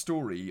tells the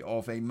story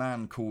of a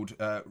man called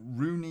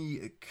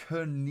Rooney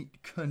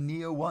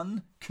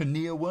Kneerwan,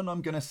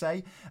 I'm going to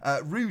say.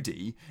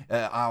 Rudy,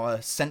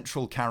 our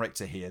central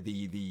character here,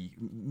 the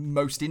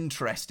most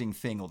interesting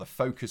thing or the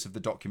focus of the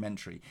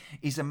documentary,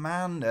 is a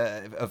man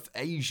of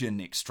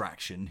Asian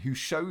extraction who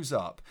shows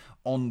up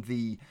on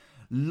the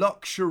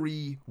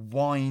luxury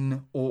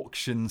wine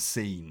auction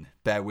scene.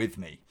 Bear with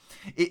me.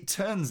 It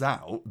turns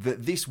out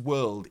that this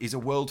world is a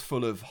world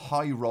full of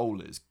high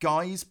rollers,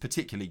 guys,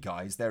 particularly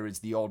guys. There is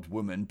the odd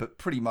woman, but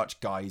pretty much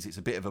guys. It's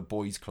a bit of a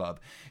boys'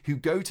 club who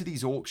go to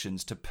these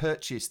auctions to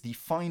purchase the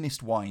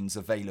finest wines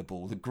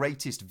available, the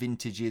greatest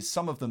vintages,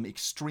 some of them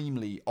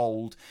extremely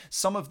old,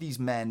 some of these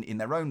men in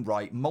their own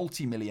right,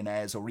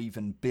 multimillionaires or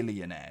even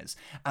billionaires.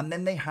 And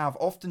then they have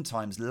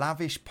oftentimes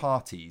lavish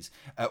parties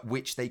at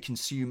which they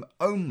consume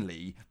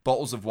only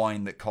bottles of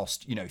wine that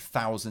cost, you know,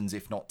 thousands,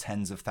 if not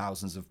tens of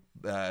thousands of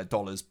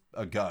dollars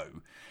a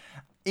go.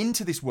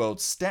 Into this world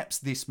steps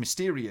this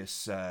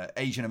mysterious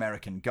Asian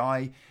American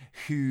guy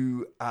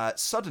who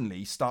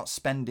suddenly starts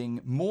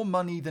spending more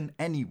money than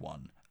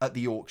anyone at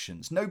the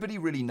auctions. Nobody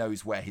really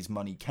knows where his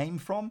money came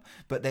from,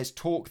 but there's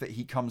talk that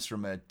he comes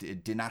from a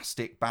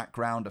dynastic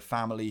background, a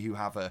family who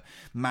have a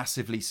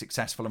massively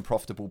successful and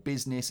profitable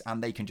business,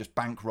 and they can just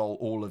bankroll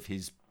all of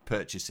his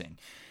purchasing.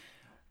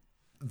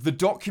 The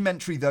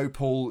documentary, though,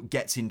 Paul,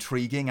 gets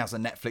intriguing, as a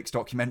Netflix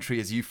documentary,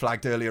 as you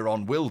flagged earlier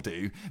on, will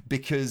do,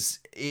 because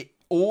it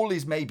all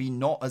is maybe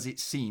not as it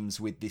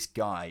seems with this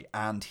guy,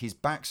 and his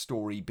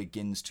backstory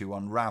begins to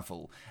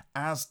unravel,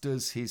 as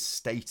does his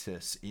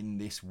status in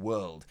this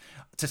world.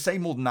 To say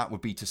more than that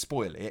would be to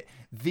spoil it.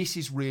 This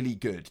is really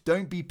good.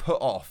 Don't be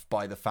put off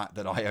by the fact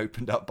that I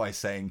opened up by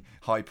saying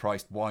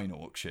high-priced wine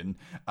auction,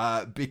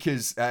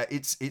 because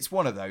it's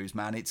one of those,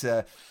 man. It's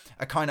a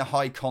kind of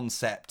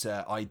high-concept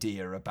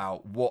idea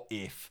about what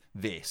if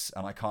this,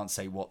 and I can't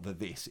say what the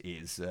this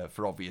is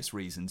for obvious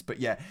reasons. But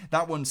yeah,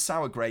 that one's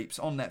Sour Grapes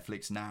on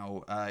Netflix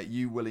now.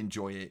 You will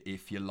enjoy it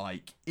if you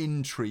like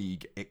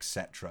intrigue,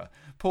 etc.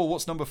 Paul,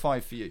 what's number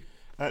 5 for you?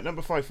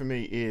 Number 5 for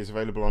me is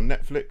available on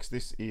Netflix.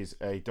 This is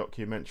a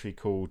documentary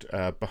called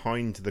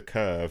Behind the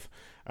Curve.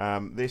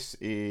 This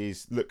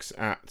gives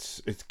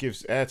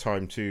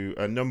airtime to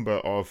a number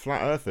of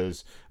flat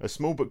earthers, a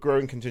small but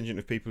growing contingent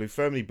of people who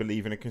firmly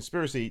believe in a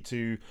conspiracy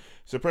to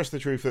suppress the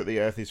truth that the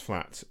Earth is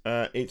flat.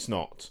 It's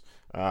not.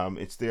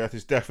 The Earth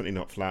is definitely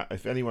not flat.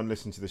 If anyone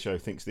listening to the show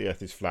thinks the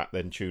Earth is flat,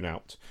 then tune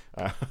out.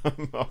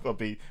 I'll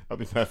be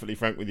perfectly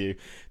frank with you.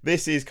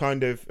 This is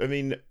kind of,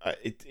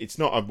 it's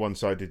not a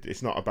one-sided,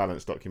 it's not a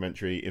balanced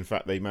documentary. In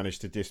fact, they managed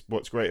to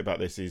what's great about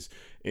this is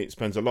it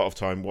spends a lot of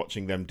time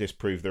watching them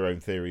disprove their own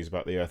theories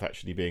about the Earth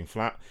actually being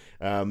flat.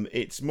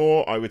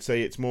 I would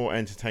say it's more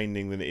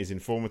entertaining than it is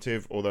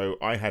informative, although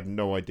I had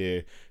no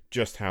idea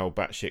just how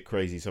batshit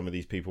crazy some of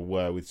these people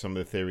were with some of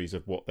the theories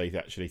of what they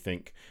actually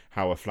think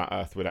how a flat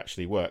Earth would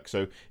actually work.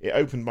 So it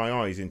opened my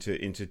eyes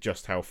into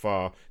just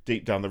how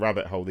deep down the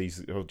rabbit hole these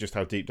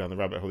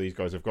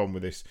guys have gone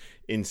with this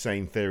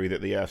insane theory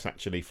that the Earth's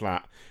actually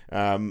flat.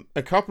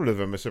 A couple of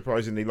them are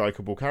surprisingly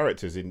likable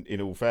characters in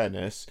all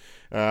fairness,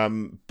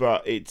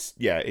 but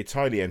it's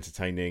highly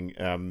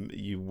entertaining.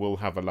 You will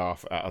have a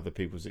laugh at other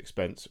people's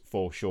expense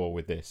for sure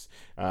with this.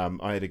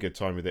 I had a good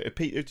time with it.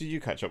 Pete, did you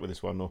catch up with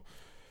this one or?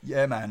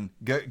 Yeah, man.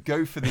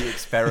 Go for the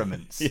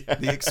experiments. Yeah.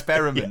 The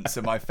experiments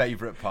are my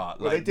favourite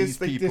part. Well, they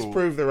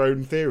disprove their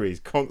own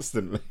theories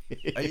constantly.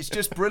 It's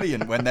just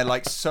brilliant when they're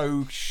like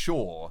so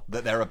sure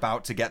that they're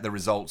about to get the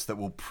results that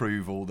will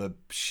prove all the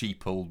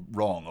sheeple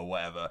wrong or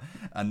whatever,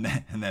 and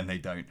then they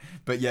don't.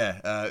 But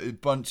yeah, a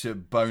bunch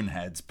of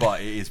boneheads,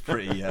 but it is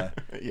pretty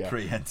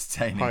pretty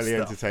entertaining. Highly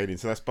stuff. entertaining.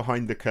 So that's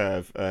Behind the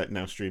Curve,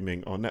 now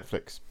streaming on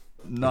Netflix.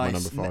 Nice.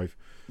 Number 5.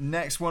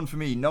 Next one for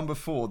me, number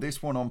 4,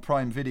 this one on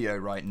Prime Video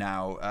right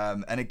now,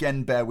 and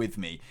again, bear with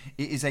me.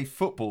 It is a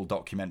football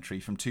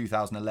documentary from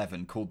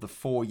 2011 called The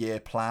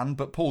 4-Year Plan,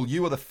 but Paul,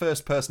 you are the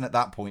first person at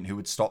that point who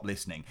would stop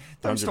listening.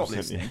 Don't stop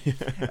listening.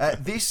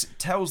 This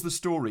tells the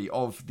story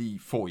of the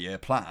 4-year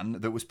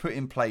plan that was put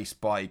in place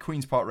by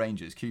Queen's Park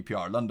Rangers,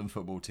 QPR, a London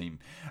football team,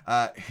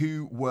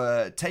 who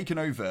were taken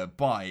over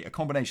by a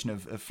combination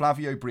of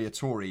Flavio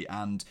Briatore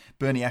and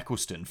Bernie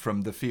Eccleston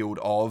from the field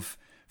of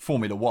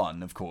Formula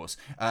One, of course.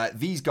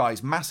 These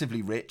guys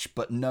massively rich,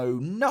 but know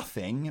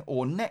nothing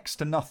or next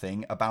to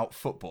nothing about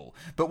football.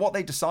 But what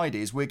they decide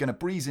is we're going to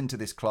breeze into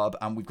this club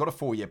and we've got a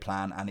 4-year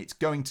plan and it's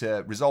going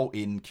to result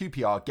in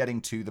QPR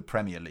getting to the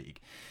Premier League.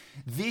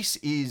 This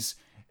is...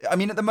 at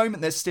the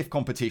moment there's stiff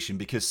competition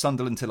because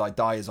Sunderland Till I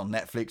Die is on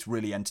Netflix,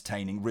 really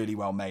entertaining, really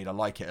well made. I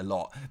like it a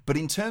lot. But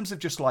in terms of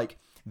just like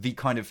the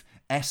kind of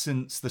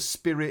essence, the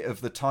spirit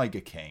of the Tiger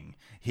King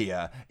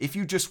here, if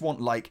you just want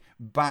like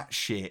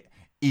batshit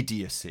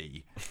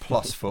idiocy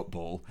plus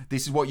football,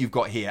 this is what you've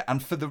got here.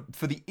 And for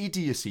the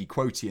idiocy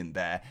quotient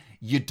there,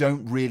 you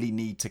don't really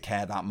need to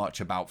care that much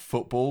about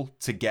football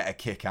to get a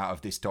kick out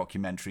of this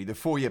documentary. The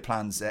 4-year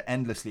plan's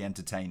endlessly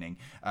entertaining.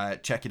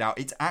 Check it out.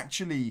 It's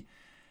actually...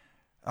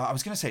 I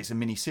was going to say it's a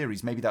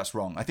mini-series. Maybe that's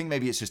wrong. I think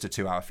maybe it's just a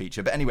 2-hour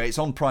feature. But anyway, it's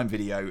on Prime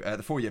Video.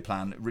 The 4-year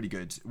plan, really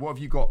good. What have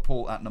you got,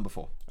 Paul, at number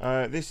 4?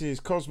 This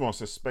is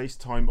Cosmos, A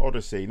Space-Time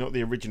Odyssey. Not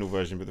the original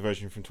version, but the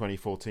version from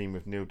 2014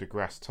 with Neil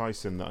deGrasse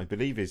Tyson that I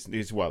believe is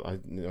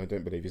I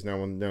don't believe is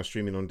now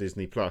streaming on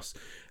Disney+.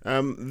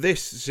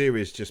 This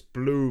series just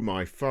blew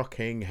my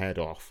fucking head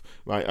off.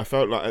 Like, I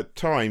felt like at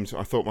times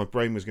I thought my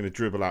brain was going to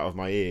dribble out of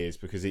my ears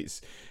because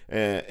it's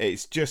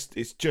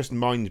just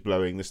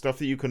mind-blowing. The stuff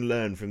that you can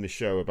learn from the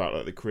show about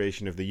like the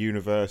creation of the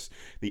universe,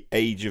 the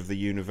age of the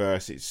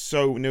universe. It's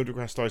so Neil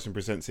deGrasse Tyson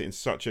presents it in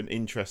such an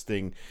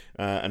interesting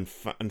and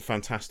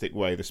fantastic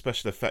way. The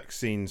special effects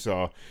scenes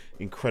are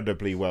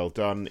incredibly well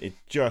done. It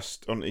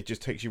just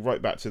takes you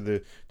right back to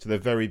the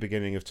very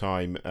beginning of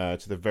time,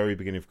 to the very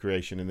beginning of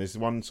creation. And there's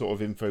one sort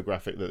of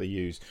infographic that they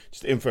use,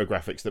 just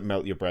infographics that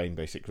melt your brain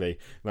basically.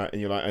 And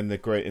you're like, in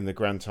the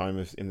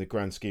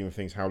grand scheme of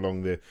things, how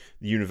long the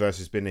universe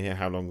has been here,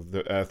 how long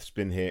the Earth's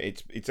been here.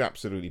 It's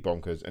absolutely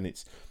bonkers and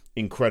it's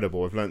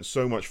incredible. I've learned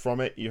so much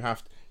from it. You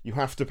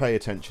have to pay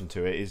attention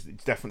to it. It's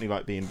definitely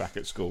like being back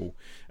at school.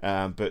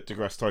 But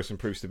deGrasse Tyson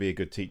proves to be a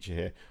good teacher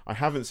here. I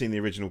haven't seen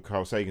the original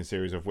Carl Sagan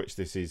series, of which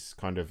this is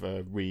kind of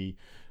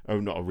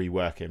not a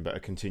reworking, but a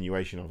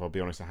continuation of. I'll be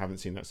honest, I haven't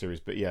seen that series.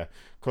 But yeah,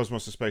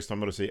 Cosmos: A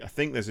Space-Time Odyssey. I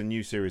think there's a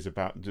new series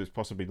that's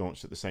possibly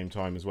launched at the same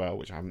time as well,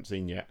 which I haven't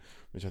seen yet,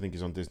 which I think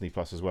is on Disney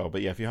Plus as well.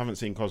 But yeah, if you haven't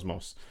seen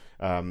Cosmos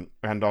and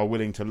are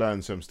willing to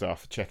learn some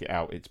stuff, check it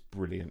out. It's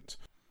brilliant.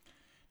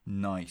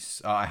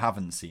 Nice. I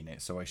haven't seen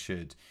it, so I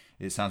should.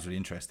 It sounds really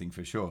interesting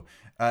for sure.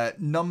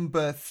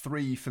 Number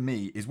 3 for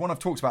me is one I've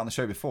talked about on the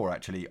show before,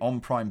 actually,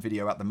 on Prime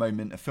Video at the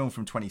moment, a film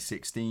from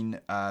 2016.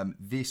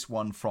 This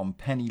one from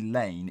Penny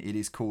Lane. It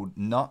is called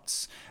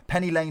Nuts.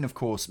 Penny Lane, of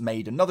course,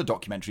 made another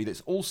documentary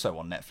that's also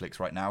on Netflix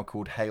right now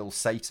called Hail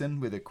Satan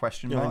with a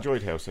question mark. I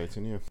enjoyed Hail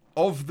Satan, yeah.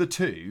 Of the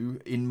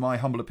two, in my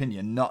humble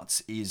opinion,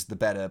 Nuts is the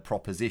better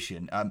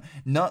proposition.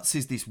 Nuts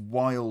is this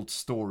wild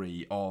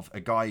story of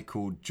a guy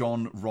called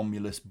John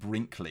Romulus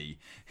Brinkley,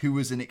 who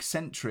was an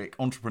eccentric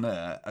entrepreneur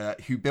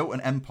who built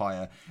an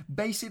empire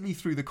basically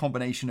through the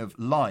combination of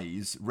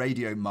lies,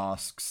 radio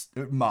masts,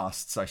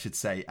 I should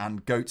say,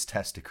 and goat's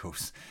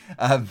testicles.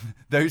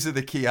 Those are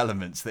the key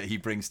elements that he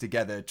brings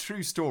together.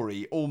 True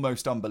story,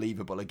 almost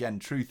unbelievable. Again,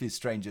 truth is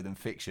stranger than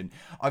fiction.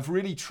 I've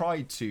really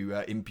tried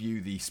to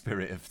imbue the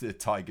spirit of the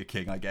Tiger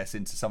King, I guess,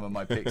 into some of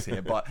my picks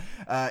here. But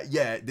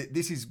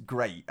this is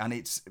great. And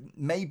it's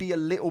maybe a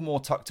little more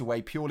tucked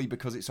away purely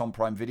because it's on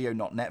Prime Video,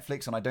 not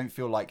Netflix. And I don't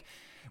feel like...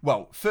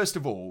 Well, first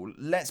of all,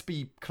 let's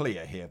be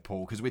clear here,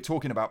 Paul, because we're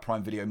talking about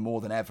Prime Video more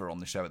than ever on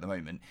the show at the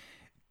moment.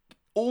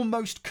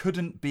 Almost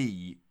couldn't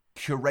be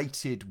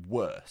curated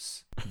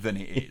worse than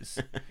it is.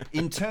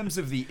 In terms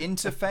of the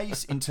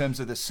interface, in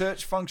terms of the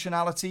search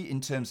functionality, in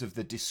terms of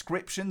the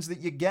descriptions that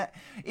you get.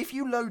 If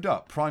you load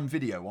up Prime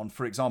Video on,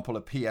 for example,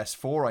 a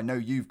PS4, I know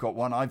you've got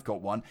one, I've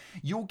got one,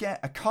 you'll get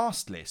a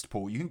cast list,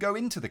 Paul. You can go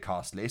into the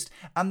cast list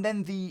and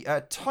then the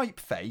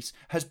typeface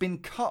has been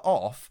cut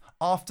off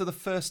after the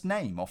first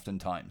name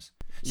oftentimes.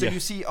 So you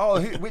see,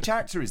 which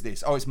actor is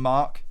this? Oh, it's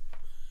Mark.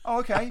 Oh,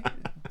 okay.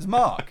 It's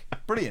Mark.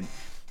 Brilliant.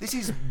 This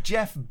is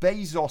Jeff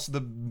Bezos,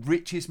 the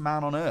richest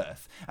man on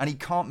earth, and he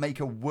can't make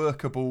a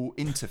workable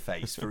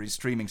interface for his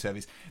streaming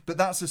service. But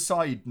that's a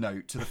side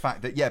note to the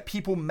fact that,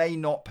 people may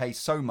not pay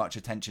so much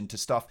attention to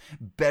stuff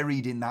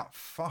buried in that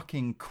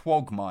fucking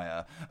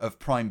quagmire of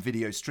Prime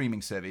Video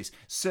streaming service.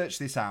 Search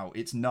this out.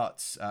 It's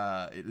nuts,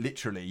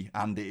 literally,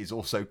 and it is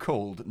also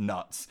called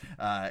Nuts.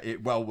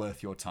 Well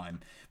worth your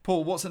time.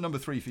 Paul, what's at number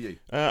 3 for you?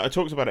 I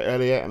talked about it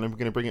earlier, and I'm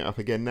going to bring it up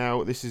again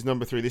now. This is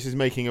number 3. This is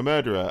Making a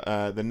Murderer,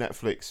 the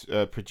Netflix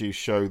produced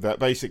show that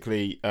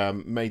basically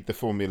made the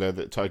formula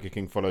that Tiger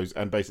King follows,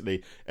 and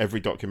basically every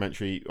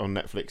documentary on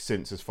Netflix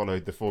since has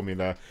followed the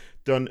formula,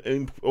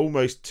 done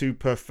almost to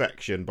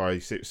perfection by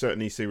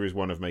certainly Series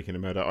 1 of Making a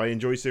Murder. I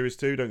enjoy Series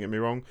 2, don't get me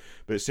wrong,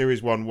 but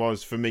Series 1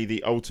 was, for me,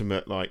 the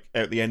ultimate, like,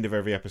 at the end of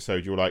every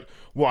episode, you're like,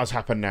 what has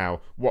happened now?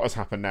 What has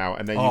happened now?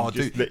 And then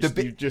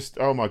you just,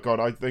 oh my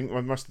God, I think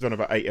I must have done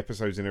about 8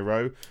 episodes in a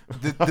row.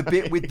 The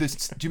bit with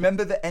the... Do you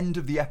remember the end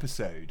of the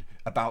episode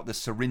about the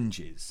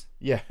syringes?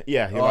 Yeah.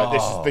 You're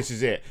like, this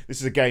is it.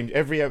 This is a game.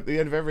 At the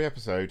end of every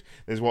episode,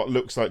 there's what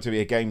looks like to be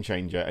a game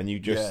changer, and you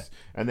just...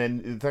 And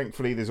then,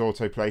 thankfully, there's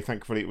autoplay.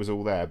 Thankfully, it was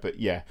all there. But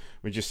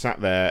we just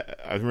sat there.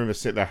 I remember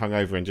sitting there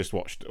hungover and just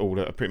watched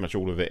pretty much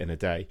all of it in a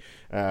day.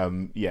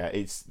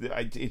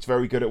 It's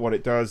very good at what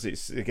it does.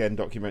 It's, again,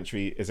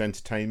 documentary as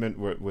entertainment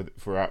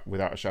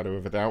without a shadow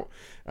of a doubt.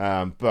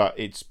 But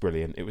it's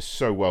brilliant. It was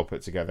so well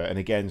put together. And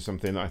again,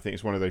 something that I think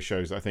is one of those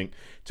shows that I think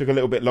took a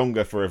little bit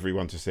longer for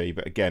everyone to see.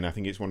 But again, I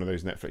think it's one of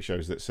those Netflix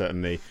shows that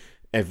certainly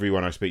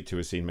everyone I speak to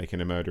has seen Making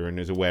a Murderer and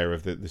is aware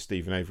of the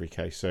Stephen Avery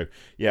case. So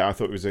I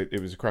thought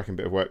it was a cracking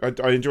bit of work.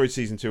 I enjoyed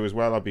season 2 as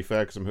well, I'll be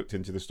fair, because I'm hooked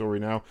into the story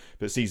now,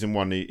 but season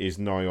 1 is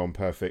nigh on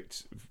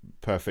perfect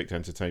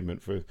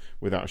entertainment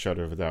without a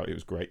shadow of a doubt. It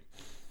was great.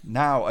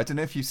 Now, I don't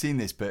know if you've seen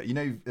this, but you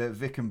know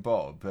Vic and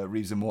Bob,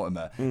 Reeves and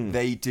Mortimer,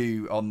 they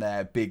do on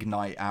their big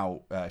night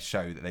out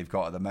show that they've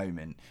got at the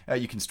moment.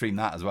 You can stream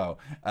that as well.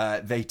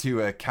 They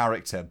do a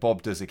character.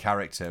 Bob does a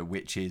character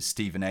which is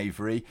Stephen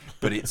Avery,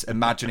 but it's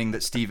imagining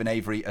that Stephen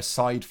Avery,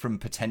 aside from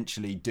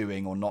potentially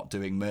doing or not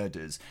doing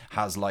murders,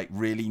 has like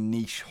really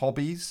niche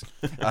hobbies.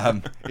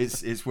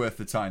 It's worth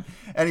the time.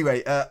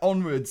 Anyway,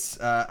 onwards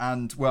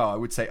and, well, I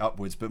would say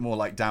upwards, but more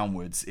like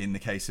downwards in the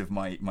case of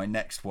my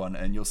next one,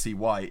 and you'll see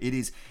why. It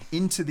is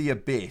Into the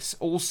Abyss,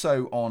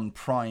 also on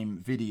Prime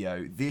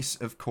Video. This,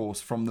 of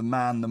course, from the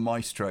man, the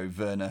maestro,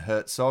 Werner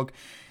Herzog.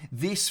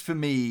 This, for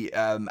me,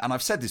 and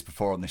I've said this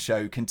before on the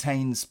show,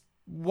 contains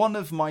one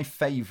of my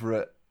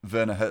favourite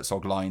Werner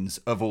Herzog lines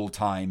of all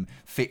time,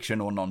 fiction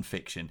or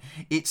non-fiction.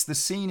 It's the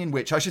scene in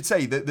which, I should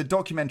say, the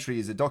documentary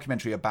is a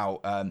documentary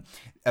about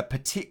a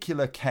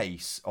particular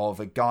case of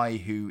a guy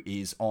who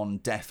is on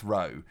death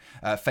row,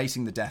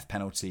 facing the death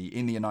penalty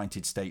in the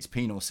United States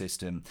penal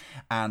system,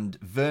 and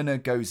Werner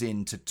goes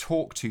in to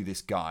talk to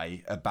this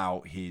guy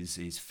about his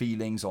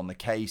feelings on the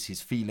case,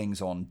 his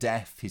feelings on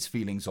death, his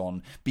feelings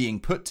on being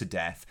put to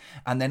death,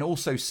 and then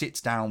also sits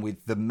down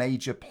with the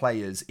major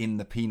players in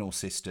the penal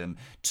system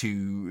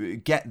to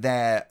get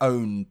their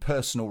own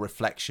personal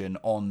reflection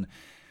on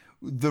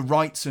the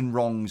rights and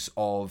wrongs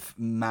of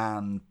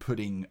man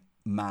putting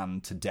man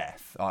to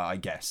death, I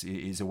guess,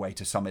 is a way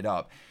to sum it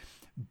up.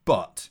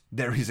 But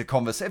there is a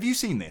conversation. Have you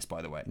seen this,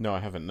 by the way? No, I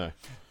haven't, no.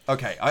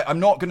 Okay, I'm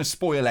not going to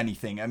spoil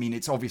anything. I mean,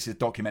 it's obviously a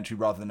documentary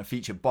rather than a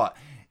feature, but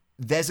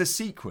there's a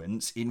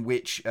sequence in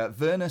which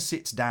Werner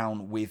sits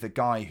down with a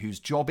guy whose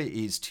job it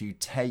is to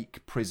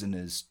take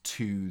prisoners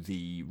to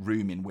the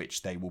room in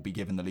which they will be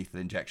given the lethal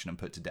injection and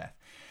put to death.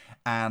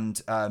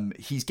 and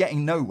he's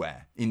getting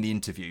nowhere in the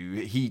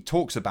interview. He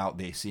talks about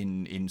this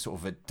in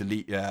sort of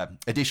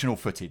additional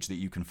footage that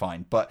you can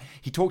find, but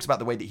he talks about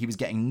the way that he was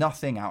getting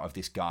nothing out of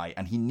this guy,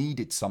 and he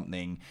needed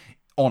something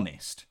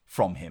honest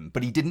from him,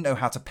 but he didn't know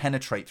how to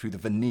penetrate through the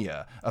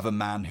veneer of a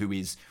man who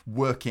is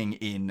working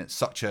in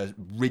such a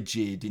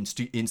rigid,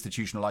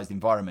 institutionalized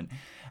environment.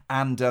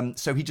 And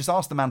so he just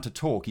asked the man to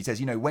talk. He says,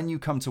 when you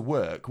come to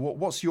work,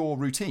 what's your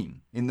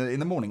routine in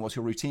the morning? What's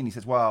your routine? He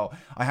says, well,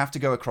 I have to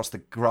go across the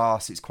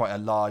grass. It's quite a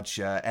large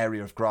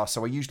area of grass,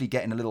 so I usually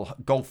get in a little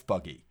golf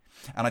buggy.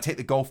 And I take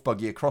the golf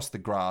buggy across the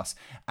grass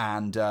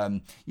and,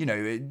 I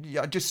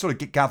just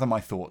sort of gather my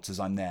thoughts as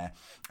I'm there.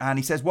 And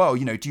he says, well,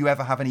 do you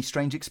ever have any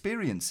strange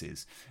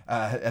experiences?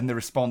 And the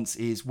response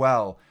is,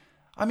 well,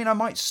 I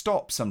might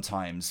stop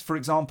sometimes. For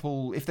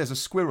example, if there's a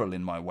squirrel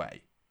in my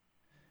way.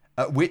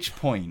 At which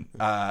point,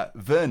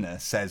 Werner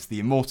says the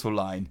immortal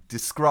line,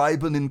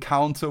 describe an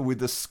encounter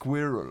with a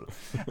squirrel.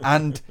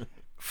 And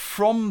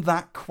from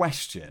that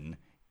question,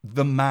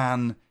 the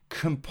man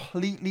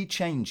completely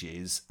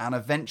changes and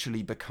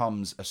eventually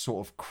becomes a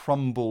sort of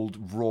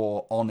crumbled,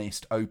 raw,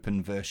 honest,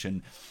 open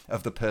version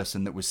of the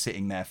person that was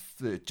sitting there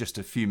just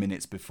a few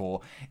minutes before.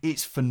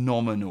 It's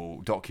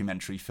phenomenal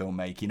documentary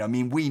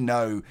filmmaking. We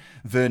know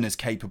Werner's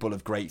capable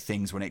of great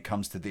things when it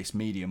comes to this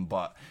medium,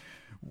 but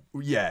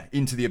yeah,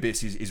 Into the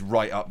Abyss is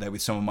right up there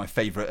with some of my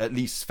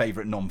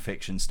favorite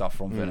non-fiction stuff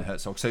from Werner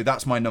Herzog. So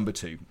that's my number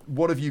 2.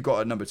 What have you got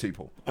at number 2,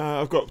 Paul?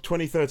 I've got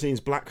 2013's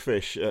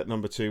Blackfish at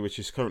number 2, which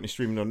is currently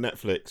streaming on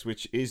Netflix,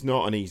 which is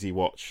not an easy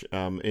watch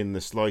in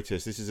the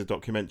slightest. This is a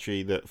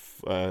documentary that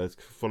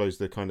follows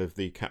the kind of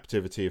the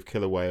captivity of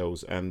killer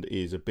whales and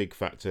is a big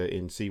factor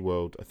in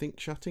SeaWorld, I think,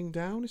 shutting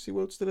down. Is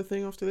SeaWorld still a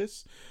thing after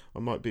this? I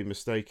might be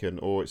mistaken,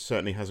 or it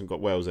certainly hasn't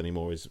got whales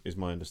anymore, is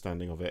my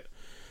understanding of it.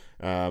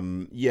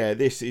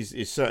 This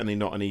is certainly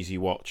not an easy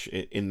watch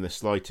in the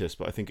slightest,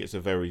 but I think it's a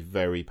very,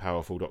 very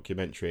powerful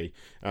documentary.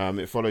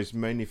 It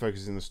mainly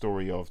focuses on the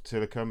story of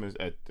Tilikum, as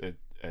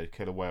a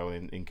killer whale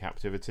in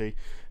captivity,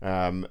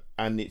 and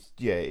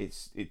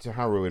it's a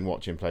harrowing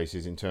watch in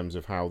places in terms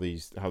of how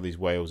these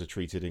whales are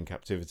treated in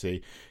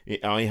captivity.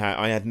 I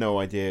had no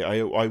idea.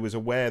 I was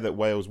aware that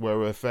whales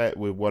were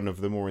one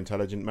of the more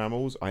intelligent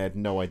mammals. I had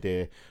no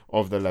idea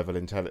of the level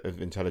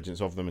of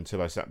intelligence of them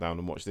until I sat down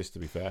and watched this, to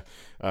be fair.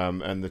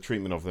 And the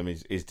treatment of them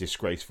is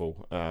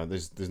disgraceful.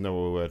 There's no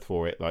other word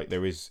for it. Like,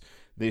 there is.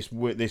 This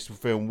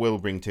film will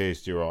bring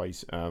tears to your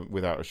eyes,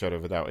 without a shadow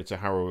of a doubt. It's a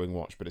harrowing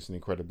watch, but it's an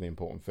incredibly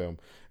important film.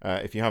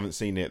 If you haven't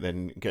seen it,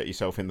 then get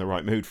yourself in the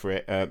right mood for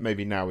it.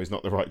 Maybe now is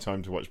not the right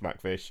time to watch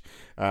Blackfish,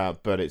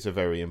 but it's a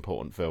very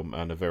important film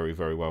and a very,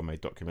 very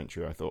well-made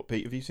documentary, I thought.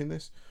 Pete, have you seen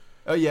this?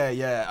 Oh, yeah.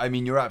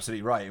 You're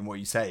absolutely right in what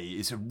you say.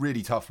 It's a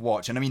really tough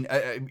watch. And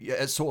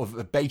sort of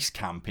a base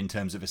camp in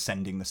terms of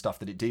ascending the stuff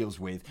that it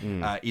deals with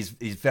is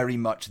very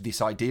much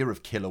this idea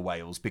of killer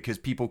whales, because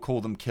people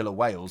call them killer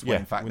whales when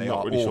in fact they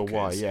are really orcas. Sure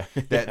why, yeah.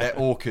 they're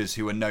orcas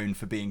who are known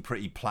for being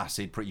pretty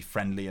placid, pretty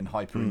friendly and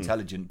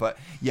hyper-intelligent. But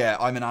yeah,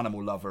 I'm an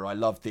animal lover. I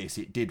love this.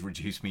 It did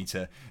reduce me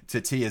to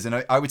tears.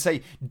 And I would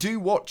say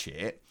do watch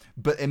it,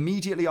 but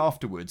immediately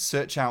afterwards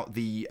search out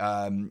the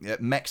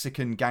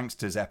Mexican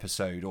Gangsters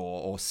episode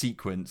or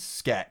sequence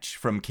sketch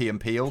from Key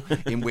and Peele,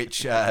 in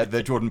which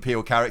the Jordan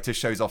Peele character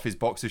shows off his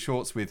boxer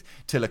shorts with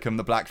Tilikum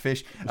the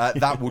Blackfish.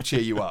 That will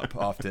cheer you up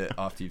after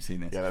you've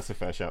seen this. Yeah, that's a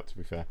fair shout, to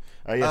be fair.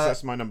 Yes,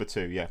 that's my number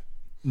 2, yeah.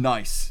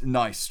 Nice,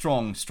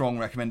 strong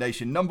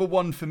recommendation. Number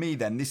 1 for me,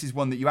 then, this is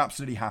one that you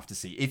absolutely have to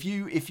see. If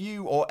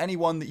you or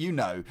anyone that you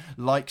know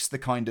likes the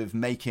kind of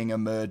making a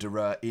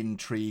murderer,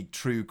 intrigue,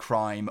 true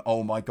crime,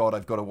 oh my god,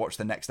 I've got to watch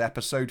the next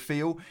episode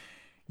feel,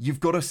 you've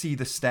got to see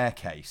The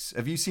Staircase.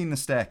 Have you seen The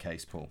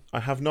Staircase, Paul? I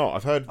have not.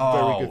 I've heard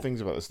very good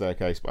things about The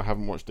Staircase, but I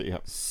haven't watched it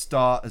yet.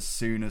 Start as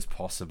soon as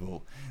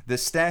possible. The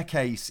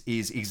Staircase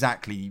is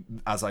exactly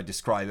as I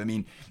describe.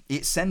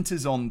 It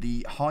centres on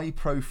the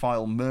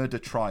high-profile murder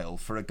trial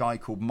for a guy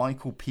called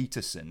Michael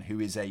Peterson, who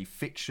is a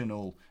fiction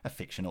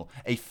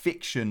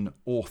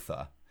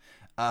author.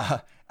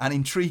 And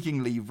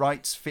intriguingly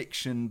writes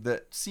fiction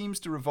that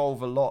seems to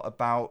revolve a lot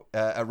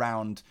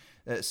around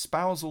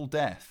spousal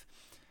death.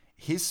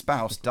 His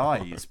spouse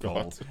dies,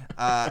 Paul,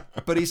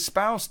 but his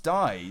spouse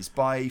dies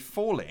by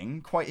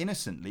falling quite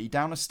innocently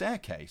down a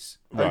staircase.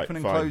 Right,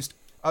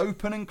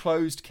 Open and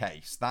closed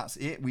case. That's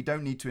it. We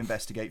don't need to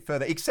investigate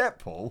further, except,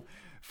 Paul,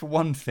 for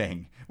one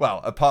thing.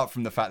 Well, apart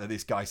from the fact that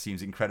this guy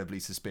seems incredibly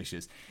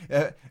suspicious.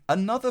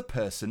 Another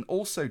person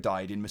also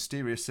died in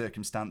mysterious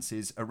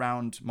circumstances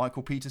around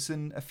Michael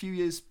Peterson a few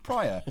years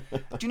prior.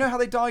 Do you know how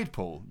they died,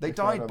 Paul? They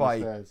died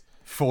by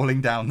falling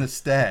down the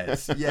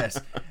stairs.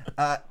 Yes.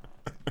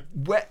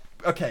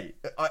 Okay,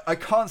 I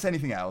can't say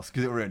anything else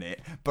because it will ruin it,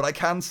 but I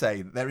can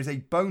say that there is a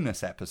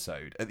bonus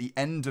episode at the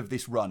end of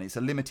this run. It's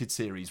a limited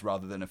series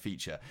rather than a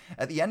feature.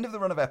 At the end of the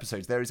run of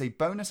episodes, there is a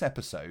bonus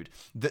episode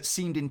that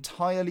seemed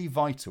entirely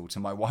vital to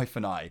my wife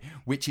and I,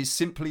 which is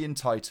simply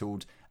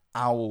entitled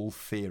Owl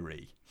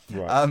Theory.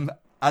 Right.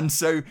 And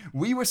so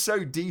we were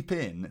so deep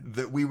in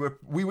that we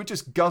were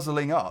just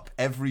guzzling up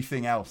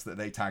everything else that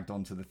they tagged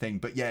onto the thing.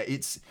 But yeah,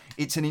 it's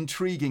an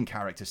intriguing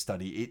character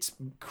study. It's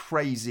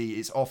crazy.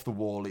 It's off the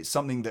wall. It's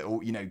something that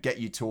will, get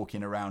you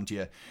talking around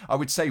your, I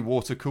would say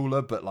water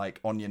cooler, but like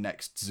on your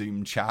next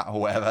Zoom chat or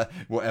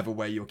whatever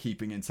way you're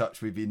keeping in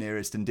touch with your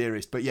nearest and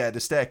dearest. But yeah,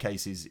 The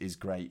Staircase is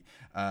great.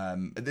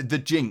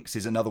 The Jinx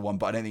is another one,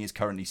 but I don't think it's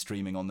currently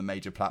streaming on the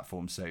major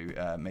platforms,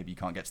 so maybe you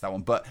can't get to that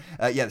one. But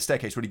yeah, The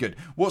Staircase, really good.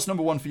 What's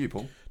number one for you,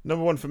 Paul?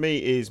 Number one for me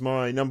is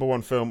my number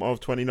one film of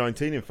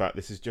 2019. In fact,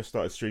 this has just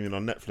started streaming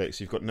on Netflix.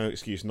 You've got no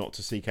excuse not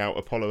to seek out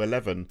Apollo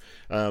 11,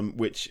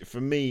 which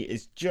for me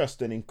is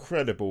just an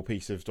incredible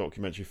piece of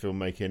documentary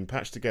filmmaking,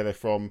 patched together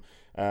from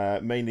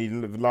mainly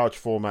large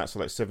formats, so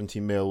like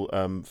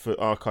 70mm for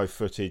archive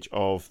footage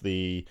of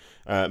the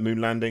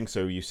moon landing.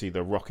 So you see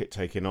the rocket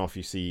taking off,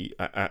 you see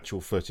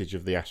actual footage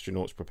of the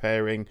astronauts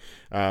preparing.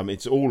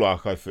 It's all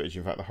archive footage.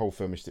 In fact, the whole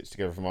film is stitched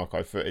together from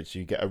archive footage, so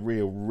you get a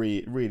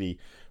really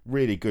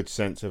good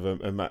sense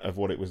of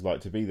what it was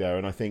like to be there.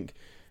 And I think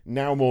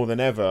now more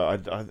than ever,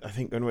 I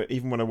think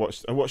even when I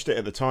watched it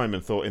at the time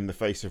and thought, in the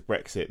face of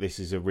Brexit, this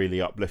is a really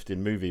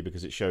uplifting movie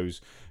because it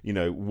shows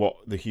what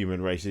the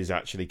human race is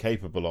actually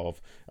capable of.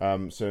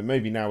 So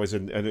maybe now is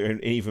an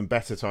even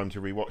better time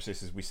to rewatch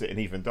this as we sit in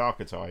even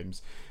darker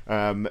times.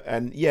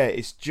 And yeah,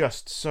 it's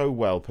just so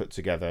well put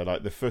together.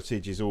 Like, the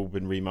footage has all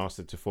been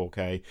remastered to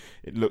 4K.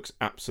 It looks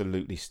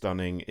absolutely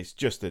stunning. It's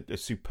just a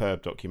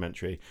superb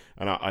documentary,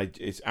 and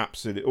it's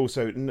absolutely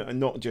also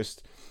not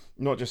just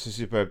a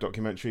superb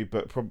documentary,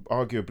 but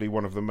arguably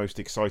one of the most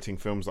exciting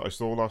films that I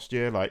saw last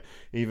year. Like,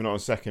 even on a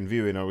second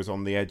viewing, I was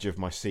on the edge of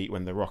my seat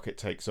when the rocket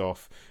takes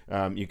off.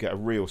 You get a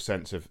real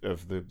sense of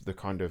the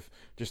kind of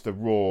just the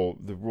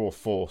raw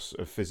force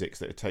of physics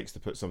that it takes to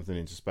put something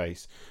into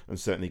space and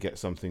certainly get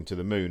something to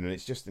the moon. And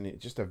it's just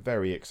a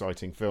very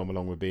exciting film,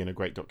 along with being a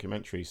great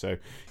documentary. So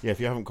yeah, if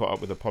you haven't caught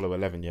up with Apollo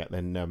 11 yet,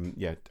 then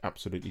yeah,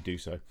 absolutely do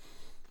so.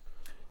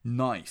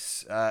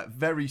 Nice.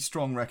 Very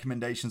strong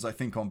recommendations, I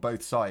think, on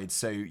both sides.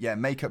 So yeah,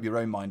 make up your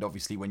own mind,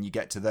 obviously, when you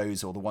get to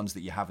those, or the ones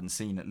that you haven't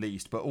seen at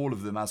least. But all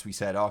of them, as we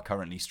said, are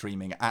currently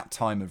streaming at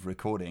time of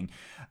recording.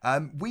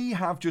 We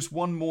have just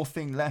one more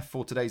thing left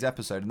for today's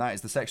episode, and that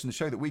is the section of the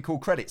show that we call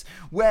Credits,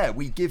 where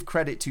we give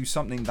credit to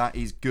something that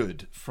is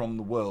good from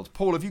the world.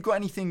 Paul, have you got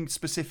anything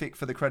specific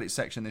for the credits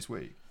section this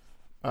week?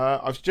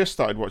 I've just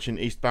started watching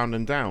Eastbound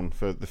and Down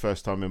for the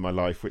first time in my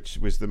life, which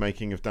was the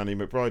making of Danny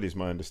McBride, is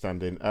my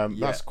understanding.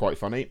 That's quite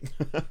funny.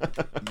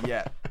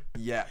 yeah,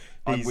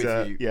 I'm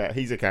with you. Yeah,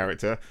 he's a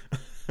character.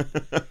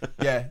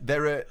 Yeah,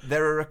 there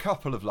are a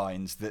couple of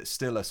lines that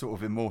still are sort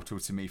of immortal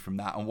to me from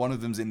that, and one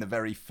of them's in the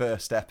very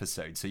first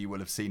episode, so you will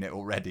have seen it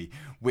already,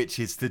 which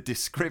is the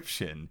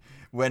description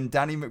when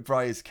Danny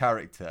McBride's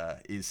character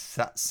is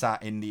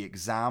sat in the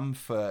exam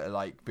for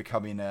like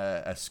becoming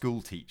a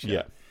school teacher.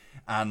 Yeah.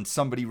 And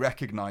somebody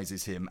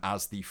recognises him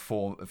as the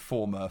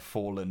former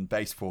fallen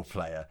baseball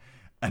player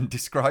and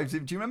describes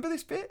him. Do you remember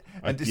this bit?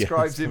 And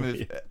describes him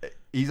as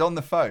he's on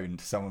the phone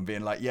to someone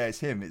being like, yeah, it's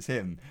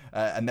him.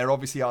 And they're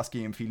obviously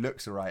asking him if he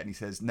looks all right. And he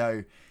says,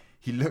 no,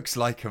 he looks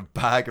like a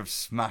bag of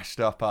smashed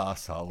up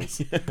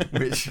arseholes,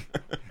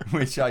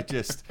 which I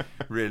just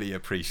really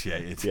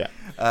appreciated. Yeah.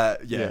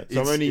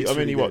 So I'm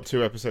only what,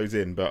 2 episodes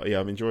in, but yeah,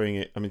 I'm enjoying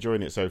it. I'm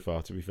enjoying it so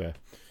far, to be fair.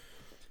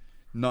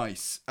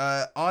 Nice.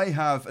 I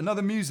have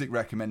another music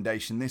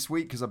recommendation this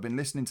week because I've been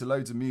listening to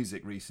loads of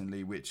music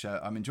recently, which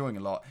I'm enjoying a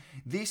lot.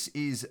 This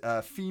is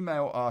a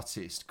female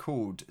artist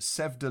called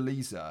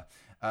Sevdaliza,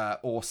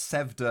 or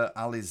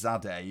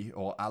Sevdaliza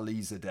or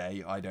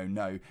Alizadeh, I don't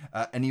know.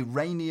 An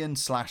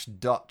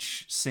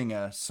Iranian/Dutch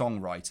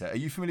singer-songwriter. Are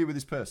you familiar with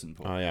this person,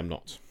 Paul? I am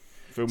not.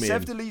 Fill me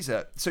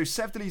Sevdaliza. So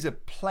Sevdaliza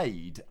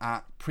played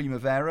at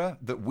Primavera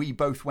that we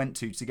both went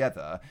to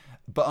together.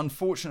 But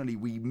unfortunately,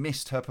 we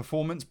missed her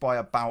performance by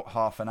about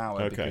half an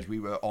hour because we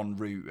were en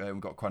route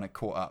and got kind of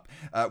caught up,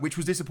 which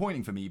was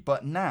disappointing for me.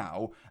 But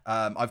now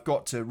I've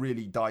got to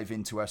really dive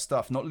into her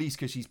stuff, not least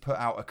because she's put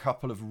out a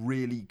couple of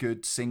really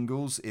good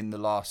singles in the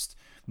last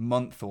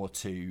month or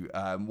two.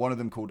 One of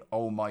them called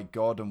Oh My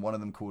God and one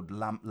of them called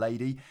Lamp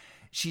Lady.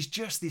 She's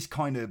just this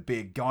kind of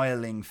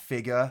beguiling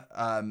figure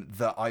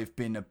that I've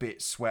been a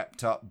bit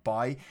swept up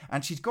by.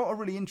 And she's got a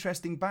really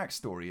interesting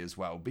backstory as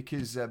well,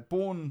 because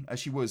born as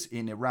she was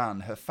in Iran,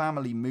 her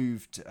family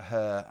moved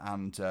her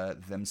and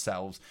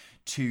themselves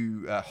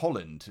to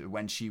Holland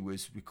when she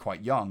was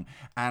quite young,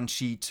 and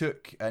she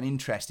took an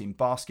interest in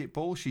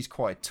basketball. She's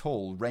quite a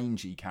tall,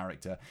 rangy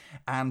character,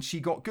 and she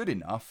got good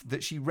enough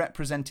that she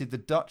represented the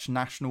Dutch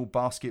national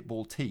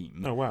basketball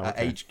team at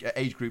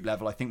age group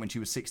level, I think when she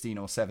was 16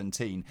 or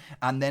 17,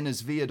 and then has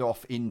veered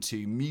off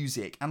into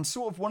music and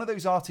sort of one of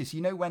those artists,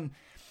 when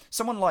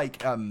someone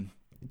like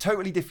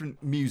totally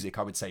different music,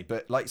 I would say,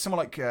 but like someone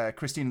like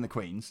Christine and the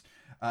Queens,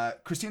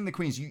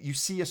 you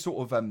see a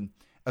sort of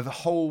a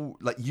whole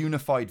like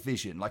unified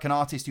vision, like an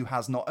artist who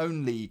has not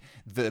only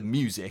the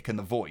music and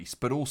the voice,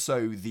 but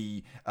also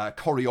the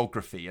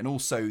choreography and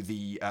also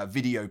the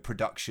video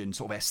production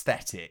sort of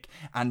aesthetic.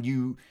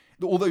 And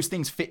all those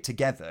things fit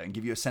together and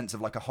give you a sense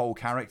of like a whole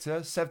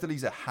character.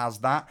 Sevdaliza has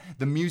that.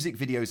 The music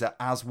videos are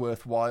as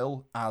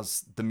worthwhile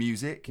as the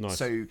music. Nice.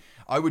 So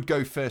I would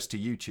go first to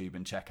YouTube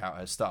and check out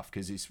her stuff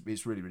because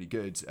it's really, really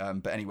good.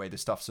 But anyway, the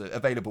stuff's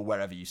available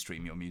wherever you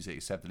stream your music,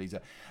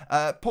 Sevdaliza.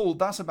 Paul,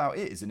 that's about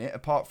it, isn't it?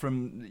 Apart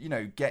from,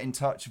 get in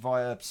touch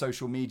via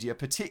social media,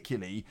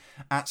 particularly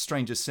at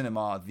Strangers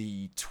Cinema,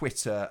 the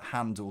Twitter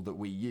handle that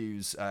we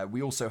use.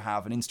 We also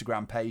have an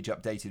Instagram page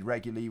updated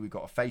regularly. We've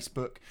got a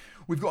Facebook.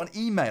 We've got an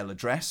email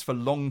address for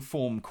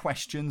long-form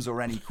questions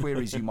or any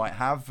queries you might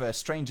have,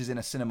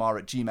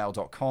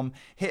 strangersinnacinema@gmail.com.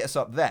 Hit us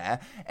up there.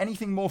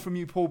 Anything more from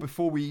you, Paul,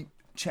 before we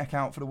check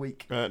out for the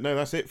week? No,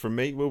 that's it from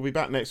me. We'll be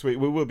back next week.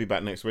 We will be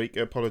back next week.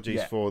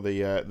 Apologies for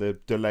the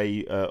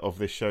delay of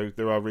this show.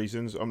 There are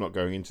reasons. I'm not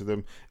going into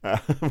them.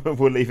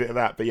 We'll leave it at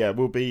that. But yeah,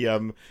 we'll be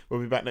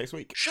back next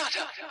week. Shut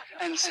up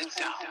and sit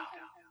down.